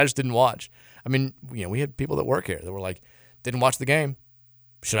that were like, I just didn't watch. I mean, we had people that work here that were like, didn't watch the game.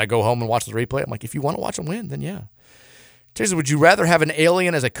 Should I go home and watch the replay? I'm like, if you want to watch them win, then yeah. Texas, would you rather have an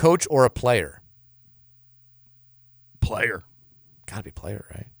alien as a coach or a player? Player. Gotta be player,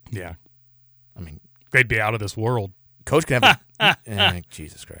 right? Yeah. I mean, they'd be out of this world. Coach can have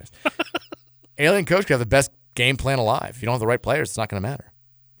Jesus Christ. Alien coach can have the best game plan alive. If you don't have the right players, it's not going to matter.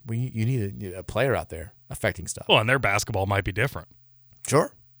 You need a player out there affecting stuff. Well, and their basketball might be different.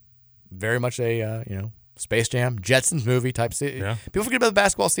 Sure. Very much a Space Jam, Jetsons movie type. Yeah. People forget about the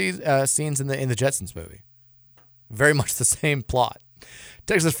basketball scenes in the Jetsons movie. Very much the same plot.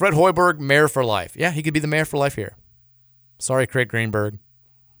 Texas, Fred Hoiberg, mayor for life. Yeah, he could be the mayor for life here. Sorry, Craig Greenberg.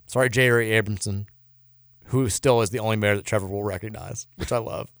 Sorry, J.R. Abramson, who still is the only mayor that Trevor will recognize, which I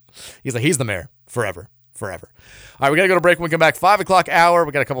love. He's the mayor forever. All right, we got to go to break when we come back. 5 o'clock hour.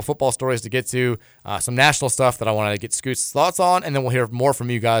 We got a couple football stories to get to, some national stuff that I want to get Scoot's thoughts on, and then we'll hear more from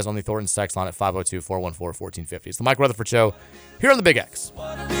you guys on the Thornton's text line at 502-414-1450. It's the Mike Rutherford Show here on the Big X.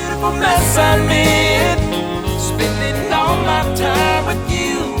 What a beautiful mess I made, spending all my time with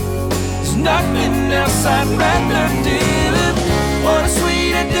you. There's nothing else I'd rather do. What a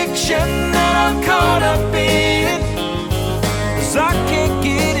sweet addiction that I'm caught up in, 'cause I can't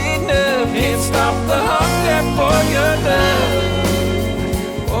get enough, can't stop the hunger for your love.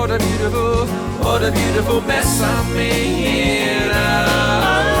 What a beautiful mess I made.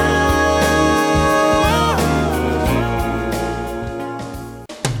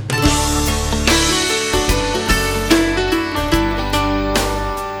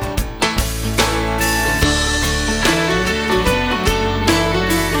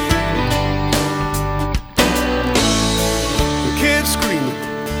 Kids screaming,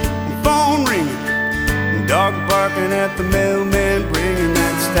 phone ringing, dog barking at the mailman, bringing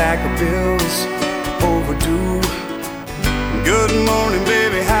that stack of bills overdue. Good morning,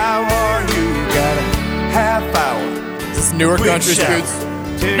 baby, how are you? Got a half hour. Is this newer country, shower.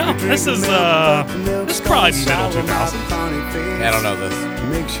 Scoots? No, this is probably middle 2000s. Yeah, I don't know this.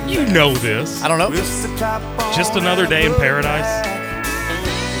 You know this. I don't know. Just Another Day in Paradise.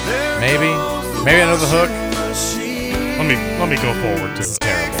 Maybe I know the hook. Let me go forward to This is it.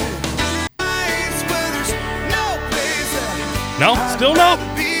 terrible. No, still no.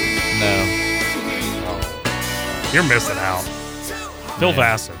 No. You're missing out. Phil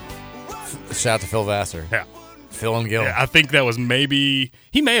Vassar. Shout out to Phil Vassar. Yeah. Phil and Gil. Yeah, I think that was he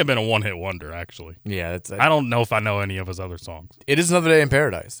may have been a one-hit wonder, actually. Yeah. I don't know if I know any of his other songs. It is Another Day in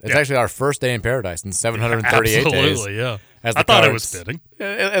Paradise. It's actually our first day in paradise in 738 days. Absolutely, yeah. I thought it was fitting.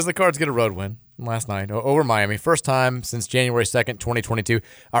 As the Cards get a road win last night over Miami. First time since January 2nd, 2022.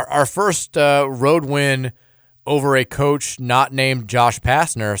 Our first road win over a coach not named Josh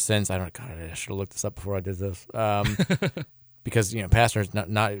Pastner since, I should have looked this up before I did this. Because, Pastner's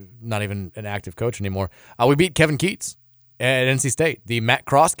not even an active coach anymore. We beat Kevin Keats at NC State, the Matt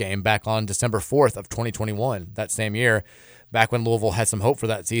Cross game back on December 4th of 2021, that same year, back when Louisville had some hope for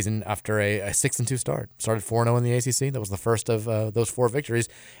that season after a 6-2 start. Started 4-0 in the ACC. That was the first of those 4 victories.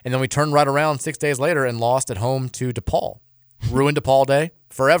 And then we turned right around 6 days later and lost at home to DePaul. Ruined DePaul Day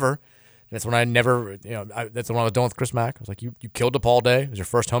forever. That's when I never, that's when I was done with Chris Mack. I was like, you killed DePaul Day. It was your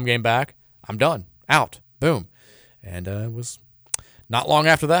first home game back. I'm done. Out. Boom. And it was not long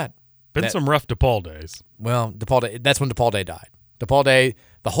after that. Been some rough DePaul days. Well, DePaul Day, that's when DePaul Day died. DePaul Day,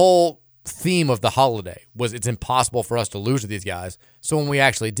 the whole theme of the holiday was it's impossible for us to lose to these guys. So when we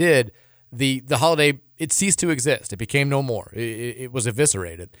actually did, the holiday, it ceased to exist. It became no more. It was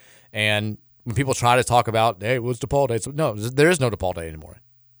eviscerated. And when people try to talk about, hey, what's DePaul Day? So, no, there is no DePaul Day anymore.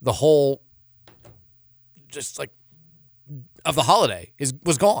 The whole, just like, of the holiday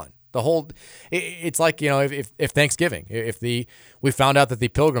was gone. The whole, it's like, if Thanksgiving, we found out that the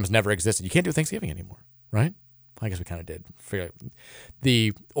Pilgrims never existed, you can't do Thanksgiving anymore, right? I guess we kind of did. Figure out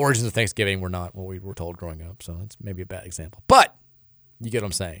the origins of Thanksgiving were not what we were told growing up, so it's maybe a bad example. But you get what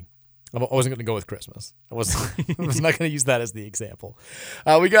I'm saying. I wasn't going to go with Christmas. I was not going to use that as the example.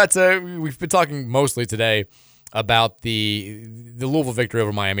 We've been talking mostly today about the Louisville victory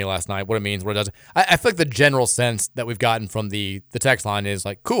over Miami last night, what it means, what it does. I feel like the general sense that we've gotten from the text line is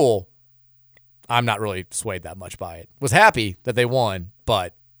like, cool. I'm not really swayed that much by it. Was happy that they won,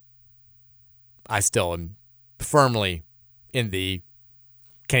 but I still am firmly in the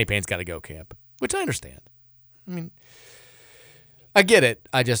Kenny Payne's got to go camp, which I understand. I mean, I get it.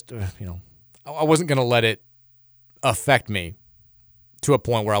 I just, I wasn't going to let it affect me to a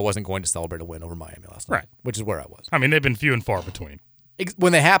point where I wasn't going to celebrate a win over Miami last night, which is where I was. I mean, they've been few and far between.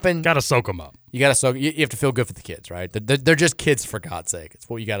 When they happen, got to soak them up. You got to soak. You have to feel good for the kids, right? They're just kids, for God's sake. It's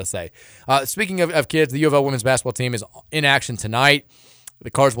what you got to say. Speaking of kids, the U of L women's basketball team is in action tonight. The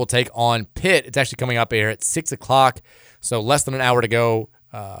Cards will take on Pitt. It's actually coming up here at 6:00, so less than an hour to go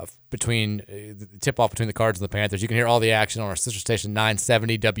between the tip-off between the Cards and the Panthers. You can hear all the action on our sister station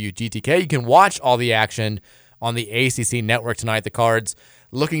 970 WGTK. You can watch all the action on the ACC network tonight. The Cards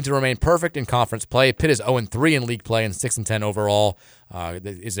looking to remain perfect in conference play. Pitt is 0-3 in league play and 6-10 overall. It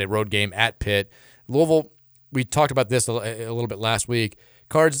is a road game at Pitt. Louisville, we talked about this a little bit last week.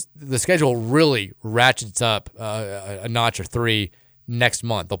 Cards, the schedule really ratchets up a notch or 3 next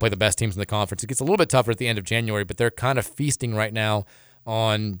month. They'll play the best teams in the conference. It gets a little bit tougher at the end of January, but they're kind of feasting right now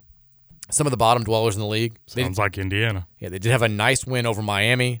on some of the bottom dwellers in the league. Sounds like Indiana. Yeah, they did have a nice win over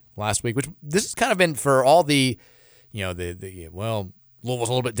Miami last week, which this has kind of been for all the, Louisville's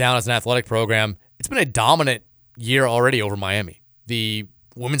a little bit down as an athletic program. It's been a dominant year already over Miami. The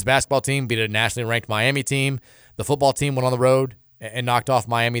women's basketball team beat a nationally ranked Miami team. The football team went on the road and knocked off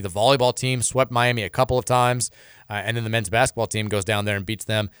Miami. The volleyball team swept Miami a couple of times. And then the men's basketball team goes down there and beats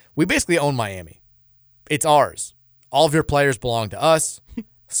them. We basically own Miami. It's ours. All of your players belong to us.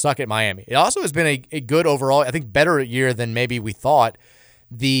 Suck at Miami. It also has been a good overall, I think, better year than maybe we thought.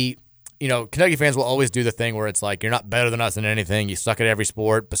 Kentucky fans will always do the thing where it's like, you're not better than us in anything. You suck at every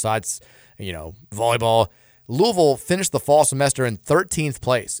sport besides, volleyball. Louisville finished the fall semester in 13th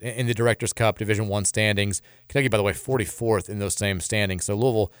place in the Directors Cup Division I standings. Kentucky, by the way, 44th in those same standings. So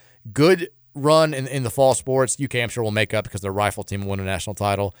Louisville, good run in the fall sports. UK, I'm sure, will make up because their rifle team won a national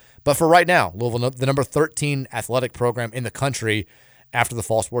title. But for right now, Louisville, the number 13 athletic program in the country after the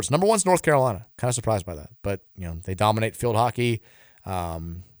fall sports. Number 1's North Carolina. Kind of surprised by that. But, they dominate field hockey.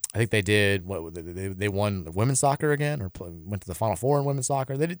 I think they did. They won women's soccer again, or went to the Final Four in women's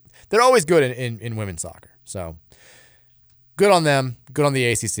soccer. They're always good in women's soccer. So good on them. Good on the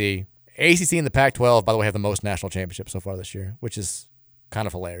ACC. ACC and the Pac-12, by the way, have the most national championships so far this year, which is kind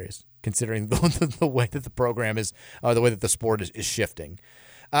of hilarious considering the way that the program is, the way that the sport is shifting.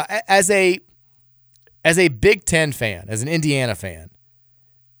 As a Big Ten fan, as an Indiana fan,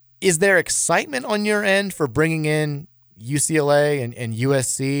 Is there excitement on your end for bringing in UCLA and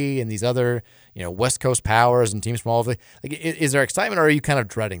USC and these other, West Coast powers and teams from all over? Is there excitement, or are you kind of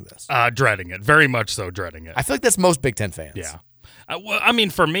dreading this? Dreading it. Very much so dreading it. I feel like that's most Big Ten fans. Yeah.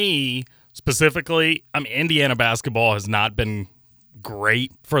 For me specifically, Indiana basketball has not been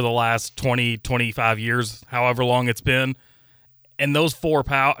great for the last 20, 25 years, however long it's been. And those four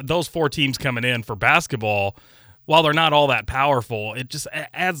teams coming in for basketball, while they're not all that powerful, it just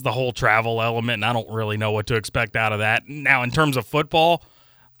adds the whole travel element, and I don't really know what to expect out of that. Now, in terms of football,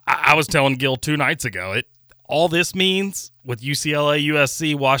 I was telling Gil 2 nights ago, all this means with UCLA,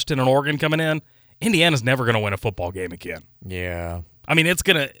 USC, Washington, and Oregon coming in, Indiana's never going to win a football game again. Yeah. It's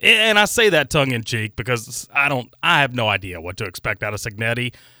going to – and I say that tongue-in-cheek because I have no idea what to expect out of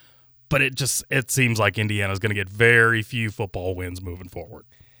Cignetti, but it seems like Indiana's going to get very few football wins moving forward.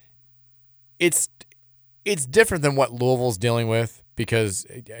 It's different than what Louisville's dealing with, because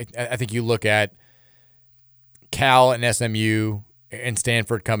I think you look at Cal and SMU and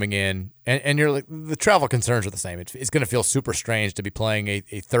Stanford coming in, and you're like, the travel concerns are the same. It's going to feel super strange to be playing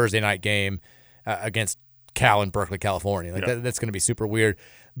a Thursday night game against Cal in Berkeley, California. That's going to be super weird.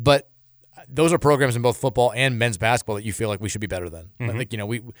 But those are programs in both football and men's basketball that you feel like we should be better than. Mm-hmm. I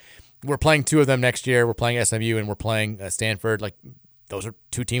think we're playing 2 of them next year. We're playing SMU and we're playing Stanford. Like, those are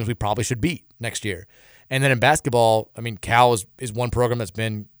 2 teams we probably should beat next year. And then in basketball, Cal is one program that's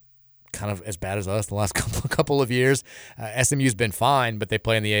been kind of as bad as us the last couple of years. SMU's been fine, but they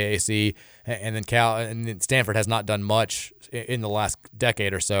play in the AAC, and then Cal and then Stanford has not done much in the last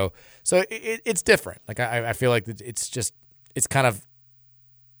decade or so. So it's different. Like, I feel like it's kind of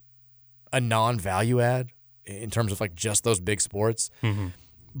a non-value add in terms of like just those big sports,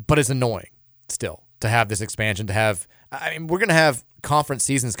 but it's annoying still to have this expansion, to have. We're going to have conference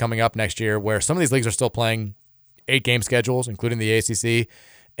seasons coming up next year where some of these leagues are still playing 8-game schedules, including the ACC,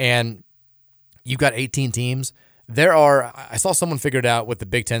 and you've got 18 teams. I saw someone figured out with the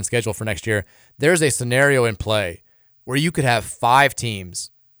Big Ten schedule for next year, there's a scenario in play where you could have 5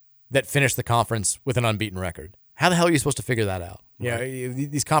 teams that finish the conference with an unbeaten record. How the hell are you supposed to figure that out? Right.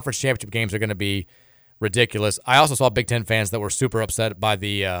 These conference championship games are going to be ridiculous. I also saw Big Ten fans that were super upset by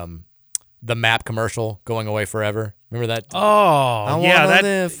the MAP commercial going away forever. Remember that? Oh,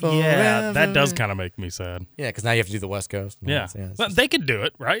 that does kind of make me sad. Yeah, because now you have to do the West Coast. But they could do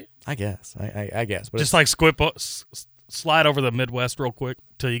it, right? I guess. I guess. But just like slide over the Midwest real quick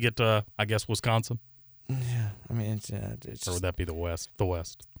till you get to, I guess, Wisconsin. Yeah, it's or would that be the West? The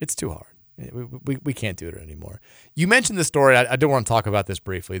West. It's too hard. We can't do it anymore. You mentioned the story. I do want to talk about this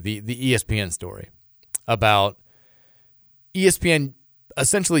briefly. The ESPN story about ESPN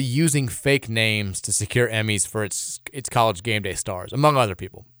essentially using fake names to secure Emmys for its College Game Day stars, among other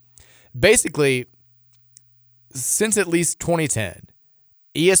people. Basically, since at least 2010,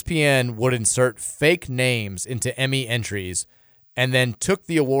 ESPN would insert fake names into Emmy entries and then took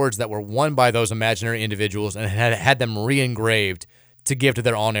the awards that were won by those imaginary individuals and had them re-engraved to give to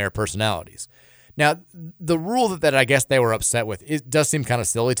their on-air personalities. Now, the rule that I guess they were upset with, it does seem kind of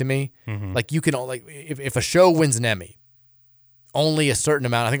silly to me. Mm-hmm. Like, you can, like, if a show wins an Emmy, only a certain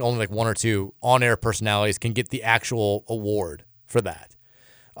amount, I think only like 1 or 2 on-air personalities can get the actual award for that.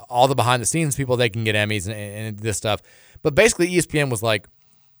 All the behind-the-scenes people, they can get Emmys and this stuff. But basically, ESPN was like,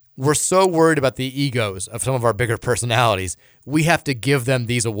 we're so worried about the egos of some of our bigger personalities, we have to give them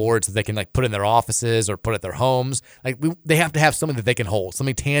these awards that they can like put in their offices or put at their homes. Like, they have to have something that they can hold,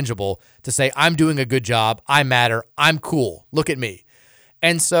 something tangible to say, I'm doing a good job, I matter, I'm cool, look at me.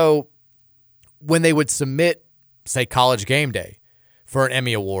 And so when they would submit, say, College Game Day for an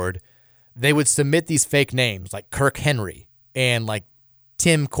Emmy Award, they would submit these fake names like Kirk Henry and like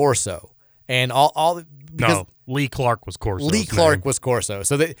Tim Corso and all no, Lee Clark was Corso. Lee Clark was Corso.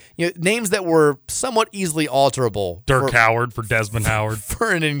 So that, names that were somewhat easily alterable. Dirk Howard for Desmond Howard.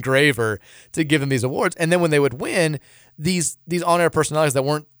 For an engraver to give them these awards. And then when they would win, these on-air personalities that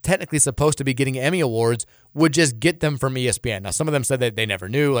weren't technically supposed to be getting Emmy Awards would just get them from ESPN. Now, some of them said that they never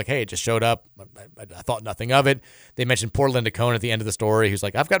knew, like, hey, it just showed up. I thought nothing of it. They mentioned poor Linda Cohn at the end of the story, who's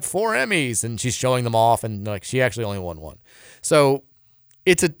like, I've got 4 Emmys, and she's showing them off, and like she actually only won 1. So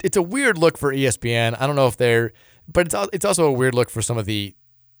it's a weird look for ESPN. I don't know if but it's also a weird look for some of the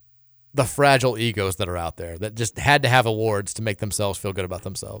fragile egos that are out there that just had to have awards to make themselves feel good about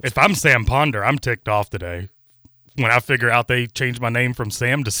themselves. If I'm Sam Ponder, I'm ticked off today. When I figure out they changed my name from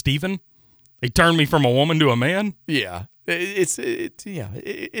Sam to Steven, they turned me from a woman to a man. Yeah, it's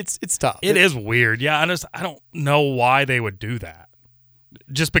tough. It is weird. Yeah, I don't know why they would do that.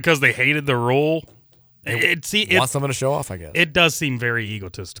 Just because they hated the rule. It want someone to show off, I guess. It does seem very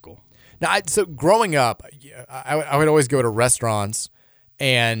egotistical. Now, so growing up, I would always go to restaurants,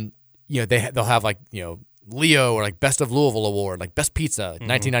 and they'll have like Leo or like Best of Louisville award, like Best Pizza,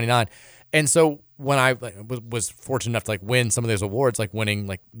 1999, and so when I was fortunate enough to like win some of those awards, like winning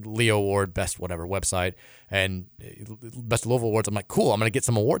like Leo Award, Best whatever website, and Best of Louisville awards, I'm like, cool, I'm gonna get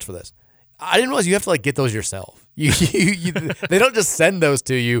some awards for this. I didn't realize you have to like get those yourself. They don't just send those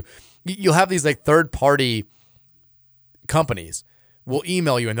to you. You'll have these like third party companies will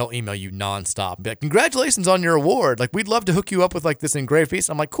email you, and they'll email you nonstop. Be like, congratulations on your award. Like, we'd love to hook you up with like this engraved piece.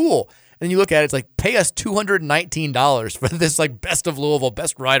 I'm like, cool. And then you look at it, it's like, pay us $219 for this like Best of Louisville,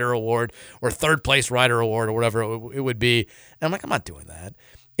 Best Writer Award, or Third Place Writer Award, or whatever it would be. And I'm like, I'm not doing that.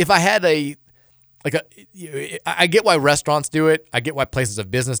 If I had I get why restaurants do it. I get why places of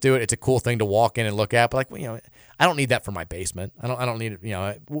business do it. It's a cool thing to walk in and look at. But like, I don't need that for my basement. I don't need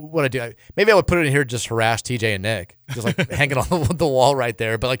it. What I do, maybe I would put it in here to just harass TJ and Nick, just like hang it on the wall right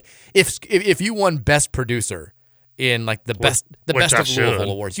there. But like, if you won Best Producer in like the best of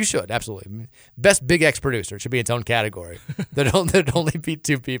Louisville awards, you should absolutely. Best Big X Producer, it should be its own category. There'd only be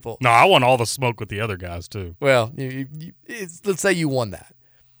two people. No, I want all the smoke with the other guys too. Well, let's say you won that.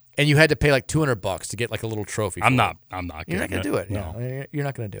 And you had to pay like $200 to get like a little trophy. I'm not. You're not going to do it. No, you're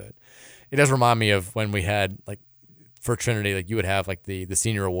not going to do it. It does remind me of when we had like for Trinity, like you would have like the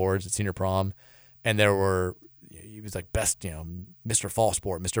senior awards at senior prom, and there were it was like best Mr. Fall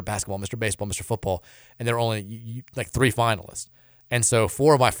Sport, Mr. Basketball, Mr. Baseball, Mr. Football, and there were only like 3 finalists. And so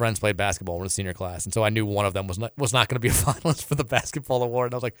 4 of my friends played basketball in the senior class, and so I knew one of them was not going to be a finalist for the basketball award.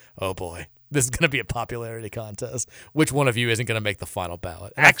 And I was like, oh boy, this is going to be a popularity contest. Which one of you isn't going to make the final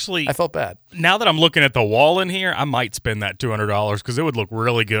ballot? And actually, I felt bad. Now that I'm looking at the wall in here, I might spend that $200 because it would look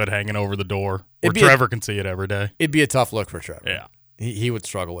really good hanging over the door where Trevor can see it every day. It'd be a tough look for Trevor. Yeah. He would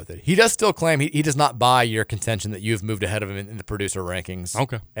struggle with it. He does still claim he does not buy your contention that you've moved ahead of him in the producer rankings.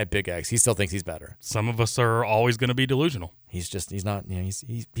 Okay. At Big X, he still thinks he's better. Some of us are always going to be delusional. He's not.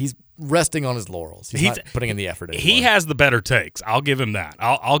 He's resting on his laurels. He's not putting in the effort anymore. He has the better takes. I'll give him that.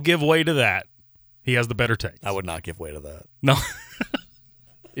 I'll give way to that. He has the better takes. I would not give way to that. No.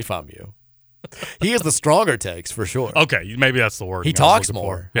 If I'm you. He has the stronger takes for sure. Okay, maybe that's the word. He talks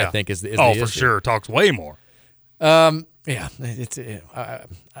more. Yeah. I think is the for sure. Talks way more. Yeah,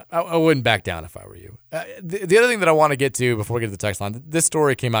 I wouldn't back down if I were you. The other thing that I want to get to before we get to the text line, this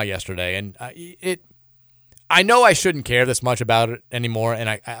story came out yesterday, and I know I shouldn't care this much about it anymore, and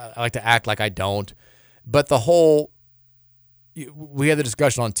I like to act like I don't, but we had the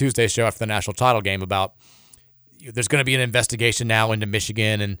discussion on Tuesday's show after the national title game about there's going to be an investigation now into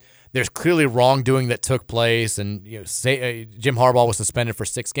Michigan, and there's clearly wrongdoing that took place. And Jim Harbaugh was suspended for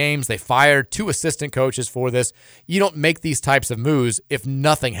 6 games. They fired 2 assistant coaches for this. You don't make these types of moves if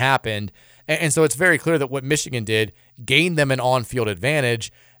nothing happened. And so it's very clear that what Michigan did gained them an on-field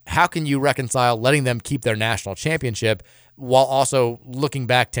advantage. How can you reconcile letting them keep their national championship while also looking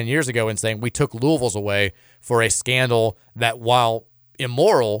back 10 years ago and saying we took Louisville's away for a scandal that, while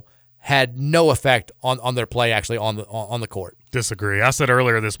immoral, had no effect on their play actually on the court? Disagree. I said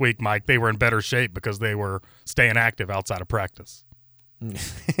earlier this week, Mike, they were in better shape because they were staying active outside of practice.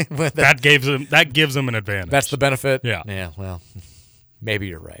 that gives them an advantage. That's the benefit? Yeah. Yeah, well, maybe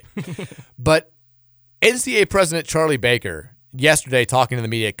you're right. But NCAA President Charlie Baker, yesterday talking to the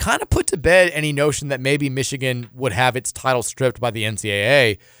media, kind of put to bed any notion that maybe Michigan would have its title stripped by the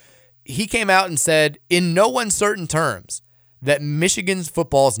NCAA. He came out and said, in no uncertain terms, that Michigan's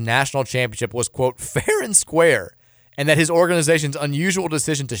football's national championship was, quote, fair and square, and that his organization's unusual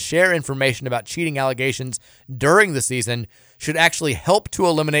decision to share information about cheating allegations during the season should actually help to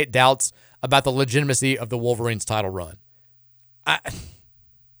eliminate doubts about the legitimacy of the Wolverines' title run.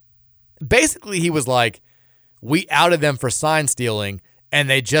 Basically, he was like, we outed them for sign stealing,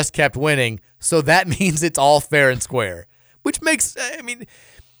 and they just kept winning, so that means it's all fair and square. Which makes,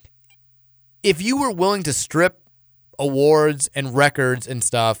 if you were willing to strip awards and records and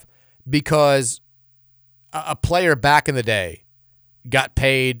stuff because a player back in the day got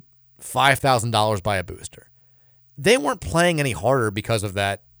paid $5,000 by a booster, they weren't playing any harder because of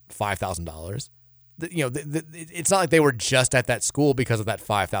that $5,000. It's not like they were just at that school because of that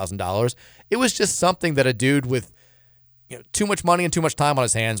 $5,000. It was just something that a dude with too much money and too much time on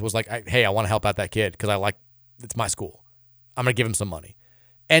his hands was like, hey, I want to help out that kid because it's my school. I'm going to give him some money.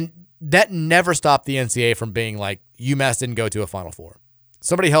 And that never stopped the NCAA from being like, UMass didn't go to a Final Four.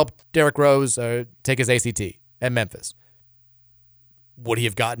 Somebody helped Derrick Rose take his ACT at Memphis. Would he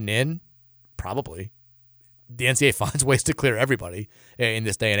have gotten in? Probably. The NCAA finds ways to clear everybody in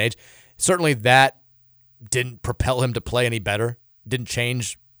this day and age. Certainly that didn't propel him to play any better. Didn't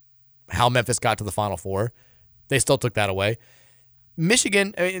change how Memphis got to the Final Four. They still took that away.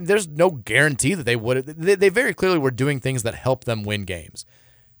 Michigan, I mean, there's no guarantee that they would. They very clearly were doing things that helped them win games.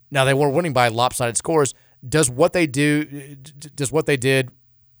 Now, they were winning by lopsided scores. Does what they did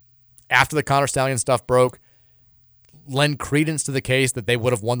after the Connor Stallion stuff broke lend credence to the case that they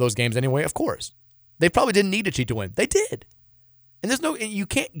would have won those games anyway? Of course. They probably didn't need to cheat to win. They did. And you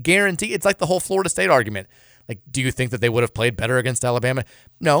can't guarantee. It's like the whole Florida State argument. Like, do you think that they would have played better against Alabama?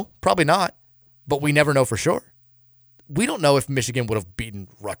 No, probably not. But we never know for sure. We don't know if Michigan would have beaten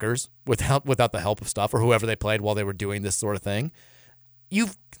Rutgers without the help of stuff or whoever they played while they were doing this sort of thing. You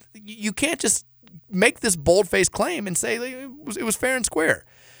can't just make this bold-faced claim and say it was fair and square.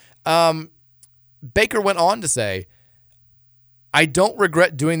 Baker went on to say, I don't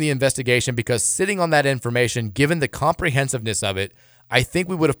regret doing the investigation because sitting on that information, given the comprehensiveness of it, I think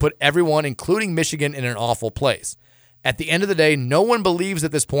we would have put everyone, including Michigan, in an awful place. At the end of the day, no one believes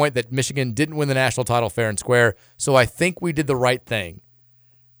at this point that Michigan didn't win the national title fair and square, so I think we did the right thing.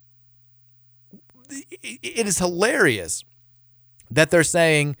 It is hilarious that they're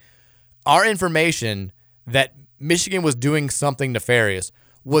saying our information that Michigan was doing something nefarious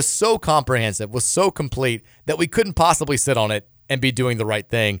was so comprehensive, was so complete, that we couldn't possibly sit on it and be doing the right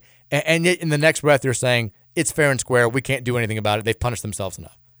thing. And yet in the next breath, you're saying it's fair and square. We can't do anything about it. They've punished themselves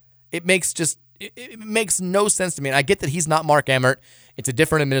enough. It makes no sense to me. And I get that he's not Mark Emmert. It's a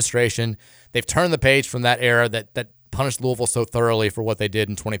different administration. They've turned the page from that era that punished Louisville so thoroughly for what they did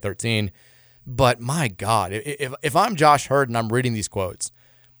in 2013. But my God, if I'm Josh Hurd and I'm reading these quotes,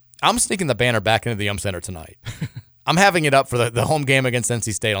 I'm sneaking the banner back into the Yum Center tonight. I'm having it up for the home game against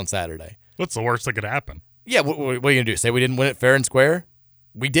NC State on Saturday. What's the worst that could happen? Yeah, what are you going to do? Say we didn't win it fair and square?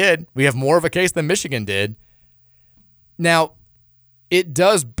 We did. We have more of a case than Michigan did. Now, it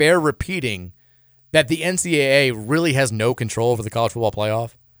does bear repeating that the NCAA really has no control over the college football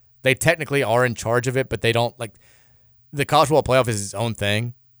playoff. They technically are in charge of it, but they don't, like, the college football playoff is its own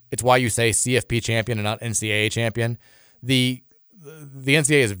thing. It's why you say CFP champion and not NCAA champion. The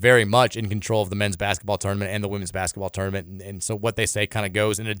NCAA is very much in control of the men's basketball tournament and the women's basketball tournament, and so what they say kind of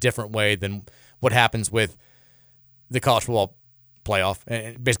goes in a different way than what happens with the college football playoff,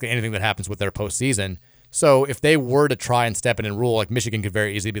 and basically anything that happens with their postseason. So if they were to try and step in and rule, like, Michigan could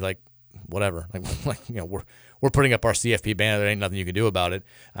very easily be like, whatever, we're putting up our CFP banner. There ain't nothing you can do about it.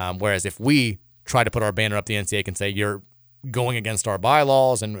 Whereas if we try to put our banner up, the NCAA can say you're going against our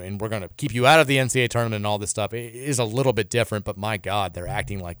bylaws and we're going to keep you out of the NCAA tournament and all this stuff. It is a little bit different, but my God, they're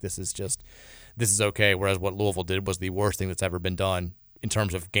acting like this is okay. Whereas what Louisville did was the worst thing that's ever been done in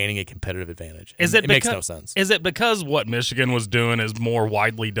terms of gaining a competitive advantage. It makes no sense. Is it because what Michigan was doing is more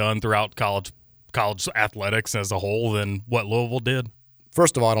widely done throughout college athletics as a whole than what Louisville did?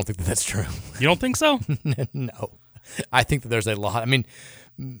 First of all, I don't think that's true. You don't think so? No. I think that there's a lot. I mean,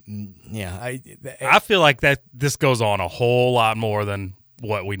 yeah. I feel like that this goes on a whole lot more than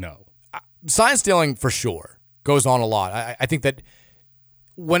what we know. Sign stealing, for sure, goes on a lot. I think that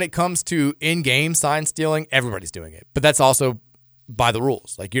when it comes to in-game sign stealing, everybody's doing it. But that's also by the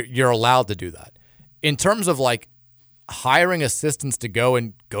rules. Like, you're allowed to do that. In terms of, like, hiring assistants to go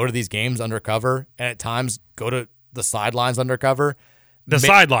to these games undercover and at times go to the sidelines undercover. The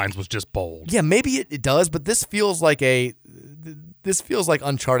sidelines was just bold. Yeah, maybe it does, but this feels like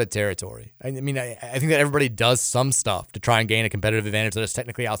uncharted territory. I mean, I think that everybody does some stuff to try and gain a competitive advantage that is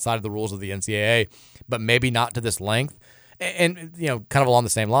technically outside of the rules of the NCAA, but maybe not to this length. And, kind of along the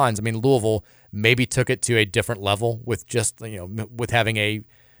same lines, I mean, Louisville maybe took it to a different level with just, with having a,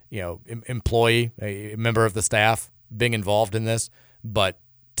 employee, a member of the staff being involved in this, but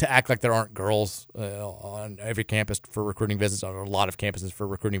to act like there aren't girls on every campus for recruiting visits, or a lot of campuses for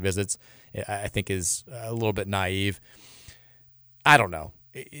recruiting visits, I think is a little bit naive. I don't know.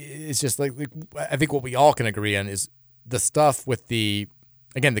 It's just like I think what we all can agree on is the stuff with the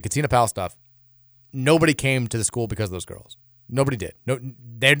Katina Powell stuff. Nobody came to the school because of those girls. Nobody did. No,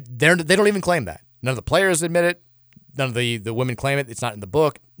 they don't even claim that. None of the players admit it. None of the women claim it. It's not in the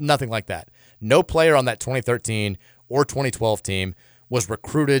book. Nothing like that. No player on that 2013 or 2012 team was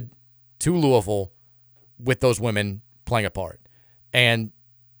recruited to Louisville with those women playing a part. And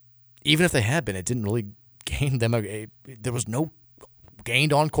even if they had been, it didn't really gain them there was no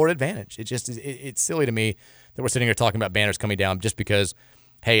gained on-court advantage. It's silly to me that we're sitting here talking about banners coming down just because,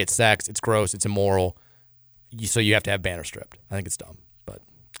 hey, it's sex, it's gross, it's immoral, so you have to have banners stripped. I think it's dumb, but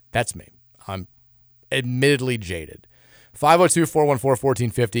that's me. I'm admittedly jaded.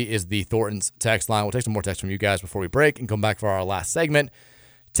 502-414-1450 is the Thornton's text line. We'll take some more text from you guys before we break and come back for our last segment.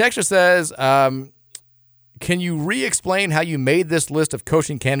 Texter says, can you re-explain how you made this list of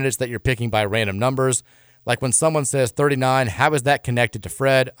coaching candidates that you're picking by random numbers? Like when someone says 39, how is that connected to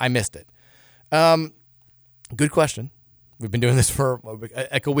Fred? I missed it. Good question. We've been doing this for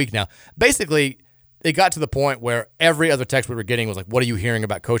like a week now. Basically, it got to the point where every other text we were getting was like, what are you hearing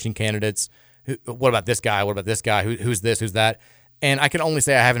about coaching candidates? What about this guy? What about this guy? Who's this? Who's that? And I can only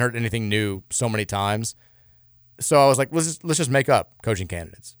say I haven't heard anything new so many times. So I was like, let's just make up coaching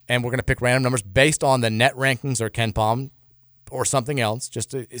candidates. And we're going to pick random numbers based on the net rankings or Ken Palm or something else,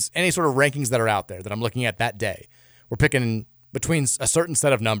 just any sort of rankings that are out there that I'm looking at that day. We're picking between a certain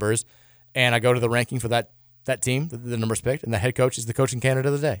set of numbers, and I go to the ranking for that team, the numbers picked, and the head coach is the coaching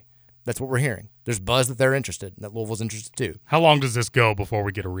candidate of the day. That's what we're hearing. There's buzz that they're interested, and that Louisville's interested too. How long does this go before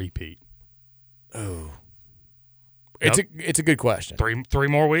we get a repeat? Oh, it's a good question. 3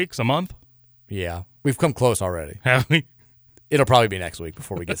 more weeks, a month? Yeah, we've come close already. Have we? It'll probably be next week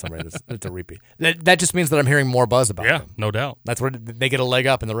before we get somebody that's a repeat. That just means that I'm hearing more buzz about them. Yeah, no doubt. That's where they get a leg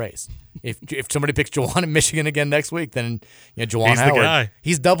up in the race. If somebody picks Juwan in Michigan again next week, then Juwan He's Howard, the guy.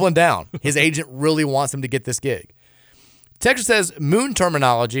 He's doubling down. His agent really wants him to get this gig. Texas says moon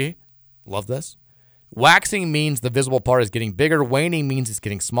terminology. Love this. Waxing means the visible part is getting bigger. Waning means it's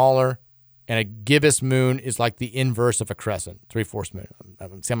getting smaller. And a gibbous moon is like the inverse of a crescent, 3/4 moon.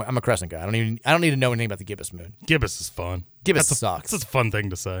 I'm a crescent guy. I don't need to know anything about the gibbous moon. Gibbous is fun. Gibbous sucks. That's a fun thing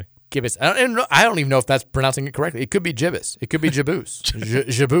to say. Gibbous. I don't even know if that's pronouncing it correctly. It could be gibbous. It could be jaboose.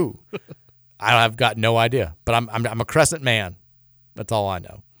 Jaboo. I've got no idea. But I'm a crescent man. That's all I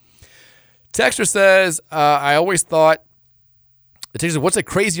know. Texter says, I always thought. The Texter says, what's a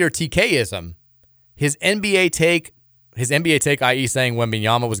crazier TK-ism? His NBA take, i.e. saying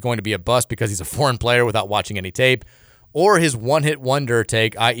Wembanyama was going to be a bust because he's a foreign player without watching any tape, or his one-hit wonder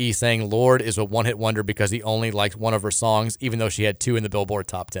take, i.e. saying Lorde is a one-hit wonder because he only liked one of her songs, even though she had 2 in the Billboard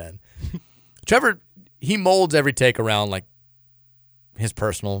Top 10. Trevor, he molds every take around like his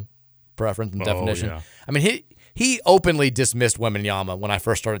personal preference and definition. Yeah. I mean, he openly dismissed Wembanyama when I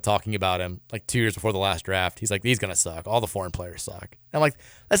first started talking about him, like 2 years before the last draft. He's like, he's going to suck. All the foreign players suck. And I'm like,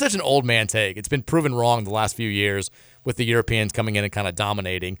 that's such an old man take. It's been proven wrong the last few years with the Europeans coming in and kind of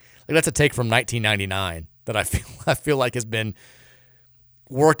dominating. Like, that's a take from 1999 that I feel like has been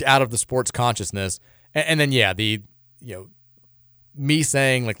worked out of the sports consciousness. And then, yeah, me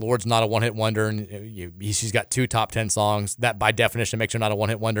saying like Lorde's not a one-hit wonder and she's got 2 top 10 songs, that by definition makes her not a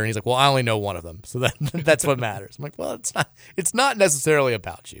one-hit wonder. And he's like, well, I only know one of them, so that's what matters. I'm like, well, it's not necessarily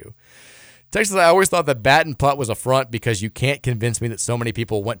about you. Texas, I always thought that bat and putt was a front because you can't convince me that so many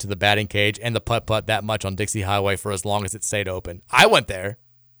people went to the batting cage and the putt that much on Dixie Highway for as long as it stayed open. I went there.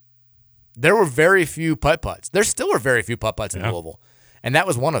 There were very few putt-putts. There still are very few putt-putts in Louisville, and that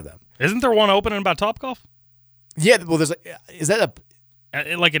was one of them. Isn't there one open in about Topgolf? Yeah, well, is that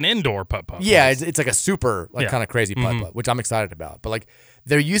like an indoor putt-putt? Yeah, it's like a super kind of crazy putt-putt, which I'm excited about. But like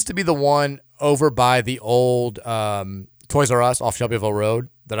there used to be the one over by the old Toys R Us off Shelbyville Road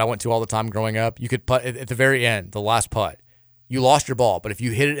that I went to all the time growing up. You could putt at the very end, the last putt. You lost your ball, but if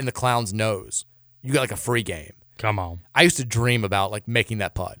you hit it in the clown's nose, you got like a free game. Come on. I used to dream about like making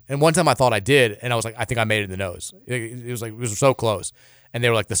that putt. And one time I thought I did, and I was like, I think I made it in the nose. It was so close. And they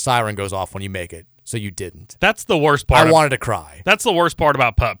were like, the siren goes off when you make it. So you didn't. That's the worst part. I wanted to cry. That's the worst part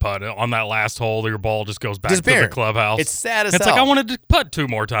about putt-putt. On that last hole, your ball just goes back to the clubhouse. It's sad as hell. It's hell. like I wanted to putt 2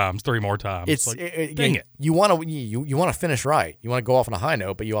 more times, 3 more times. It's like, dang it. You want to finish right. You want to go off on a high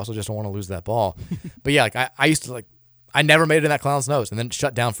note, but you also just don't want to lose that ball. But yeah, like I used to I never made it in that clown's nose, and then it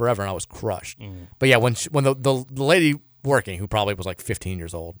shut down forever, and I was crushed. But yeah, when the lady working, who probably was like 15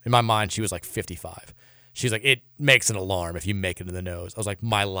 years old, in my mind she was like 55. She's like, it makes an alarm if you make it in the nose. I was like,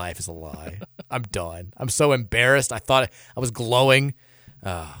 my life is a lie. I'm done. I'm so embarrassed. I thought I was glowing.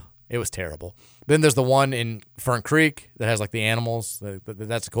 It was terrible. Then there's the one in Fern Creek that has like the animals.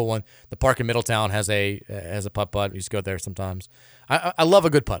 That's a cool one. The park in Middletown has a putt-putt. We used to go there sometimes. I love a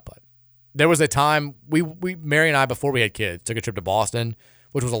good putt-putt. There was a time we Mary and I, before we had kids, took a trip to Boston,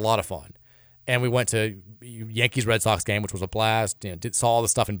 which was a lot of fun. And we went to Yankees-Red Sox game, which was a blast. Saw all the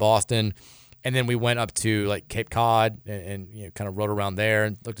stuff in Boston. And then we went up to like Cape Cod and kind of rode around there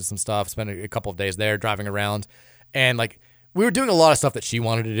and looked at some stuff, spent a couple of days there driving around. And like we were doing a lot of stuff that she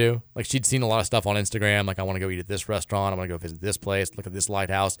wanted to do. Like she'd seen a lot of stuff on Instagram. Like, I want to go eat at this restaurant. I want to go visit this place, look at this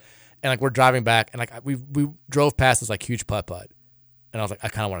lighthouse. And like we're driving back and like we drove past this like huge putt-putt. And I was like, I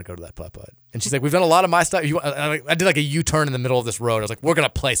kind of want to go to that putt-putt. And she's like, we've done a lot of my stuff. I did like a U-turn in the middle of this road. I was like, we're going to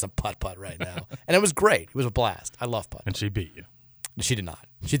play some putt-putt right now. And it was great. It was a blast. I love putt-putt. And she beat you. She did not.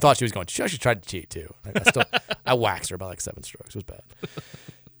 She thought she was going to. She actually tried to cheat, too. I waxed her by like 7 strokes. It was bad.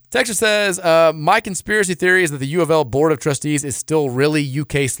 Texas says, my conspiracy theory is that the U of L Board of Trustees is still really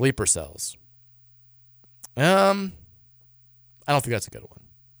UK sleeper cells. I don't think that's a good one.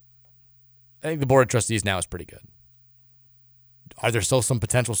 I think the Board of Trustees now is pretty good. Are there still some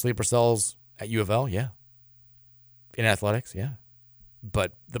potential sleeper cells at U of L? Yeah. In athletics, yeah.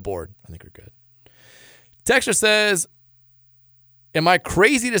 But the board, I think, are good. Texture says, am I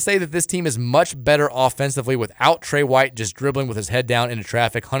crazy to say that this team is much better offensively without Trey White just dribbling with his head down into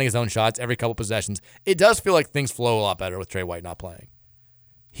traffic, hunting his own shots every couple possessions? It does feel like things flow a lot better with Trey White not playing.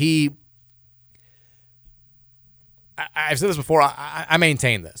 I've said this before. I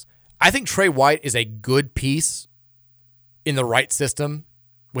maintain this. I think Trey White is a good piece in the right system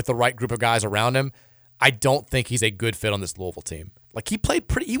with the right group of guys around him. I don't think he's a good fit on this Louisville team. Like, he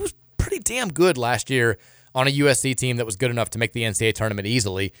was pretty damn good last year on a USC team that was good enough to make the NCAA tournament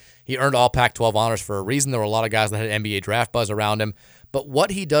easily. He earned all Pac-12 honors for a reason. There were a lot of guys that had NBA draft buzz around him. But what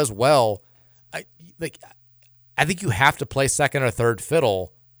he does well, I think you have to play second or third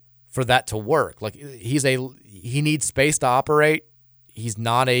fiddle for that to work. Like, he needs space to operate. He's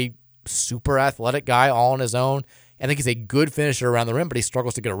not a super athletic guy all on his own. I think he's a good finisher around the rim, but he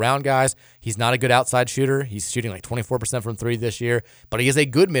struggles to get around guys. He's not a good outside shooter. He's shooting like 24% from three this year, but he is a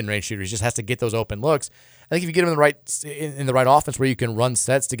good mid-range shooter. He just has to get those open looks. I think if you get him in the right offense where you can run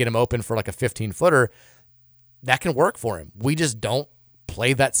sets to get him open for like a 15-footer, that can work for him. We just don't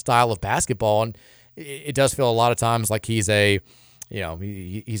play that style of basketball, and it does feel a lot of times like he's a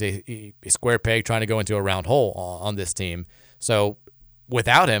square peg trying to go into a round hole on this team. So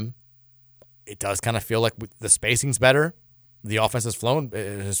without him, it does kind of feel like the spacing's better. The offense has flowed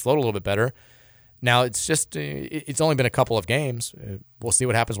a little bit better. Now, it's just it's only been a couple of games. We'll see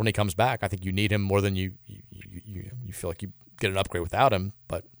what happens when he comes back. I think you need him more than you feel like you get an upgrade without him,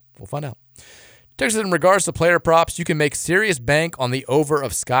 but we'll find out. Texas, in regards to player props, you can make serious bank on the over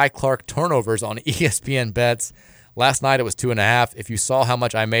of Sky Clark turnovers on ESPN bets. Last night it was 2.5. If you saw how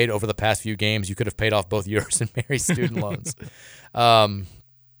much I made over the past few games, you could have paid off both yours and Mary's student loans.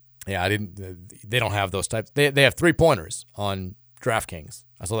 Yeah, I didn't. They don't have those types. They have 3-pointers on DraftKings.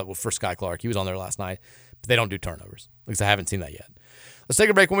 I saw that for Sky Clark. He was on there last night, but they don't do turnovers. At least I haven't seen that yet. Let's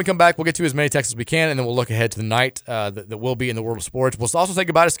take a break. When we come back, we'll get to as many texts as we can, and then we'll look ahead to the night that will be in the world of sports. We'll also say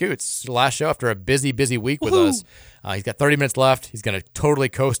goodbye to Scoots. It's the last show after a busy week with us. He's got 30 minutes left. He's going to totally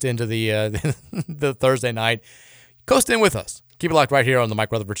coast into the the Thursday night. Coast in with us. Keep it locked right here on the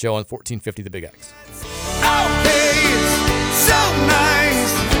Mike Rutherford Show on 1450 The Big X. Oh, hey, it's so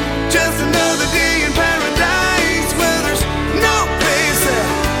nice. Just another day in paradise where there's no place that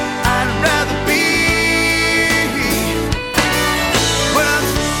I'd rather be. But I'm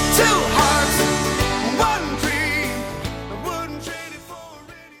two hearts, one dream. I wouldn't trade it for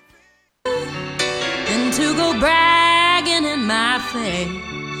anything. And to go bragging in my face.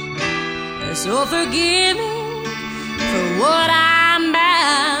 So forgive me for what I'm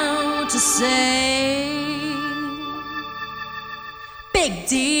about to say. Big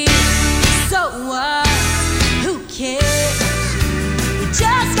deal, so what? Who cares? We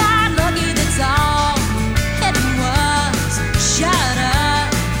just got lucky, that's all it was. Shut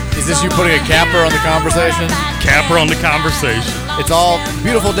up. Is this you putting a capper on the conversation? Capper on the conversation. It's all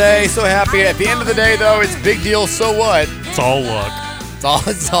beautiful day, so happy. At the end of the day, though, it's big deal, so what? It's all luck.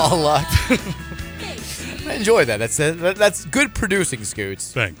 It's all luck. I enjoy that. That's good producing,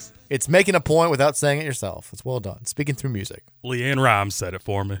 Scoots. Thanks. It's making a point without saying it yourself. It's well done. Speaking through music. Leanne Rhymes said it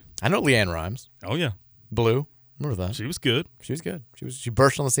for me. I know Leanne Rhymes. Oh, yeah. Blue. Remember that? She was good. She was good. She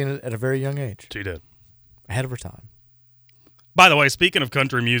burst on the scene at a very young age. She did. Ahead of her time. By the way, speaking of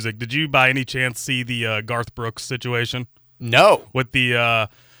country music, did you by any chance see the Garth Brooks situation? No. With the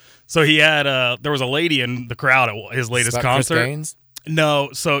so he had there was a lady in the crowd at his latest concert. Chris Gaines? No,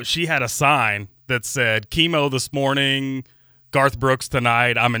 so she had a sign that said chemo this morning, Garth Brooks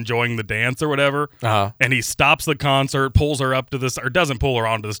tonight, I'm enjoying the dance or whatever. Uh-huh. And he stops the concert, pulls her up to this, or doesn't pull her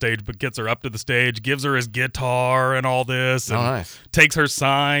onto the stage, but gets her up to the stage, gives her his guitar and all this. And nice. Takes her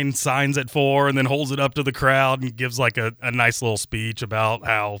sign, signs it for her, and then holds it up to the crowd and gives like a nice little speech about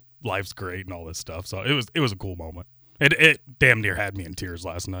how life's great and all this stuff. So it was a cool moment. It damn near had me in tears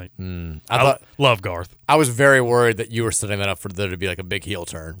last night. I love Garth. I was very worried that you were setting that up for there to be like a big heel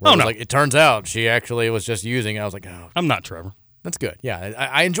turn. Oh, no. Like, it turns out she actually was just using it. I was like, oh. I'm not Trevor. That's good. Yeah,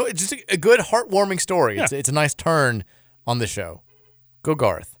 I enjoy it. Just a good, heartwarming story. Yeah. It's a nice turn on the show. Go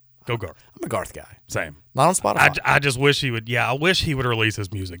Garth. Go Garth. I'm a Garth guy. Same. Not on Spotify. I just wish he would. Yeah, I wish he would release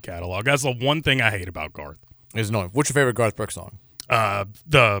his music catalog. That's the one thing I hate about Garth. It's annoying. What's your favorite Garth Brooks song?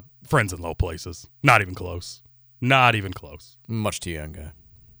 The Friends in Low Places. Not even close. Not even close. Much too young guy.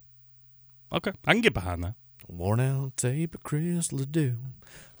 Okay, I can get behind that. Worn out tape of Chris Ledoux,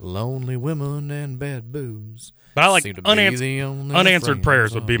 lonely women and bad booze. But I like Unanswered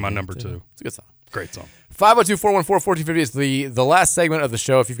Prayers would be my number 2. It's a good song. Great song. 502-414-1450 is the last segment of the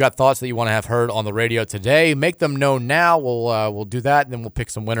show. If you've got thoughts that you want to have heard on the radio today, make them known now. We'll do that, and then we'll pick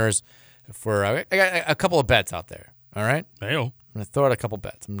some winners for I got a couple of bets out there. All right? Hey-o. I'm going to throw out a couple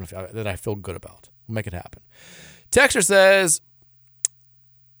bets that I feel good about. We'll make it happen. Texter says,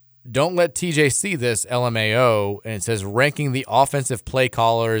 don't let TJ see this, LMAO, and it says ranking the offensive play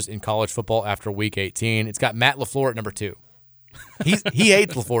callers in college football after Week 18. It's got Matt LaFleur at number 2. He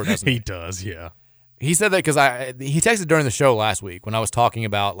hates LaFleur, doesn't he? He does, yeah. He said that because he texted during the show last week when I was talking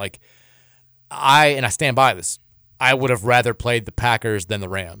about, like, I stand by this. I would have rather played the Packers than the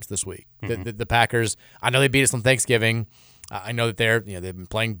Rams this week. Mm-hmm. The Packers, I know they beat us on Thanksgiving. I know that they've been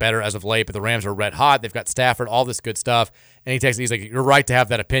playing better as of late, but the Rams are red hot. They've got Stafford, all this good stuff. And he texted, he's like, you're right to have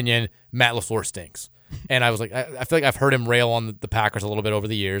that opinion. Matt LaFleur stinks. And I was like, I feel like I've heard him rail on the Packers a little bit over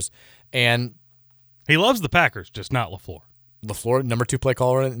the years. And he loves the Packers, just not LaFleur. LaFleur, number 2 play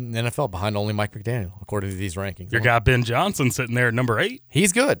caller in the NFL, behind only Mike McDaniel, according to these rankings. Your guy Ben Johnson sitting there at number 8.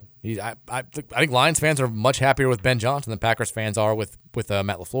 He's good. I think Lions fans are much happier with Ben Johnson than Packers fans are with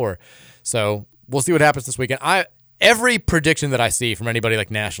Matt LaFleur. So we'll see what happens this weekend. Every prediction that I see from anybody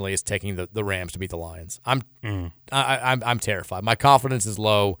like nationally is taking the Rams to beat the Lions. I'm terrified. My confidence is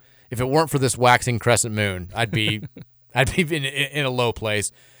low. If it weren't for this waxing crescent moon, I'd be in a low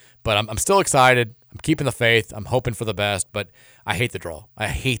place. But I'm still excited. I'm keeping the faith. I'm hoping for the best. But I hate the draw. I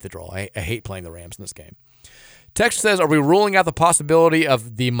hate playing the Rams in this game. Text says, are we ruling out the possibility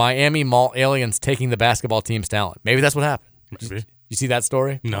of the Miami Mall aliens taking the basketball team's talent? Maybe that's what happened. Maybe. You see that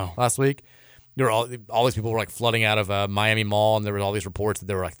story? No. Last week? There were all these people were like flooding out of Miami Mall, and there were all these reports that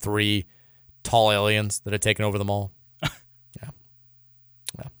there were like 3 tall aliens that had taken over the mall. Yeah.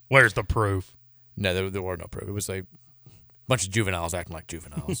 Where's the proof? No, there were no proof. It was a bunch of juveniles acting like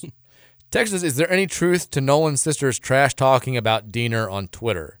juveniles. Texas, is there any truth to Nolan's sister's trash talking about Diener on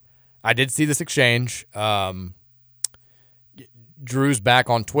Twitter? I did see this exchange. Drew's back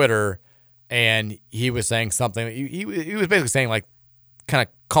on Twitter, and he was saying something. He was basically saying, like, kind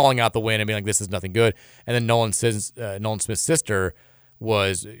of calling out the win and being like, this is nothing good. And then Nolan Smith's sister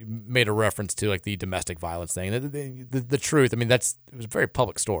made a reference to, like, the domestic violence thing. The truth, I mean, it was a very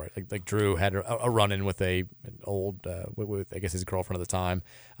public story. Like Drew had a run-in with an old, with I guess his girlfriend at the time.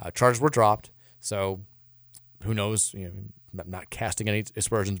 Charges were dropped, so who knows? Not casting any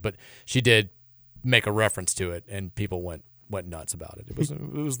aspersions, but she did make a reference to it, and people went nuts about it. It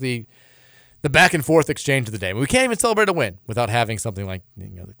was the back and forth exchange of the day. We can't even celebrate a win without having something like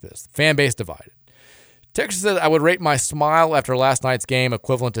this. Fan base divided. Texas said, I would rate my smile after last night's game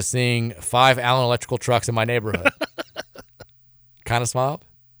equivalent to seeing 5 Allen electrical trucks in my neighborhood. Kind of smiled?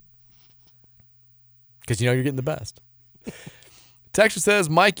 Because you're getting the best. Texas says,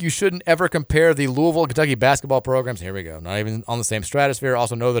 Mike, you shouldn't ever compare the Louisville and Kentucky basketball programs. Here we go. Not even on the same stratosphere.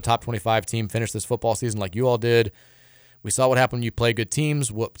 Also know the top 25 team finished this football season like you all did. We saw what happened when you play good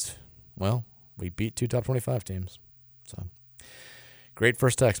teams. Whooped. Well, we beat 2 top 25 teams. So, great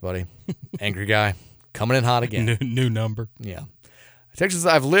first text, buddy. Angry guy. Coming in hot again. New number. Yeah. Texas,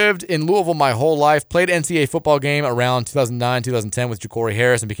 I've lived in Louisville my whole life. Played NCAA football game around 2009, 2010 with Ja'Cory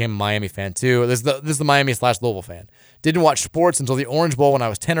Harris and became a Miami fan too. This is the Miami/Louisville fan. Didn't watch sports until the Orange Bowl when I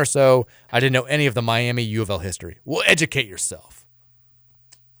was 10 or so. I didn't know any of the Miami U of L history. Well, educate yourself.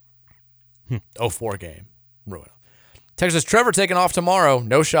 04 game. Ruin it. Texas, Trevor taking off tomorrow.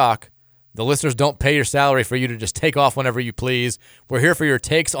 No shock. The listeners don't pay your salary for you to just take off whenever you please. We're here for your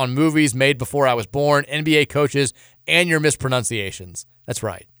takes on movies made before I was born, NBA coaches, and your mispronunciations. That's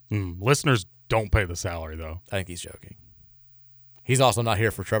right. Listeners don't pay the salary, though. I think he's joking. He's also not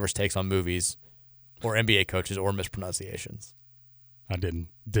here for Trevor's takes on movies or NBA coaches or mispronunciations. I didn't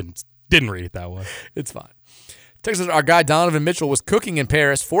read it that way. It's fine. Texas, our guy Donovan Mitchell was cooking in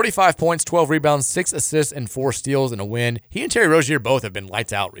Paris. 45 points, 12 rebounds, 6 assists, and 4 steals in a win. He and Terry Rozier both have been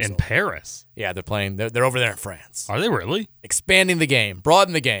lights out recently. In Paris? Yeah, they're playing. They're over there in France. Are they really? Expanding the game,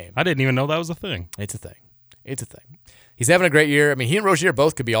 broaden the game. I didn't even know that was a thing. It's a thing. He's having a great year. I mean, he and Rozier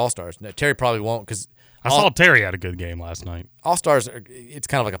both could be all-stars. Now, Terry probably won't because I saw Terry had a good game last night. All-stars, it's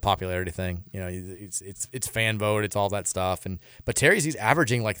kind of like a popularity thing. It's fan vote. It's all that stuff. But he's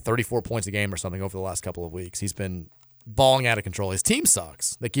averaging like 34 points a game or something over the last couple of weeks. He's been balling out of control. His team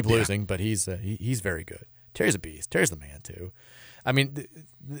sucks. They keep losing, but he's very good. Terry's a beast. Terry's the man too. I mean,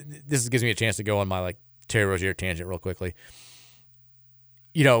 this gives me a chance to go on my like Terry Rozier tangent real quickly.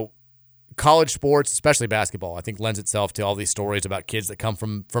 College sports, especially basketball, I think lends itself to all these stories about kids that come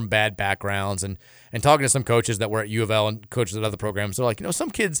from bad backgrounds and talking to some coaches that were at U of L and coaches at other programs. They're like, some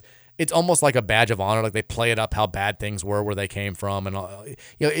kids, it's almost like a badge of honor. Like they play it up how bad things were where they came from. And,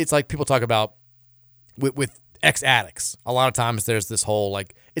 it's like people talk about with ex-addicts. A lot of times there's this whole,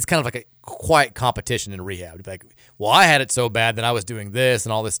 like, it's kind of like a quiet competition in rehab. To be like, well, I had it so bad that I was doing this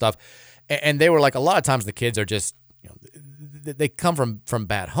and all this stuff. And they were like, a lot of times the kids are just, they come from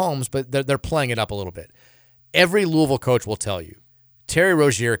bad homes, but they're playing it up a little bit. every Louisville coach will tell you, Terry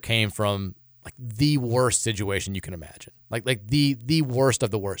Rozier came from like the worst situation you can imagine. Like the worst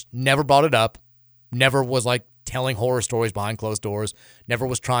of the worst. Never brought it up. Never was like telling horror stories behind closed doors. Never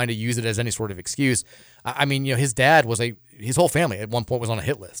was trying to use it as any sort of excuse. I mean, his dad was his whole family at one point was on a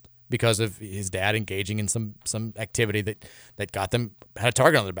hit list because of his dad engaging in some activity that got them, had a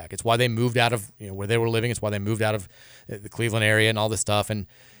target on their back. It's why they moved out of where they were living. It's why they moved out of the Cleveland area and all this stuff. And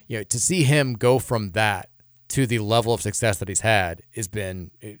to see him go from that to the level of success that he's had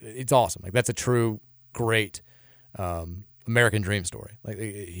it's awesome. Like that's a true great American dream story.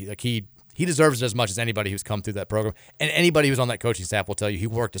 He deserves it as much as anybody who's come through that program. And anybody who's on that coaching staff will tell you he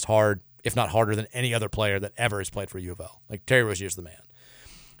worked as hard, if not harder, than any other player that ever has played for U of L. Like Terry Rozier's the man.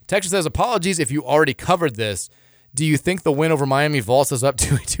 Texas says, apologies if you already covered this. Do you think the win over Miami vaults us up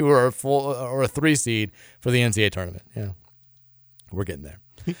to a 2 or a 3 seed for the NCAA tournament? Yeah, we're getting there.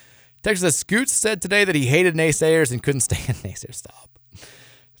 Texas says, Scoots said today that he hated naysayers and couldn't stand naysayers. Stop.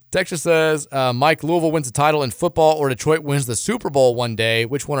 Texas says, Mike, Louisville wins the title in football or Detroit wins the Super Bowl one day.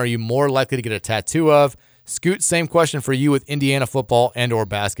 Which one are you more likely to get a tattoo of? Scoot, same question for you with Indiana football and or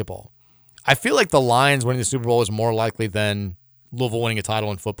basketball. I feel like the Lions winning the Super Bowl is more likely than Louisville winning a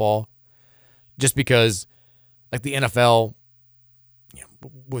title in football, just because like the NFL,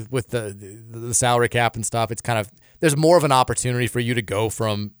 with the salary cap and stuff, it's kind of, there's more of an opportunity for you to go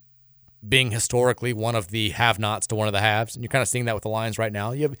from being historically one of the have-nots to one of the haves, and you're kind of seeing that with the Lions right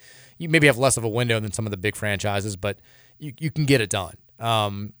now. You maybe have less of a window than some of the big franchises, but you can get it done.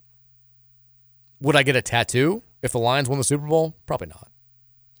 Would I get a tattoo if the Lions won the Super Bowl? Probably not.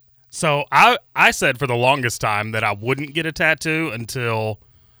 So I said for the longest time that I wouldn't get a tattoo until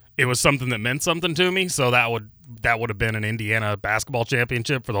it was something that meant something to me. So that would have been an Indiana basketball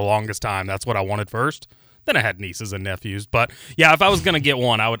championship for the longest time. That's what I wanted first. Then I had nieces and nephews. But yeah, if I was going to get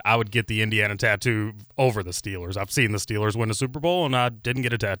one, I would get the Indiana tattoo over the Steelers. I've seen the Steelers win a Super Bowl, and I didn't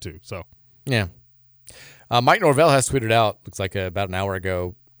get a tattoo. So yeah. Mike Norvell has tweeted out, looks like about an hour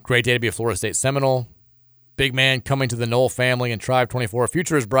ago, great day to be a Florida State Seminole. Big man coming to the Knoll family and Tribe 24.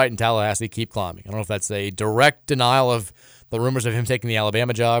 Future is bright in Tallahassee. Keep climbing. I don't know if that's a direct denial of the rumors of him taking the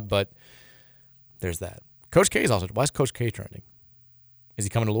Alabama job, but there's that. Coach K is also. Why is Coach K trending? Is he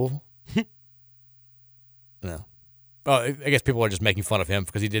coming to Louisville? No. Oh, I guess people are just making fun of him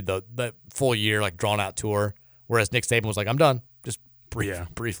because he did the full year like drawn out tour, whereas Nick Saban was like, I'm done, just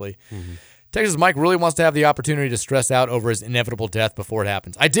briefly. Mm-hmm. Texas Mike really wants to have the opportunity to stress out over his inevitable death before it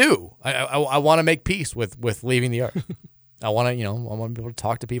happens. I do. I want to make peace with leaving the earth. I want to, I want to be able to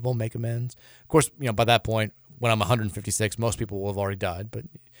talk to people, make amends. Of course, by that point, when I'm 156, most people will have already died. But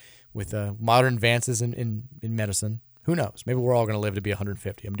with modern advances in medicine, who knows? Maybe we're all going to live to be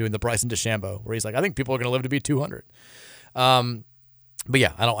 150. I'm doing the Bryson DeChambeau, where he's like, I think people are going to live to be 200. But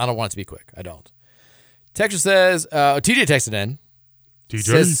yeah, I don't want it to be quick. I don't. Texas says, TJ texted in.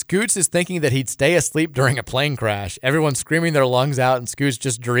 Says Scoots is thinking that he'd stay asleep during a plane crash. Everyone's screaming their lungs out, and Scoots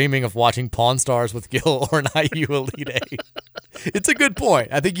just dreaming of watching Pawn Stars with Gil or an IU Elite Eight. It's a good point.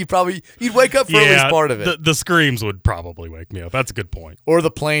 I think you'd wake up for at least part of it. The screams would probably wake me up. That's a good point. Or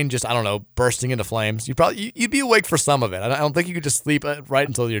the plane just, I don't know, bursting into flames. You'd be awake for some of it. I don't think you could just sleep right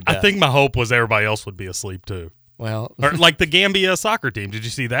until you're dead. I think my hope was everybody else would be asleep too. Well, or like the Gambia soccer team. Did you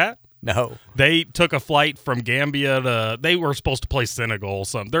see that? No. They took a flight from Gambia they were supposed to play Senegal.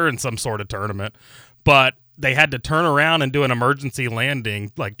 They're in some sort of tournament, but they had to turn around and do an emergency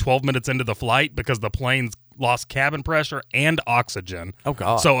landing like 12 minutes into the flight because the plane's lost cabin pressure and oxygen. Oh,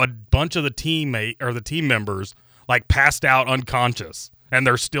 God. So a bunch of the team members like passed out unconscious, and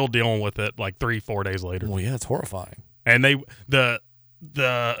they're still dealing with it like 3-4 days later. Well, yeah, it's horrifying. And the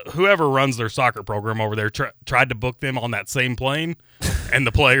whoever runs their soccer program over there tried to book them on that same plane, and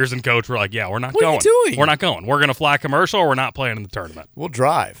the players and coach were like, "Yeah, we're not going. What are you doing? We're not going. We're going to fly commercial. Or we're not playing in the tournament. We'll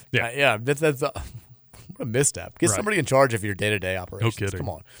drive." Yeah, yeah. That's what a misstep. Get somebody in charge of your day-to-day operations. No kidding. Come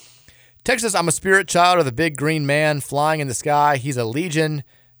on. Texas, I'm a spirit child of the big green man flying in the sky. He's a legion.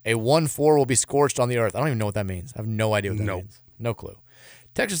 A 1-4 will be scorched on the earth. I don't even know what that means. I have no idea what that means. No clue.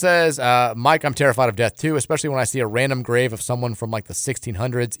 Texas says, Mike, I'm terrified of death too, especially when I see a random grave of someone from like the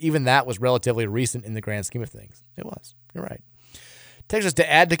 1600s. Even that was relatively recent in the grand scheme of things. It was. You're right. Texas,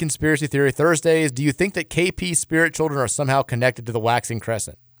 to add to conspiracy theory Thursdays, do you think that KP's spirit children are somehow connected to the waxing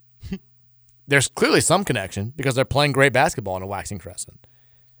crescent? There's clearly some connection because they're playing great basketball in a waxing crescent.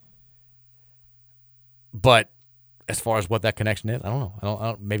 But as far as what that connection is, I don't know. I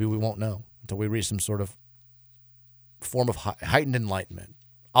don't. Maybe we won't know until we reach some sort of form of heightened enlightenment.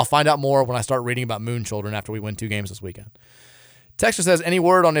 I'll find out more when I start reading about moon children after we win 2 games this weekend. Texas says, any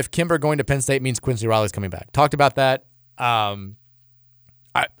word on if Kimber going to Penn State means Quincy Riley's coming back? Talked about that.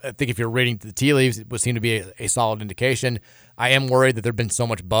 I think if you're reading the tea leaves, it would seem to be a solid indication. I am worried that there's been so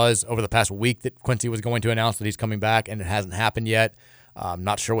much buzz over the past week that Quincy was going to announce that he's coming back, and it hasn't happened yet. I'm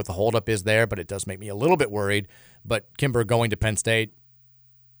not sure what the holdup is there, but it does make me a little bit worried. But Kimber going to Penn State,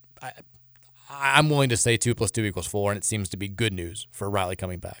 I'm willing to say 2 + 2 = 4, and it seems to be good news for Riley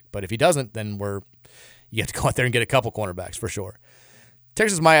coming back. But if he doesn't, then you have to go out there and get a couple cornerbacks for sure.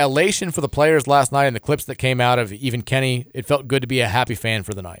 Texas, my elation for the players last night and the clips that came out of even Kenny, it felt good to be a happy fan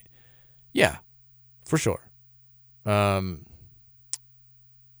for the night. Yeah, for sure.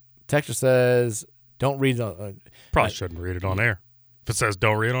 Texas says, don't read it. Probably shouldn't read it on air. If it says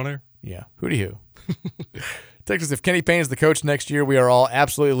don't read it on air. Yeah, hooty-hoo. Texas, if Kenny Payne is the coach next year, we are all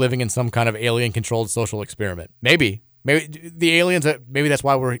absolutely living in some kind of alien-controlled social experiment. Maybe the aliens, maybe that's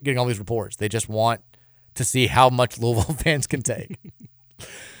why we're getting all these reports. They just want to see how much Louisville fans can take.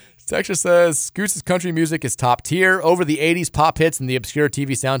 Texas says, Scoots' country music is top tier, over the 80s pop hits and the obscure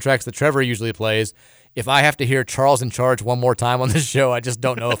TV soundtracks that Trevor usually plays. If I have to hear Charles in Charge one more time on this show, I just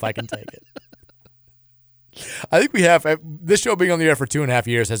don't know if I can take it. I think we have, this show being on the air for 2.5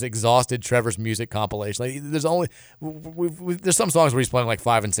 years has exhausted Trevor's music compilation. Like, there's some songs where he's playing like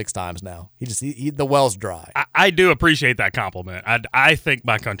 5 and 6 times now. The well's dry. I do appreciate that compliment. I think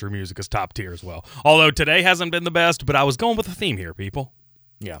my country music is top tier as well. Although today hasn't been the best, but I was going with the theme here, people.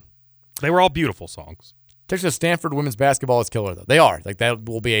 Yeah. They were all beautiful songs. Texas Stanford women's basketball is killer, though. They are. Like, that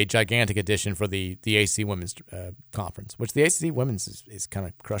will be a gigantic addition for the ACC women's conference, which the ACC women's is kind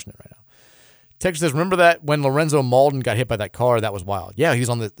of crushing it right now. Texas says, remember that when Lorenzo Malden got hit by that car? That was wild. Yeah, he was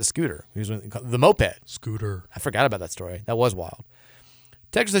on the scooter. He was on the moped. Scooter. I forgot about that story. That was wild.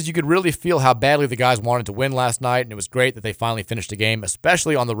 Texas says, you could really feel how badly the guys wanted to win last night, and it was great that they finally finished the game,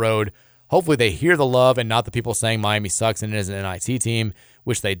 especially on the road. Hopefully they hear the love and not the people saying Miami sucks and it is an NIT team,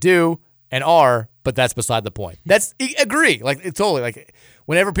 which they do and are, but that's beside the point. Agree. Like, it's totally like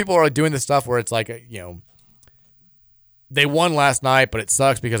whenever people are doing this stuff where it's like, they won last night, but it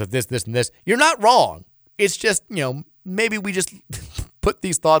sucks because of this, this, and this. You're not wrong. It's just, maybe we just put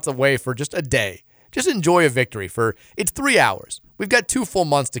these thoughts away for just a day. Just enjoy a victory it's 3 hours. We've got 2 full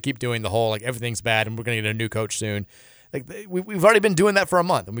months to keep doing the whole, like, everything's bad and we're going to get a new coach soon. Like, we've already been doing that for a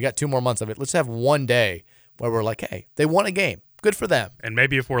month, and we got 2 more months of it. Let's have one day where we're like, hey, they won a game. Good for them. And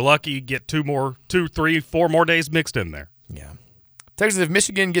maybe if we're lucky, get 2, 3, 4 more days mixed in there. Yeah. Texas, if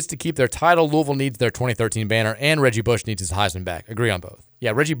Michigan gets to keep their title, Louisville needs their 2013 banner, and Reggie Bush needs his Heisman back. Agree on both.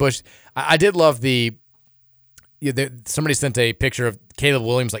 Yeah, Reggie Bush. I did love somebody sent a picture of Caleb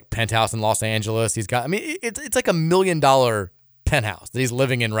Williams' like penthouse in Los Angeles. He's got, it's like $1 million penthouse that he's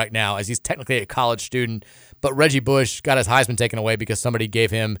living in right now, as he's technically a college student. But Reggie Bush got his Heisman taken away because somebody gave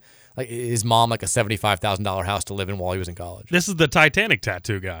him, like, his mom, like a $75,000 house to live in while he was in college. This is the Titanic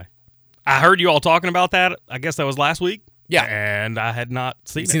tattoo guy. I heard you all talking about that. I guess that was last week. Yeah. And I had not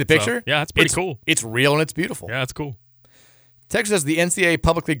seen the picture? So, yeah, it's pretty cool. It's real and it's beautiful. Yeah, it's cool. Texas says the NCAA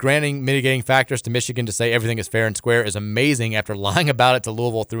publicly granting mitigating factors to Michigan to say everything is fair and square is amazing after lying about it to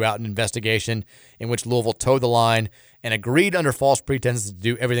Louisville throughout an investigation in which Louisville towed the line and agreed under false pretenses to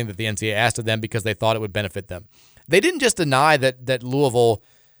do everything that the NCAA asked of them because they thought it would benefit them. They didn't just deny that Louisville,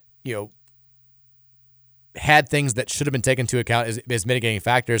 had things that should have been taken into account as mitigating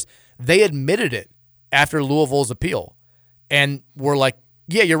factors. They admitted it after Louisville's appeal. And we're like,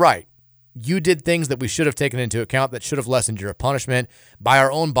 yeah, you're right. You did things that we should have taken into account that should have lessened your punishment. By our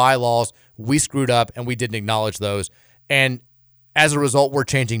own bylaws, we screwed up and we didn't acknowledge those. And as a result, we're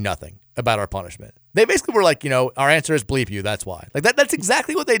changing nothing about our punishment. They basically were like, our answer is bleep you. That's why. Like that's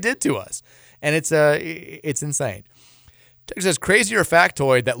exactly what they did to us. And it's insane. Texas says, crazier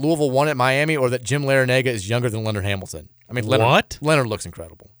factoid that Louisville won at Miami or that Jim Larrañaga is younger than Leonard Hamilton. What? Leonard looks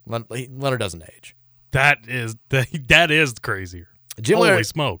incredible. Leonard doesn't age. That is crazier. Holy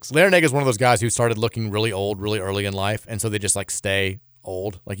smokes. Larrañaga is one of those guys who started looking really old really early in life, and so they just like stay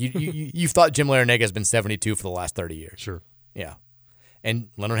old. Like you've thought Jim Larrañaga has been 72 for the last 30 years. Sure. Yeah. And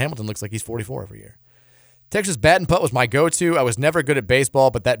Leonard Hamilton looks like he's 44 every year. Texas bat and putt was my go-to. I was never good at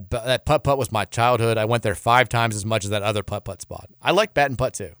baseball, but that putt-putt was my childhood. I went there 5 times as much as that other putt-putt spot. I like bat and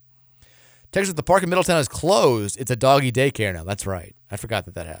putt too. Texas, the park in Middletown is closed. It's a doggy daycare now. That's right. I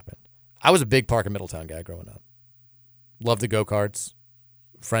forgot that happened. I was a big Park in Middletown guy growing up. Loved the go-karts.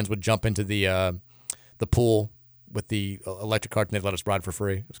 Friends would jump into the pool with the electric cart and they'd let us ride for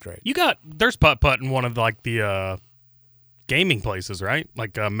free. It was great. There's putt-putt in one of the gaming places, right?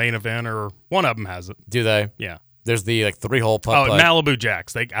 Like Main Event or one of them has it. Do they? Yeah. There's the 3-hole putt-putt. Oh, Malibu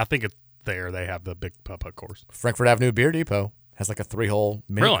Jacks. I think it's there. They have the big putt-putt course. Frankfurt Avenue Beer Depot has like a 3-hole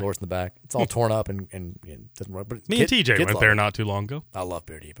mini course in the back. It's all torn up and doesn't work. But Me and TJ went there not too long ago. I love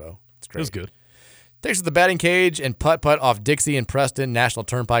Beer Depot. It's great. It was good. Texas, the batting cage and putt-putt off Dixie and Preston National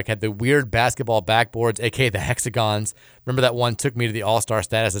Turnpike had the weird basketball backboards, a.k.a. the hexagons. Remember that one took me to the all-star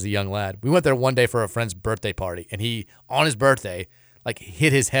status as a young lad. We went there one day for a friend's birthday party, and he, on his birthday, like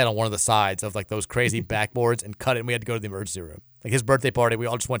hit his head on one of the sides of like those crazy backboards and cut it, and we had to go to the emergency room. Like his birthday party, we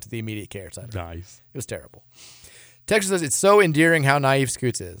all just went to the immediate care center. Nice. It was terrible. Texas says, it's so endearing how naive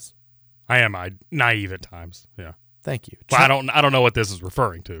Scoots is. I am naive at times, yeah. Thank you. Well, I don't know what this is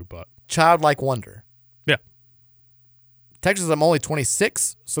referring to, but. Childlike wonder. Yeah. Texas, I'm only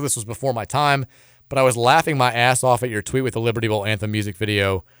 26, so this was before my time, but I was laughing my ass off at your tweet with the Liberty Bowl anthem music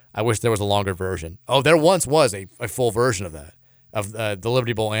video. I wish there was a longer version. Oh, there once was a full version of that, of the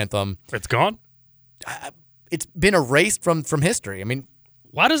Liberty Bowl anthem. It's gone? It's been erased from history. I mean,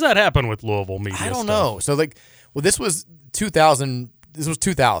 why does that happen with Louisville media I don't stuff? know. So, this was 2000. This was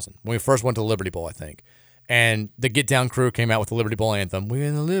 2000 when we first went to the Liberty Bowl, I think. And the Get Down crew came out with the Liberty Bowl anthem. We're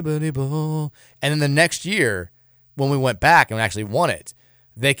in the Liberty Bowl. And then the next year, when we went back and actually won it,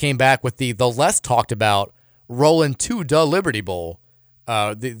 they came back with the less talked about Rollin' to the Liberty Bowl,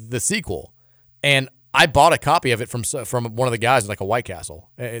 the sequel. And I bought a copy of it from one of the guys, like a White Castle.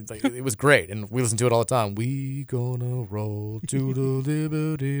 It was great, and we listened to it all the time. We gonna roll to the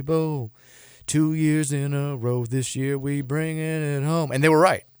Liberty Bowl. 2 years in a row this year, we bringing it home. And they were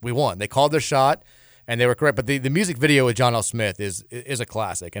right. We won. They called their shot. And they were correct, but the music video with John L. Smith is a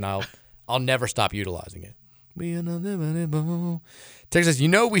classic, and I'll never stop utilizing it. Texas,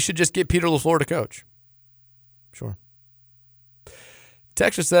 we should just get Peter LaFleur to coach. Sure.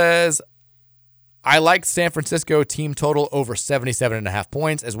 Texas says, I like San Francisco team total over 77.5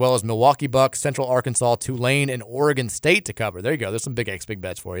 points, as well as Milwaukee Bucks, Central Arkansas, Tulane, and Oregon State to cover. There you go. There's some big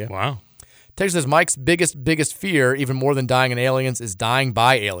bets for you. Wow. Texas says, Mike's biggest fear, even more than dying in aliens, is dying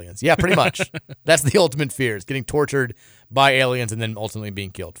by aliens. Yeah, pretty much. That's the ultimate fear, is getting tortured by aliens and then ultimately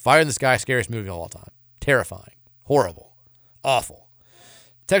being killed. Fire in the Sky, scariest movie of all time. Terrifying. Horrible. Awful.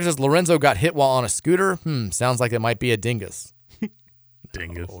 Texas says, Lorenzo got hit while on a scooter. Sounds like it might be a dingus.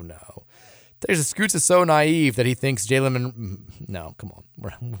 Dingus. Oh, no. Texas Scoots is so naive that he thinks Jalen... No, come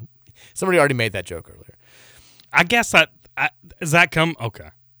on. Somebody already made that joke earlier. I guess does that come... Okay.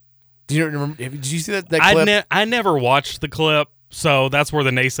 Do you remember? Did you see that clip? I never watched the clip, so that's where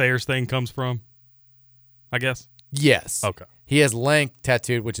the naysayers thing comes from, I guess. Yes. Okay. He has Lank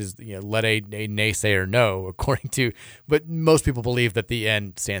tattooed, which is let a naysayer know, according to. But most people believe that the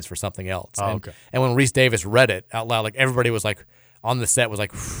N stands for something else. Oh, okay. And when Reese Davis read it out loud, like everybody was like on the set was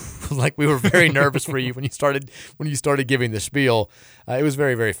like, like we were very nervous for you when you started giving the spiel. It was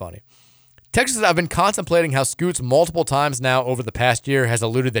very, very funny. Texas, I've been contemplating how Scoots multiple times now over the past year has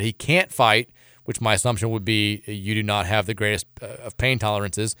alluded that he can't fight, which my assumption would be you do not have the greatest of pain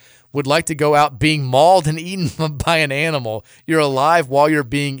tolerances, would like to go out being mauled and eaten by an animal. You're alive while you're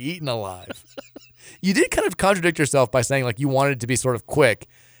being eaten alive. You did kind of contradict yourself by saying like you wanted it to be sort of quick,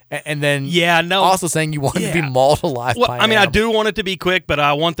 and then also saying you wanted to be mauled alive by an animal. I do want it to be quick, but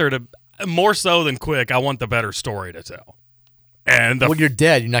I want there to, more so than quick, I want the better story to tell. And when you're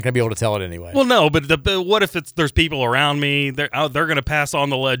dead, you're not going to be able to tell it anyway. Well, no, but what if there's people around me? They're going to pass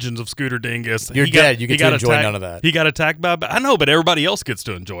on the legends of Scooter Dingus. You're dead. You get to enjoy none of that. He got attacked by. I know, but everybody else gets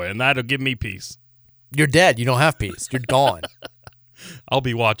to enjoy it, and that'll give me peace. You're dead. You don't have peace. You're gone. I'll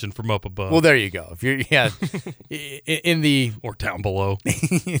be watching from up above. Well, there you go. If you're in the or down below.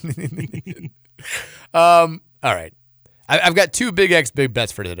 All right, I've got two big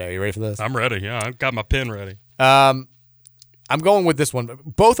bets for today. You ready for this? I'm ready. Yeah, I've got my pen ready. I'm going with this one.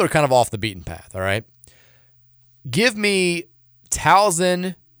 Both are kind of off the beaten path, all right? Give me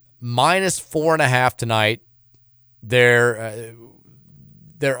Towson minus 4.5 tonight. They're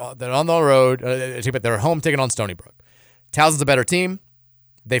on the road. They're home taking on Stony Brook. Towson's a better team.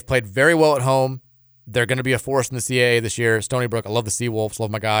 They've played very well at home. They're going to be a force in the CAA this year. Stony Brook, I love the Seawolves. Love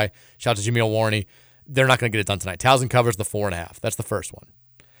my guy. Shout out to Jameel Warney. They're not going to get it done tonight. Towson covers the 4.5. That's the first one.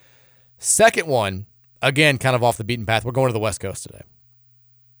 Second one, again, kind of off the beaten path. We're going to the West Coast today.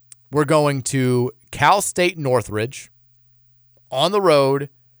 We're going to Cal State Northridge on the road,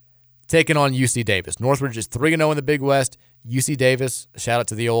 taking on UC Davis. Northridge is 3-0 in the Big West. UC Davis, shout out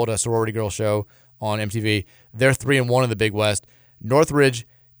to the old Sorority Girl show on MTV. They're 3-1 in the Big West. Northridge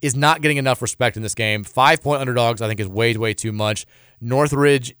is not getting enough respect in this game. 5-point underdogs, I think, is way, way too much.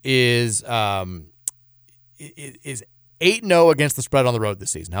 Northridge is 8-0 against the spread on the road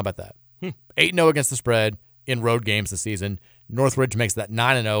this season. How about that? 8-0 against the spread in road games this season. Northridge makes that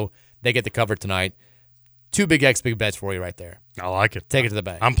 9-0. They get the cover tonight. Two big bets for you right there. I like it. Take it to the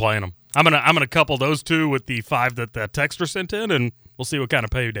bank. I'm playing them. I'm gonna couple those two with the 5 that the texter sent in, and we'll see what kind of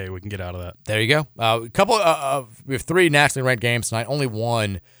payday we can get out of that. There you go. We have 3 nationally ranked games tonight. Only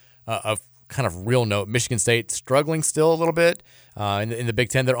one of kind of real note, Michigan State struggling still a little bit in the Big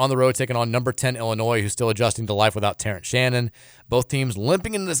Ten. They're on the road taking on number 10 Illinois, who's still adjusting to life without Terrence Shannon. Both teams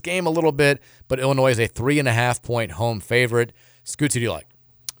limping into this game a little bit, but Illinois is a 3.5-point home favorite. Scoots, who do you like?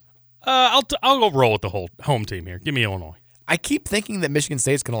 I'll go roll with the whole home team here. Give me Illinois. I keep thinking that Michigan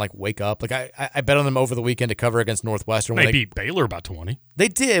State's going to wake up. I bet on them over the weekend to cover against Northwestern. They beat Baylor by 20. They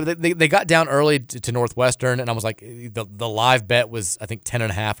did. They got down early to Northwestern, and I was like, the live bet was I think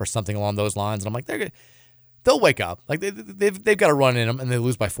 10.5 or something along those lines. And I'm like, they'll wake up. Like they've got a run in them, and they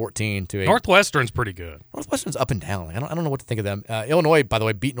lose by 14 to 8. Northwestern's pretty good. Northwestern's up and down. Like, I don't know what to think of them. Illinois, by the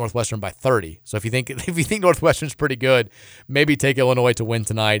way, beat Northwestern by 30. So if you think Northwestern's pretty good, maybe take Illinois to win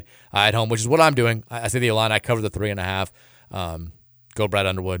tonight at home, which is what I'm doing. I say the Illini. I cover the 3.5. Go Brad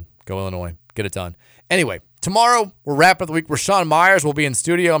Underwood. Go Illinois. Get it done. Anyway, tomorrow we're wrapping up the week. Rashawn Myers will be in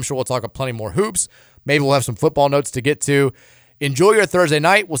studio. I'm sure we'll talk plenty more hoops. Maybe we'll have some football notes to get to. Enjoy your Thursday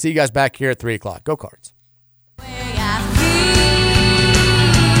night. We'll see you guys back here at 3 o'clock. Go Cards.